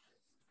care?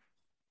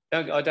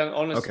 I don't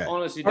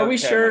honestly. Are we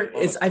sure?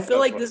 I feel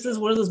like this is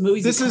one of those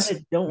movies.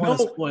 Don't want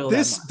to spoil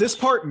this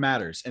part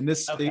matters, and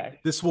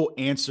this will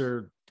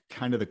answer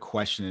kind of the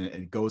question,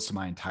 and it goes to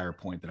my entire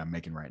point that I'm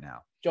making right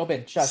now. Jump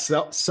in.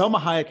 Selma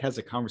Hayek has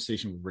a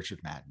conversation with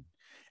Richard Madden,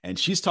 and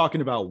she's talking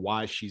about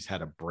why she's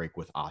had a break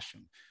with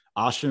Asham.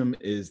 Asham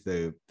is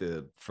the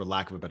for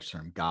lack of a better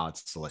term, God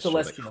celestial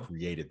that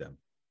created them,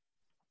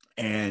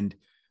 and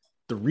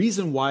the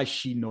reason why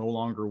she no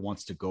longer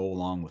wants to go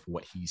along with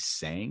what he's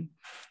saying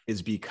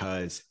is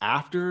because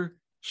after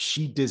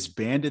she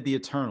disbanded the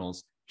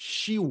Eternals,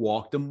 she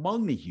walked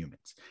among the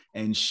humans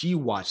and she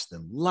watched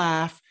them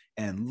laugh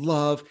and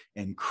love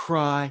and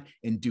cry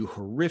and do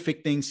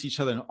horrific things to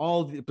each other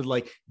and but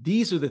like,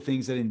 these are the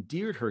things that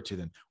endeared her to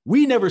them.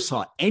 We never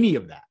saw any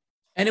of that.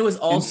 And it was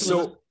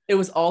also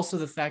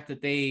the fact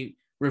that they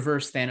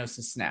reversed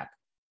Thanos' snap.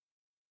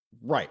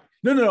 Right.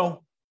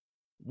 No.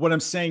 What I'm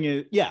saying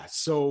is,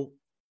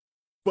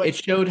 but it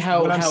showed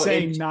how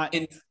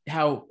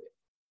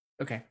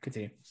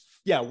continue.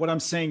 Yeah, what I'm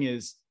saying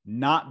is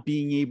not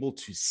being able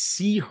to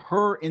see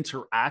her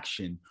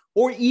interaction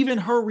or even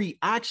her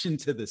reaction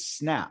to the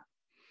snap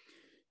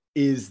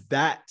is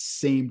that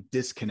same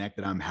disconnect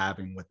that I'm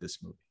having with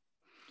this movie.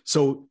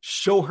 So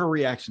show her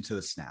reaction to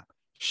the snap,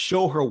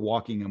 show her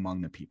walking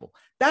among the people.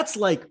 That's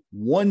like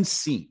one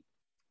scene,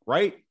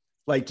 right?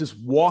 Like just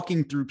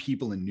walking through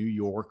people in New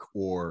York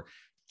or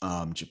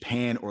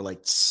Japan, or like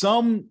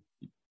some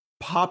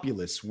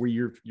populace where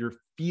you're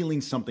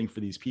feeling something for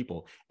these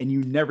people and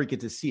you never get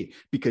to see it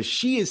because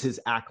she is his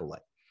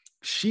acolyte.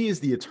 She is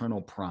the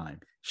eternal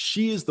prime.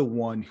 She is the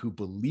one who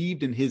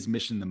believed in his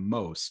mission the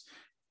most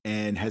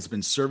and has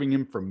been serving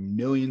him for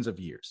millions of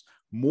years.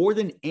 More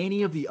than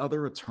any of the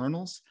other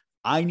Eternals,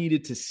 I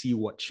needed to see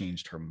what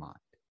changed her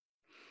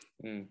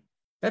mind.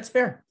 That's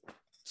fair.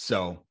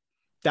 So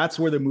that's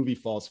where the movie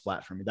falls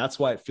flat for me. That's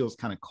why it feels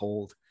kind of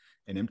cold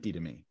and empty to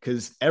me,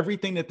 because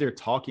everything that they're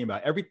talking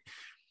about,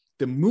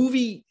 the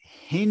movie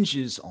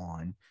hinges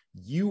on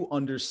you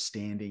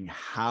understanding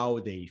how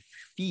they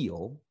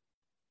feel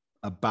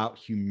about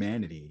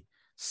humanity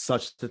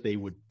such that they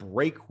would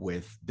break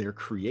with their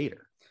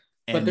creator.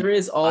 And but there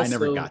is also, I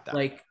never got that.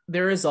 Like,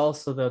 there is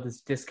also though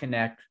this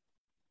disconnect,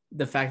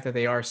 the fact that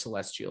they are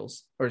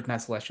celestials, or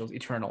not celestials,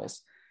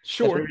 Eternals.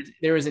 Sure.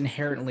 There is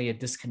inherently a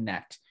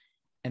disconnect,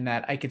 and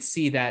that I could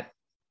see that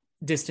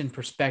distant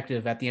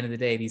perspective. At the end of the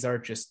day, these are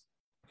just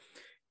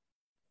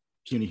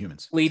puny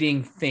humans,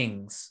 fleeting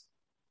things.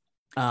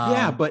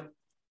 But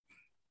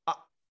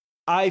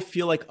I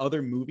feel like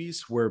other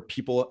movies where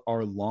people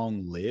are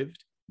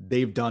long-lived,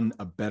 they've done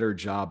a better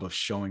job of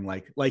showing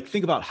like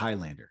think about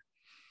Highlander.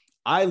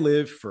 I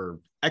lived for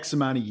X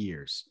amount of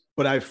years,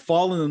 but I've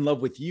fallen in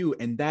love with you,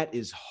 and that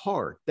is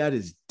hard. That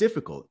is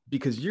difficult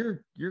because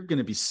you're going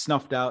to be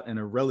snuffed out in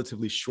a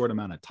relatively short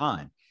amount of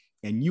time,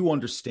 and you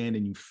understand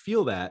and you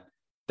feel that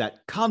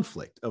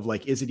conflict of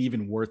like, is it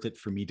even worth it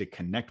for me to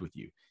connect with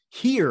you?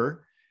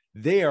 Here,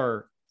 they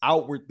are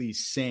outwardly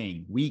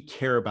saying we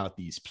care about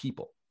these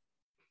people,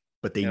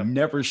 but they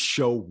never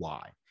show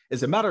why.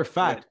 As a matter of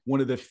fact,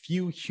 one of the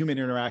few human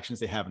interactions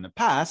they have in the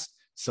past,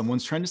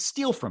 someone's trying to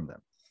steal from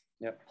them.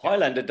 Yeah,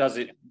 Highlander does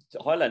it.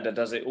 Highlander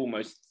does it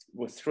almost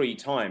 3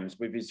 times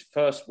with his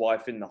first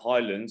wife in the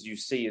Highlands. You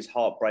see his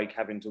heartbreak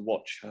having to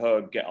watch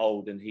her get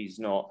old and he's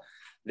not.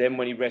 Then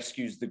when he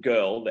rescues the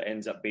girl that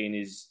ends up being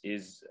his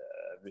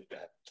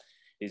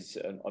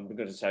I'm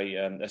going to say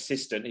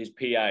assistant, his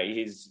PA,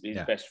 his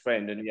best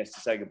friend, and he has to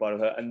say goodbye to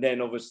her. And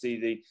then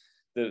obviously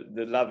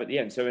the love at the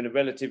end. So in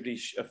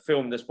a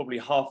film that's probably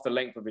half the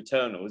length of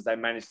Eternals, they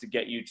managed to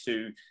get you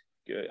to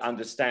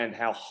understand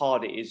how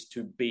hard it is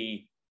to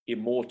be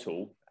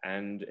immortal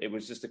and it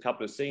was just a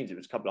couple of scenes. It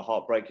was a couple of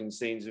heartbreaking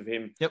scenes of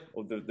him,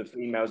 or the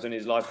females in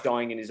his life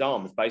dying in his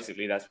arms.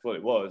 Basically, that's what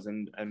it was.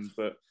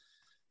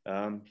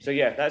 So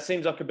yeah, that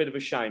seems like a bit of a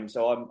shame.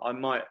 So I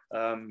might.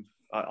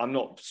 I'm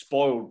not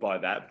spoiled by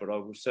that, but I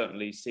will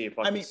certainly see if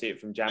I can see it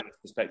from Jammer's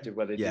perspective,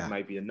 where they did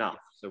maybe enough.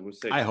 So we'll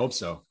see. I hope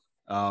so.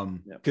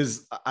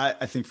 Because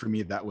I think for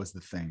me, that was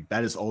the thing.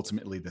 That is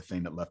ultimately the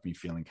thing that left me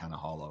feeling kind of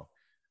hollow.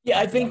 Yeah,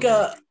 I think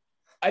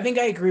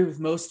I agree with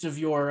most of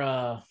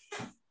your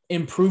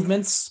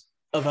improvements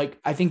of like,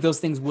 I think those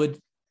things would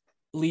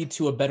lead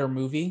to a better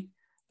movie,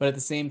 but at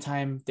the same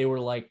time, they were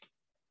like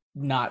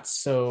not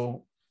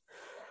so,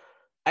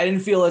 I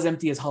didn't feel as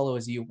empty as hollow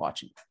as you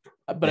watching.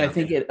 But I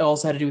think it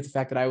also had to do with the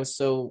fact that I was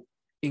so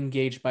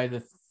engaged by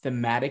the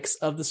thematics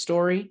of the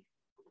story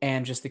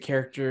and just the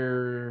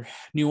character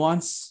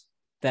nuance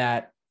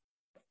that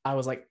I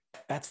was like,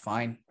 that's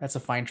fine. That's a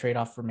fine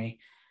trade-off for me.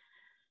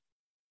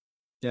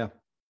 Yeah.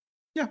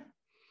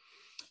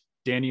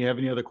 Danny, you have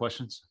any other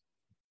questions?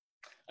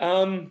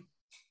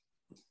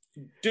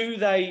 Do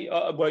they,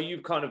 well,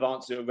 you've kind of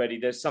answered already.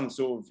 There's some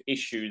sort of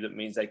issue that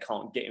means they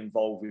can't get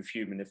involved with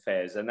human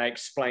affairs. And they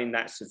explain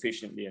that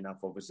sufficiently enough,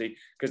 obviously,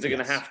 because they're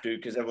going to have to,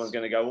 because everyone's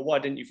going to go, well, why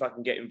didn't you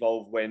fucking get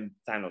involved when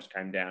Thanos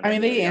came down? I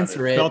mean, they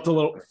answer it. Felt a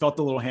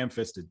little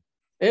ham-fisted.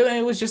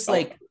 It was just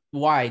like,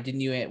 why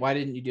didn't you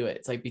do it?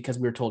 It's like, because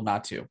we were told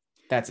not to.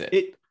 That's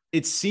it.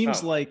 It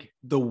seems like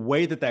the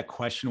way that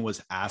question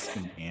was asked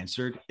and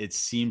answered, it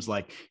seems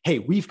like, hey,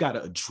 we've got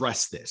to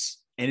address this.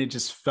 And it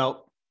just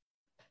felt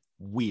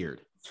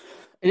weird.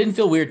 It didn't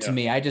feel weird to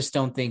me. I just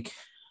don't think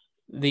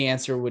the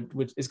answer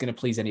is going to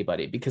please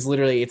anybody, because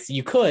literally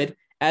you could,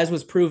 as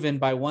was proven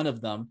by one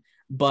of them,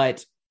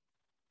 but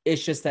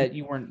it's just that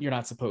you're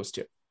not supposed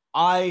to.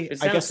 It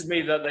sounds to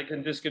me that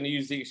they're just going to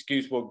use the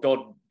excuse, well,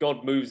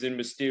 God moves in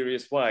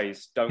mysterious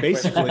ways. Don't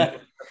basically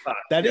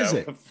that is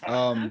it.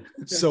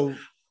 So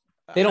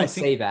they don't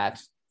say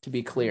that, to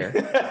be clear.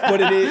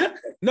 But it is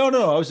no.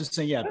 I was just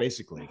saying,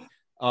 basically.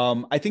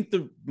 I think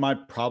my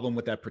problem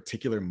with that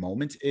particular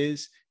moment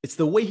is it's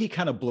the way he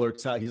kind of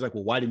blurts out. He's like,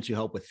 well, why didn't you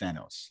help with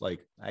Thanos?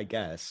 Like, I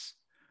guess.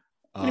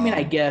 What do you mean,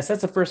 I guess?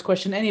 That's the first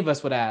question any of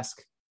us would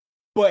ask.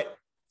 But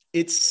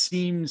it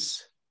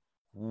seems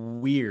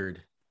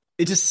weird.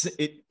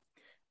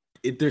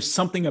 There's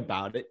something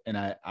about it, and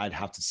I'd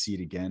have to see it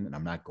again, and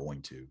I'm not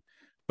going to.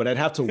 But I'd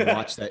have to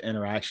watch that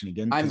interaction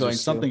again. I'm going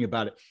there's something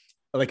about it.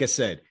 Like I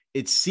said,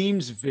 it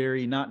seems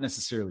very not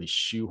necessarily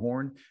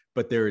shoehorned,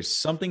 but there is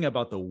something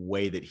about the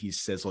way that he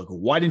says, like,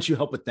 why didn't you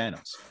help with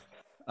Thanos?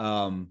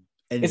 And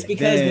it's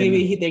because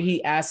maybe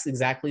he asks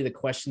exactly the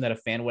question that a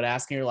fan would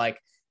ask, and you're like,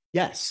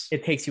 yes,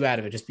 it takes you out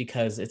of it just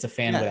because it's a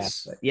fan would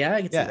ask it. Yeah,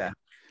 I can see that.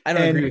 I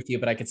don't agree with you,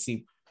 but I could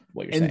see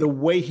what you're saying. And the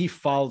way he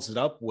follows it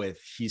up with,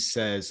 he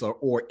says,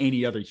 or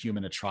any other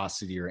human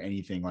atrocity or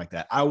anything like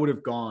that, I would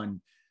have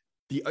gone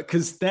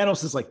because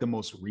Thanos is like the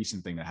most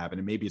recent thing that happened.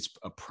 And maybe it's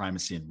a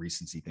primacy and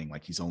recency thing.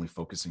 Like he's only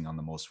focusing on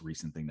the most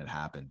recent thing that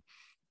happened.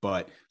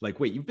 But like,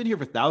 wait, you've been here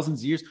for thousands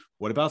of years.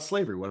 What about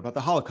slavery? What about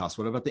the Holocaust?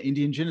 What about the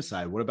Indian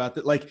genocide? What about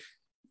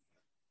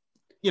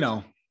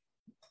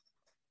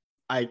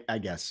I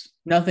guess.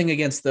 Nothing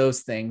against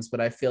those things,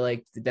 but I feel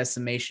like the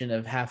decimation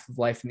of half of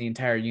life in the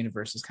entire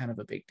universe is kind of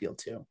a big deal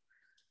too.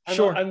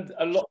 And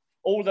a lot,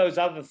 all those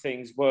other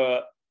things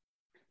were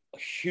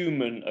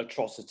human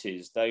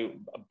atrocities. They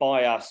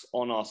by us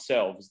on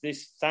ourselves.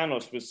 This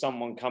Thanos was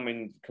someone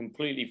coming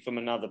completely from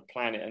another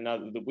planet,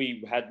 another that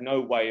we had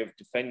no way of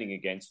defending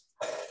against,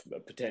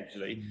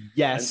 potentially.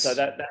 Yes. And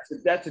so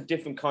that's a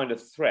different kind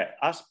of threat.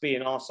 Us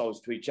being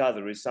arseholes to each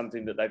other is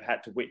something that they've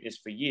had to witness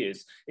for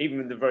years.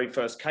 Even the very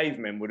first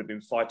cavemen would have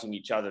been fighting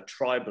each other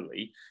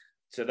tribally.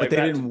 So but they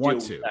didn't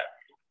want to.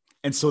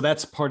 And so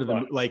that's part of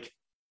the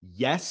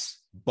yes,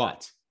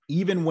 but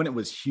even when it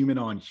was human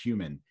on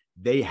human,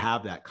 they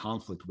have that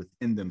conflict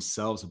within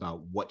themselves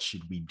about what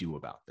should we do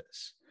about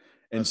this.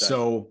 And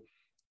so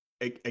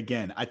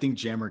again, I think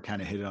Jammer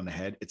kind of hit it on the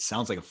head. It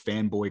sounds like a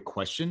fanboy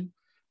question.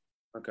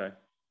 Okay.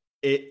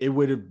 It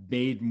would have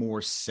made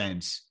more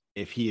sense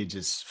if he had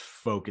just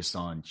focused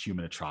on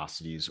human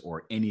atrocities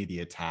or any of the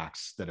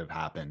attacks that have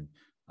happened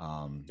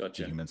to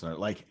humans.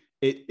 Like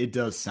it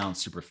does sound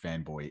super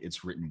fanboy.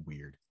 It's written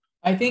weird.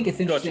 I think it's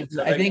interesting.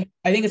 I think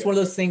it's one of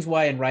those things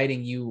why in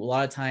writing a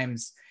lot of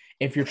times,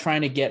 if you're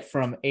trying to get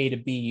from A to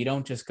B, you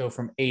don't just go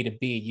from A to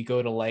B. You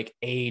go to like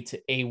A to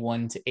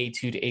A1 to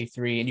A2 to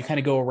A3, and you kind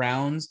of go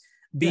around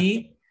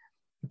B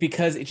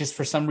because it just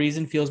for some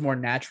reason feels more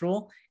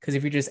natural. Because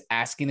if you're just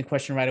asking the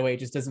question right away, it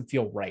just doesn't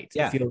feel right.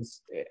 Yeah. It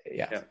feels,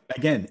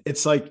 Again,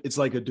 it's like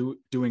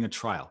doing a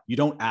trial. You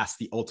don't ask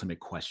the ultimate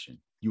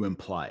question. You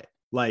imply it.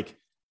 Like,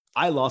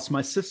 I lost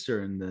my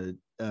sister in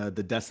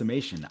the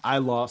decimation. I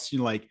lost,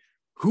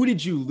 who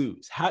did you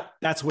lose?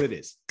 That's what it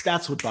is.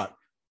 That's what thought.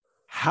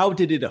 How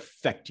did it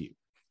affect you?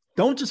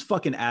 Don't just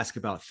fucking ask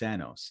about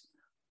Thanos.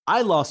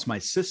 I lost my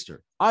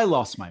sister. I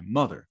lost my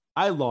mother.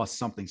 I lost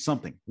something.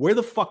 Where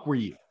the fuck were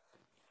you?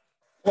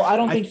 Well, I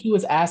don't think he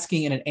was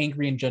asking in an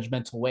angry and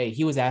judgmental way.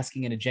 He was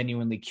asking in a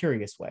genuinely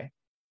curious way.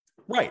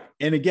 Right.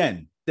 And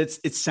again,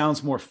 it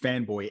sounds more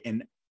fanboy.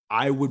 And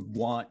I would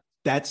want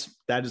that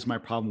is my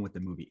problem with the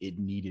movie. It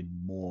needed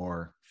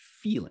more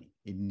feeling,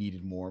 it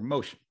needed more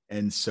emotion.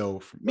 And so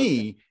for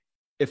me,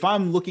 if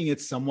I'm looking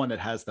at someone that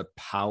has the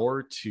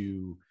power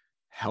to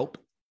help,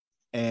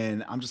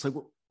 and I'm just like,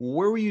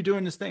 where were you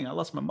doing this thing? I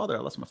lost my mother, I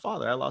lost my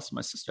father, I lost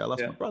my sister, I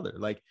lost my brother.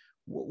 Like,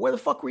 where the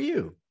fuck were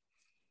you?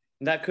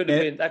 That could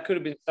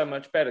have been so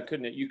much better,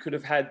 couldn't it? You could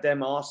have had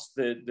them ask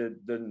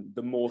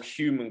the more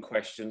human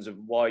questions of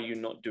why you're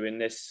not doing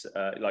this.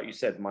 Like you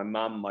said, my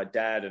mum, my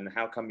dad, and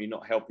how come you're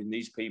not helping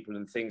these people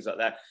and things like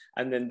that.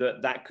 And then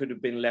that could have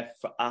been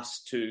left for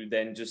us to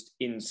then just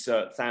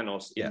insert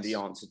Thanos in the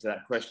answer to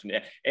that question.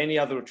 Any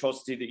other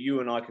atrocity that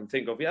you and I can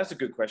think of? Yeah, that's a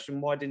good question.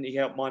 Why didn't he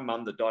help my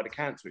mum that died of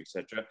cancer,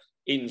 etc.?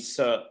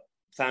 Insert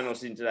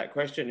Thanos into that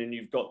question, and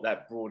you've got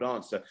that broad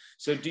answer.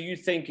 So, do you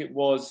think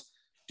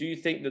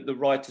that the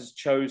writers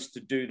chose to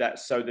do that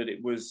so that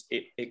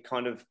it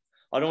kind of,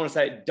 I don't want to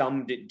say it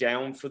dumbed it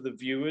down for the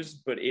viewers,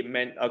 but it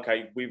meant,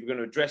 okay, we were going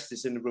to address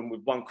this in the room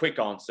with one quick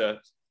answer,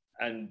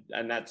 and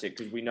that's it,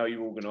 because we know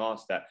you're all going to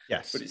ask that.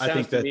 Yes, but it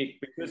sounds to me,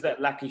 because that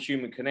lack of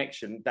human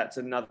connection, that's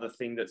another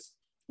thing that's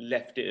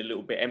left it a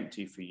little bit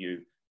empty for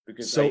you,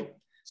 because your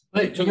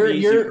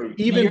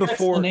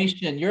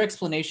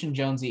explanation,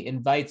 Jonesy,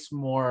 invites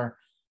more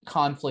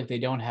conflict they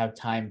don't have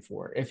time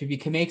for. If he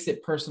makes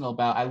it personal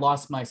about, I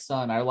lost my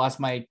son, I lost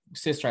my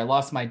sister, I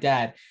lost my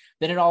dad,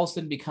 then it all of a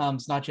sudden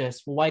becomes not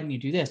just, well, why didn't you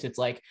do this? It's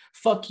like,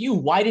 fuck you,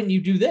 why didn't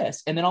you do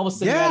this? And then all of a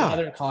sudden you add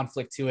another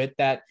conflict to it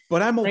that,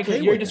 but I'm okay,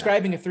 frankly, you're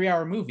describing a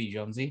 3-hour movie,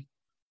 Jonesy.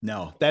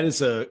 No, that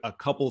is a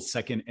couple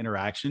second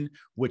interaction,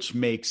 which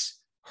makes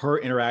her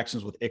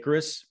interactions with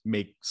Icarus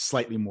make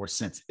slightly more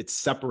sense. It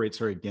separates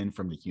her again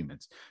from the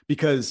humans,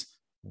 because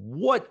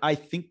what I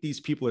think these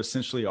people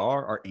essentially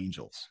are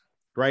angels.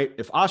 Right?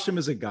 If Asham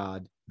is a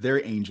god,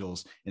 they're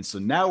angels. And so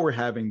now we're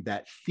having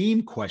that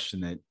theme question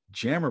that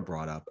Jammer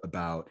brought up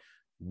about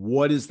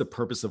what is the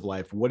purpose of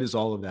life? What is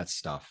all of that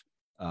stuff?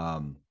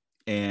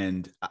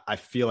 And I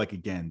feel like,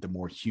 again, the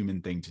more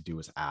human thing to do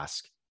is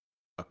ask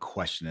a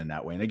question in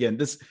that way. And again,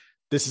 this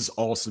is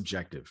all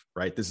subjective,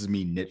 right? This is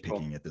me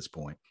nitpicking at this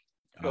point.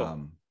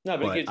 No,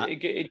 but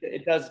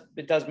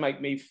it does make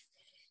me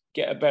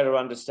get a better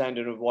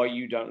understanding of why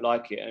you don't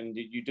like it, and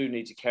you do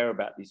need to care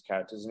about these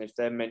characters. And if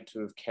they're meant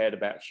to have cared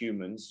about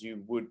humans,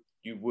 you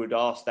would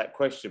ask that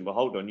question. But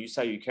hold on, you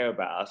say you care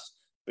about us,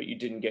 but you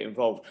didn't get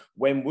involved.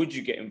 When would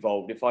you get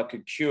involved? If I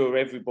could cure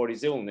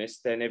everybody's illness,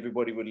 then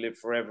everybody would live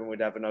forever and we'd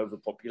have an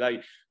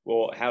overpopulation.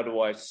 Well, how do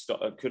I stop?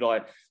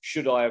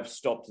 Should I have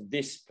stopped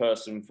this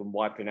person from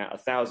wiping out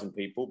 1,000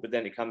 people? But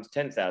then it comes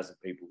 10,000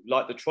 people.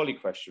 Like the trolley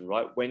question,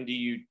 right? When do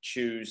you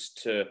choose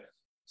to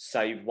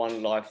save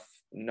one life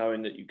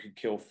knowing that you could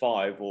kill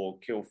 5, or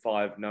kill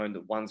 5 knowing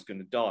that one's going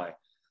to die?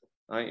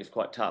 I think it's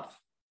quite tough.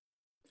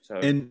 So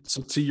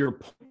to your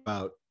point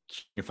about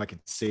if I could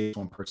save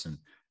one person,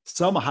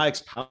 Salma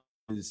Hayek's power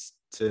is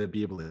to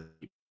be able to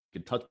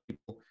touch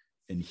people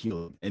and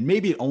heal them. And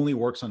maybe it only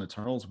works on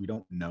Eternals. We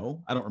don't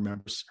know. I don't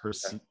remember her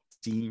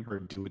seeing her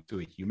do it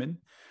to a human,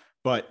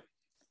 but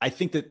I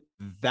think that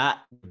would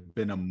have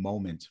been a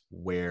moment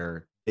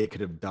where they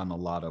could have done a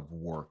lot of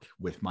work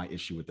with my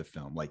issue with the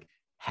film. Like,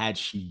 had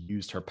she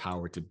used her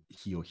power to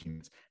heal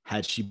humans,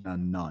 had she been a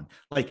nun,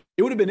 like,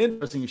 it would have been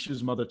interesting if she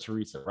was Mother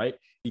Teresa, right?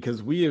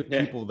 Because we have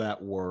people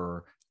that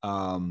were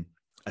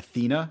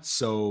Athena.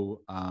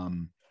 So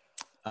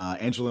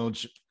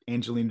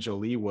Angelina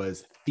Jolie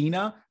was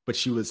Athena, but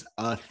she was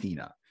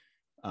Athena.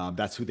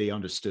 That's who they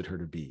understood her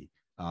to be.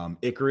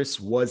 Icarus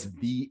was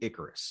the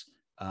Icarus.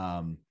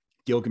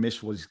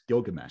 Gilgamesh was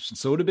Gilgamesh. And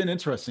so it would have been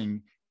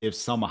interesting if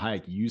Salma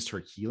Hayek used her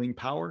healing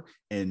power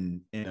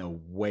in a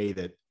way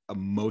that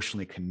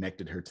emotionally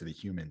connected her to the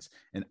humans.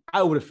 And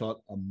I would have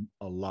felt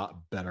a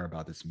lot better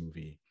about this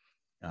movie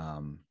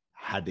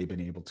had they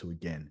been able to,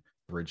 again,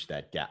 bridge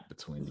that gap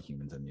between the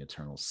humans and the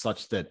Eternals,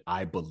 such that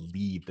I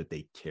believe that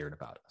they cared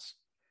about us.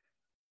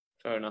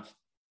 Fair enough.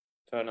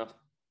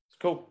 It's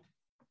cool.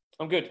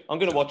 I'm good. I'm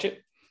going to watch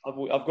it.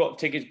 I've got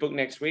tickets booked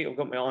next week. I've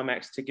got my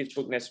IMAX tickets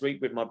booked next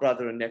week with my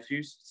brother and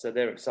nephews, so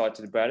they're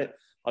excited about it.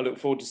 I look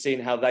forward to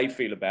seeing how they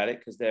feel about it,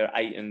 because they're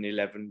 8 and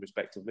 11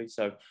 respectively.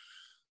 So,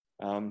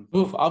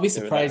 I'll be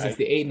surprised if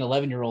the 8 and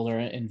 11-year-old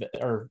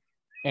are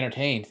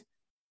entertained.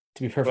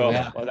 To be perfectly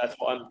honest, well, that's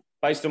what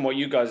based on what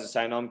you guys are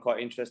saying, I'm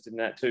quite interested in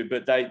that too.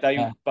 But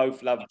they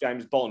both love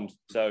James Bond,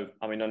 so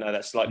I mean, I know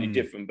that's slightly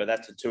different, but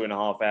that's a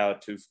 2.5 hour,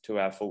 2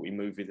 hour 40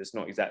 movie. That's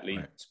not exactly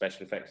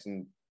special effects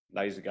and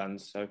laser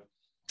guns.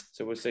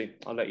 So we'll see.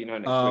 I'll let you know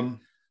next week.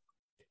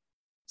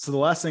 So the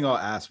last thing I'll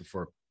ask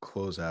before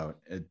close out,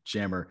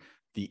 Jammer,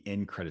 the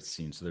end credit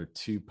scene. So there are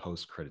 2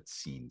 post-credit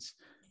scenes.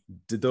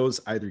 Did those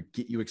either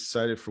get you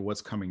excited for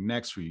what's coming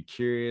next? Were you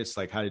curious?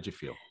 Like, how did you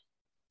feel?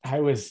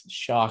 I was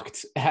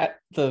shocked at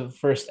the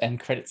first end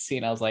credit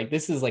scene. I was like,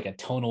 this is like a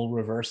tonal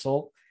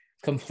reversal,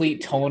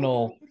 complete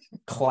tonal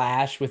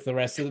clash with the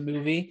rest of the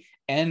movie.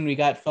 And we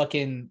got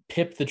fucking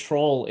Pip the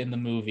Troll in the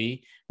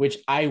movie, which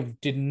I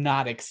did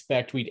not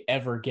expect we'd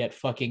ever get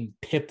fucking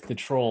Pip the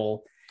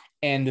Troll.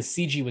 And the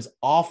CG was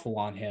awful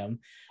on him,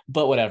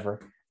 but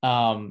whatever.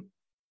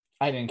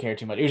 I didn't care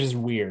too much. It was just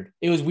weird.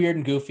 It was weird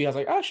and goofy. I was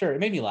like, oh sure, it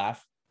made me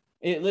laugh.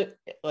 It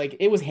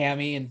was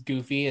hammy and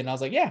goofy, and I was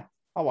like, yeah,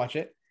 I'll watch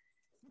it.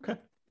 Okay.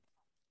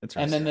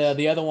 And then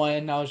the other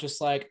one, I was just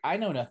like, I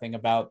know nothing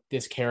about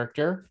this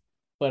character,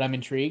 but I'm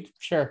intrigued.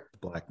 Sure.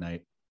 Black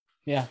Knight.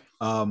 Yeah.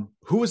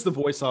 Who was the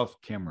voice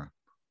off camera?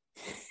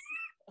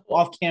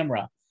 Off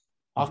camera.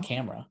 Off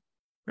camera.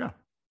 Yeah.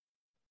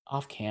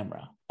 Off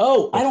camera.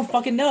 Oh, I don't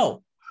fucking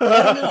know.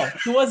 I don't know.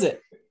 Who was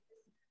it?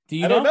 Do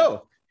you know? I don't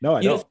know. No,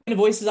 I don't. The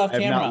voices off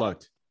camera. I have not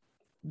looked.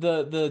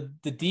 The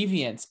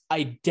Deviant.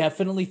 I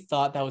definitely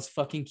thought that was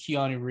fucking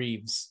Keanu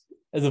Reeves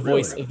as the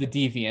voice of the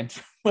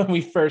Deviant when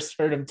we first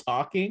heard him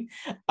talking.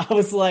 I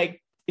was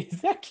like,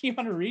 is that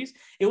Keanu Reeves?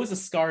 It was a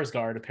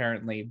Skarsgård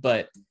apparently,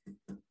 but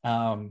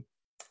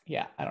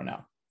yeah, I don't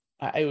know.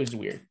 It was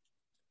weird.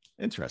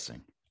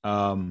 Interesting.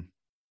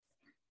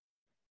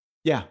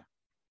 Yeah.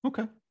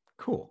 Okay.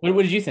 Cool.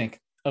 What did you think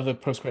of the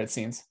post-credit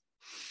scenes?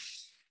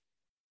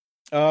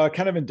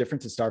 Kind of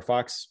indifferent to Star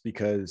Fox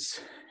because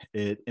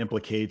it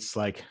implicates,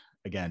 like,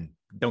 again,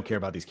 don't care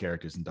about these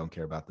characters and don't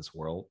care about this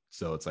world.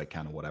 So it's like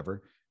kind of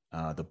whatever.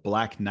 The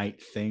Black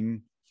Knight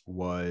thing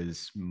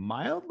was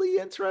mildly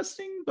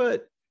interesting,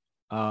 but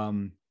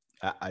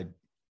I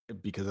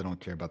because I don't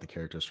care about the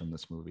characters from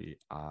this movie,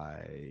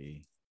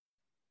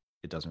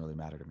 it doesn't really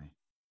matter to me.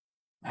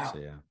 Wow. So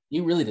yeah.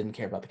 You really didn't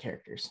care about the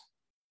characters.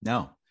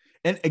 No.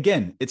 And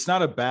again, it's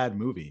not a bad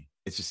movie.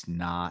 It's just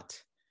not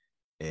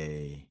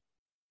a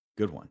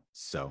good one.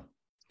 So,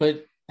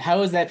 but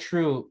how is that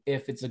true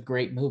if it's a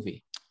great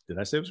movie? Did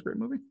I say it was a great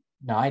movie?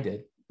 No, I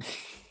did.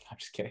 I'm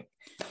just kidding.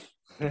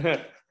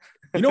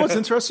 You know what's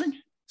interesting?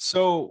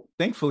 So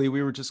thankfully,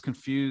 we were just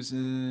confused.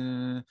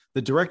 The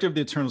director of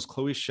the Eternals,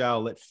 Chloe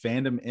Zhao, let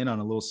fandom in on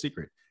a little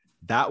secret.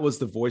 That was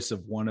the voice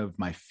of one of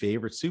my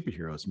favorite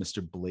superheroes,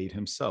 Mr. Blade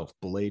himself.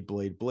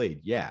 Blade.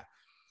 Yeah.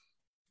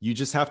 You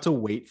just have to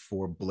wait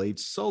for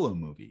Blade's solo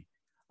movie.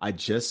 I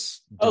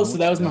just so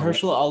that was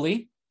Mahershala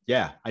Ali?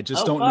 Yeah, I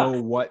just don't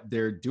know what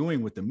they're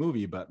doing with the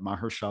movie, but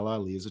Mahershala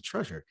Ali is a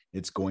treasure.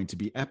 It's going to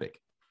be epic.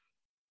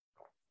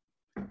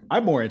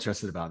 I'm more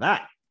interested about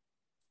that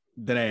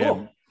than I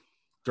am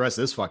the rest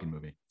of this fucking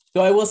movie.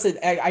 So I will say,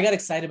 I got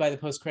excited by the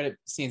post-credit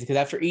scenes because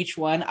after each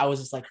one, I was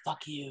just like,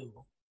 fuck you.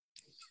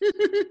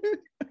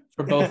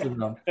 For both of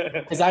them.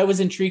 Because I was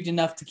intrigued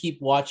enough to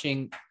keep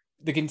watching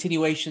the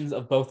continuations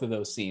of both of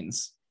those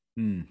scenes.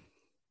 No,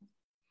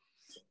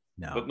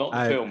 but not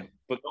the film.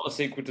 But not a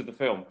sequel to the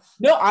film.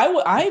 No,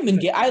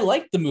 I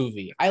liked the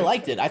movie. I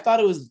liked it. I thought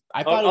it was.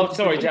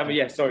 Sorry, Jamie.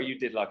 Yeah, sorry, you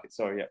did like it.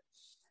 Sorry,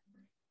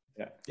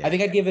 yeah. I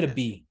think I'd give it a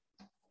B.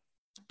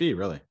 B,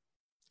 really?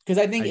 Because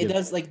I think it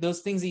does, like those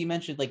things that you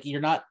mentioned. Like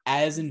you're not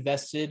as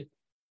invested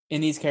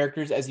in these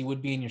characters as you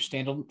would be in your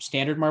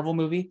standard Marvel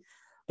movie.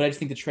 But I just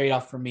think the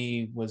trade-off for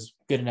me was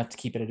good enough to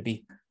keep it at a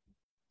B.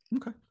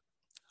 Okay,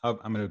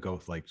 I'm gonna go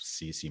with like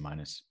C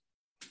minus.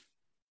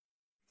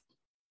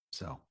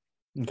 So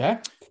okay.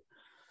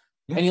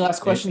 Yeah. Any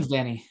last questions,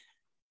 Danny?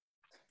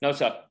 No,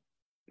 sir.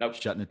 Nope.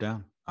 Shutting it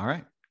down. All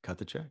right. Cut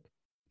the check.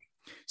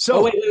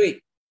 So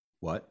wait.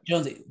 What?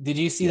 Jonesy, did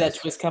you see that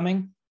twist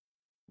coming?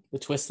 The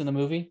twist in the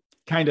movie?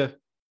 Kind of.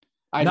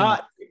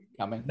 Not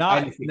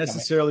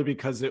necessarily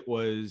because it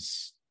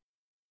was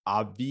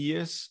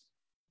obvious,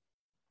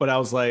 but I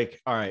was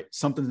like, all right,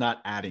 something's not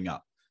adding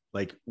up.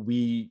 Like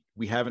we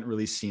haven't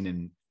really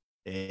seen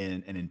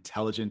an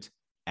intelligent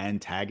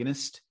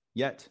antagonist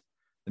yet.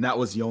 And that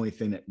was the only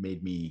thing that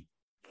made me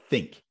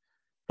think,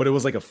 but it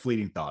was like a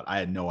fleeting thought. I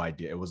had no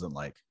idea. It wasn't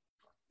like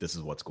this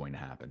is what's going to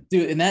happen,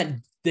 dude. And that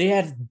they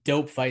had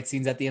dope fight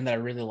scenes at the end that I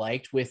really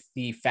liked with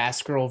the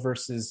fast girl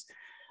versus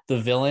the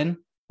villain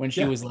when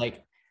she was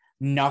like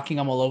knocking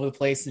them all over the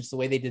place. And just the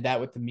way they did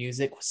that with the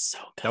music was so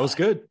good. That was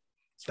good.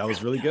 That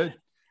was really good.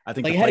 I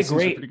think like the fight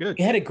scenes were pretty good.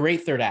 It had a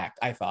great third act,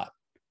 I thought.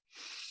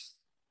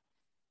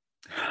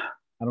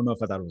 I don't know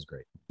if I thought it was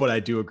great, but I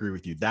do agree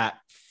with you. That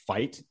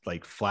fight,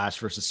 like Flash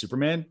versus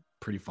Superman,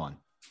 pretty fun.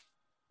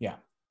 Yeah.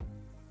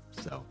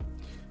 So,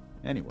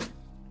 anyway,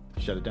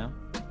 shut it down.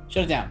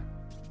 Shut it down.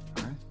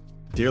 All right.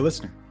 Dear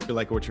listener, if you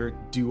like what you're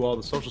do all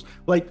the socials.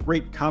 Like,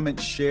 rate, comment,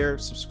 share,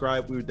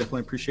 subscribe. We would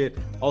definitely appreciate it.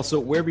 Also,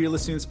 wherever you're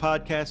listening to this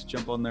podcast,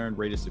 jump on there and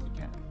rate us if you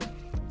can.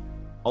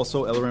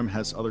 Also, LRM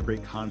has other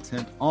great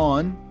content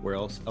on, where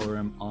else?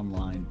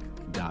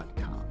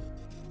 LRMonline.com.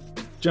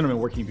 Gentlemen,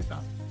 where can you be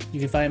found? You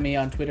can find me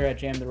on Twitter at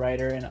Jam the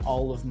Writer and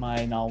all of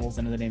my novels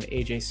under the name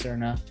AJ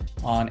Cerna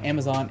on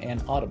Amazon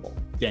and Audible.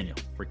 Daniel,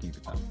 where can you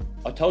be found?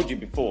 I told you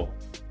before,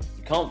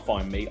 you can't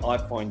find me, I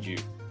find you.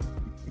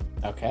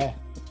 Okay.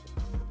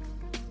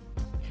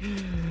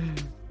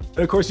 And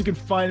of course, you can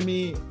find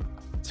me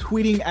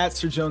tweeting at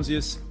Sir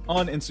Jonesius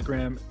on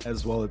Instagram,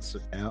 as well as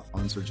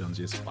on Sir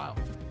Jonesius File,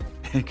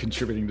 and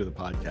contributing to the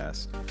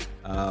podcast.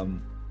 Can't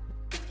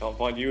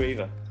find you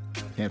either.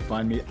 Can't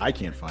find me. I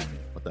can't find me.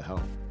 What the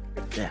hell?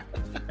 Yeah,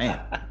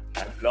 man.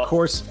 Of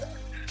course,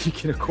 you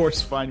can, of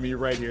course, find me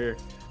right here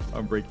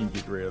on Breaking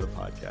Geek Radio, the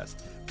podcast.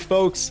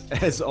 Folks,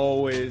 as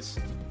always,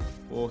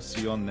 we'll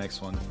see you on the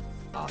next one.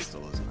 Hasta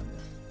lasagna.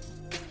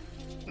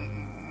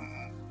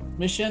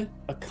 Mission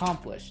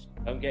accomplished.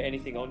 Don't get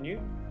anything on you.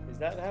 Is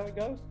that how it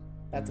goes?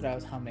 That's what I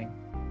was humming.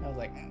 I was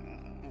like,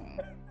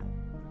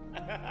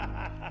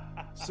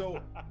 So,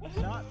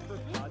 not for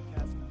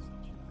podcast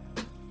usage.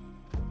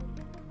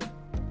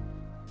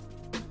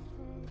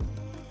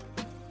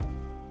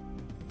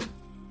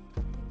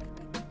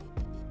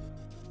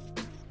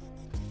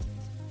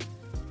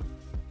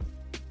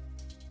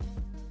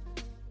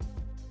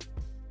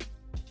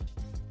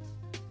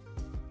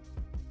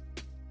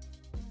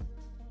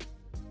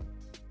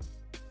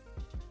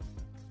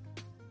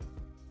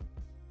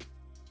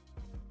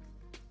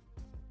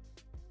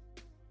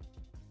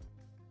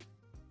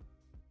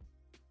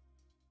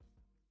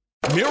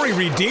 Mary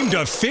redeemed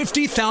a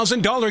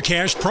 $50,000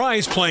 cash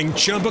prize playing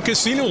Chumba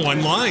Casino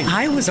online.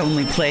 I was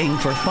only playing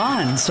for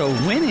fun, so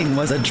winning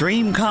was a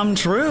dream come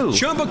true.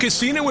 Chumba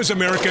Casino is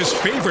America's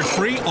favorite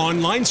free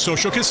online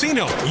social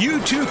casino.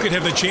 You too could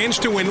have the chance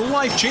to win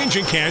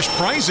life-changing cash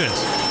prizes.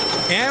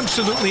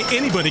 Absolutely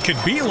anybody could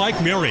be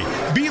like Mary.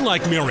 Be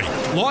like Mary.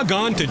 Log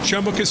on to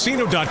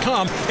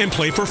ChumbaCasino.com and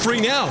play for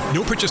free now.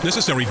 No purchase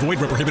necessary. Void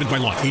where prohibited by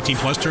law. 18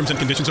 plus terms and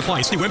conditions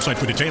apply. See website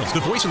for details. The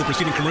voice in the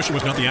preceding commercial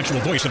was not the actual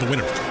voice of the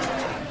winner.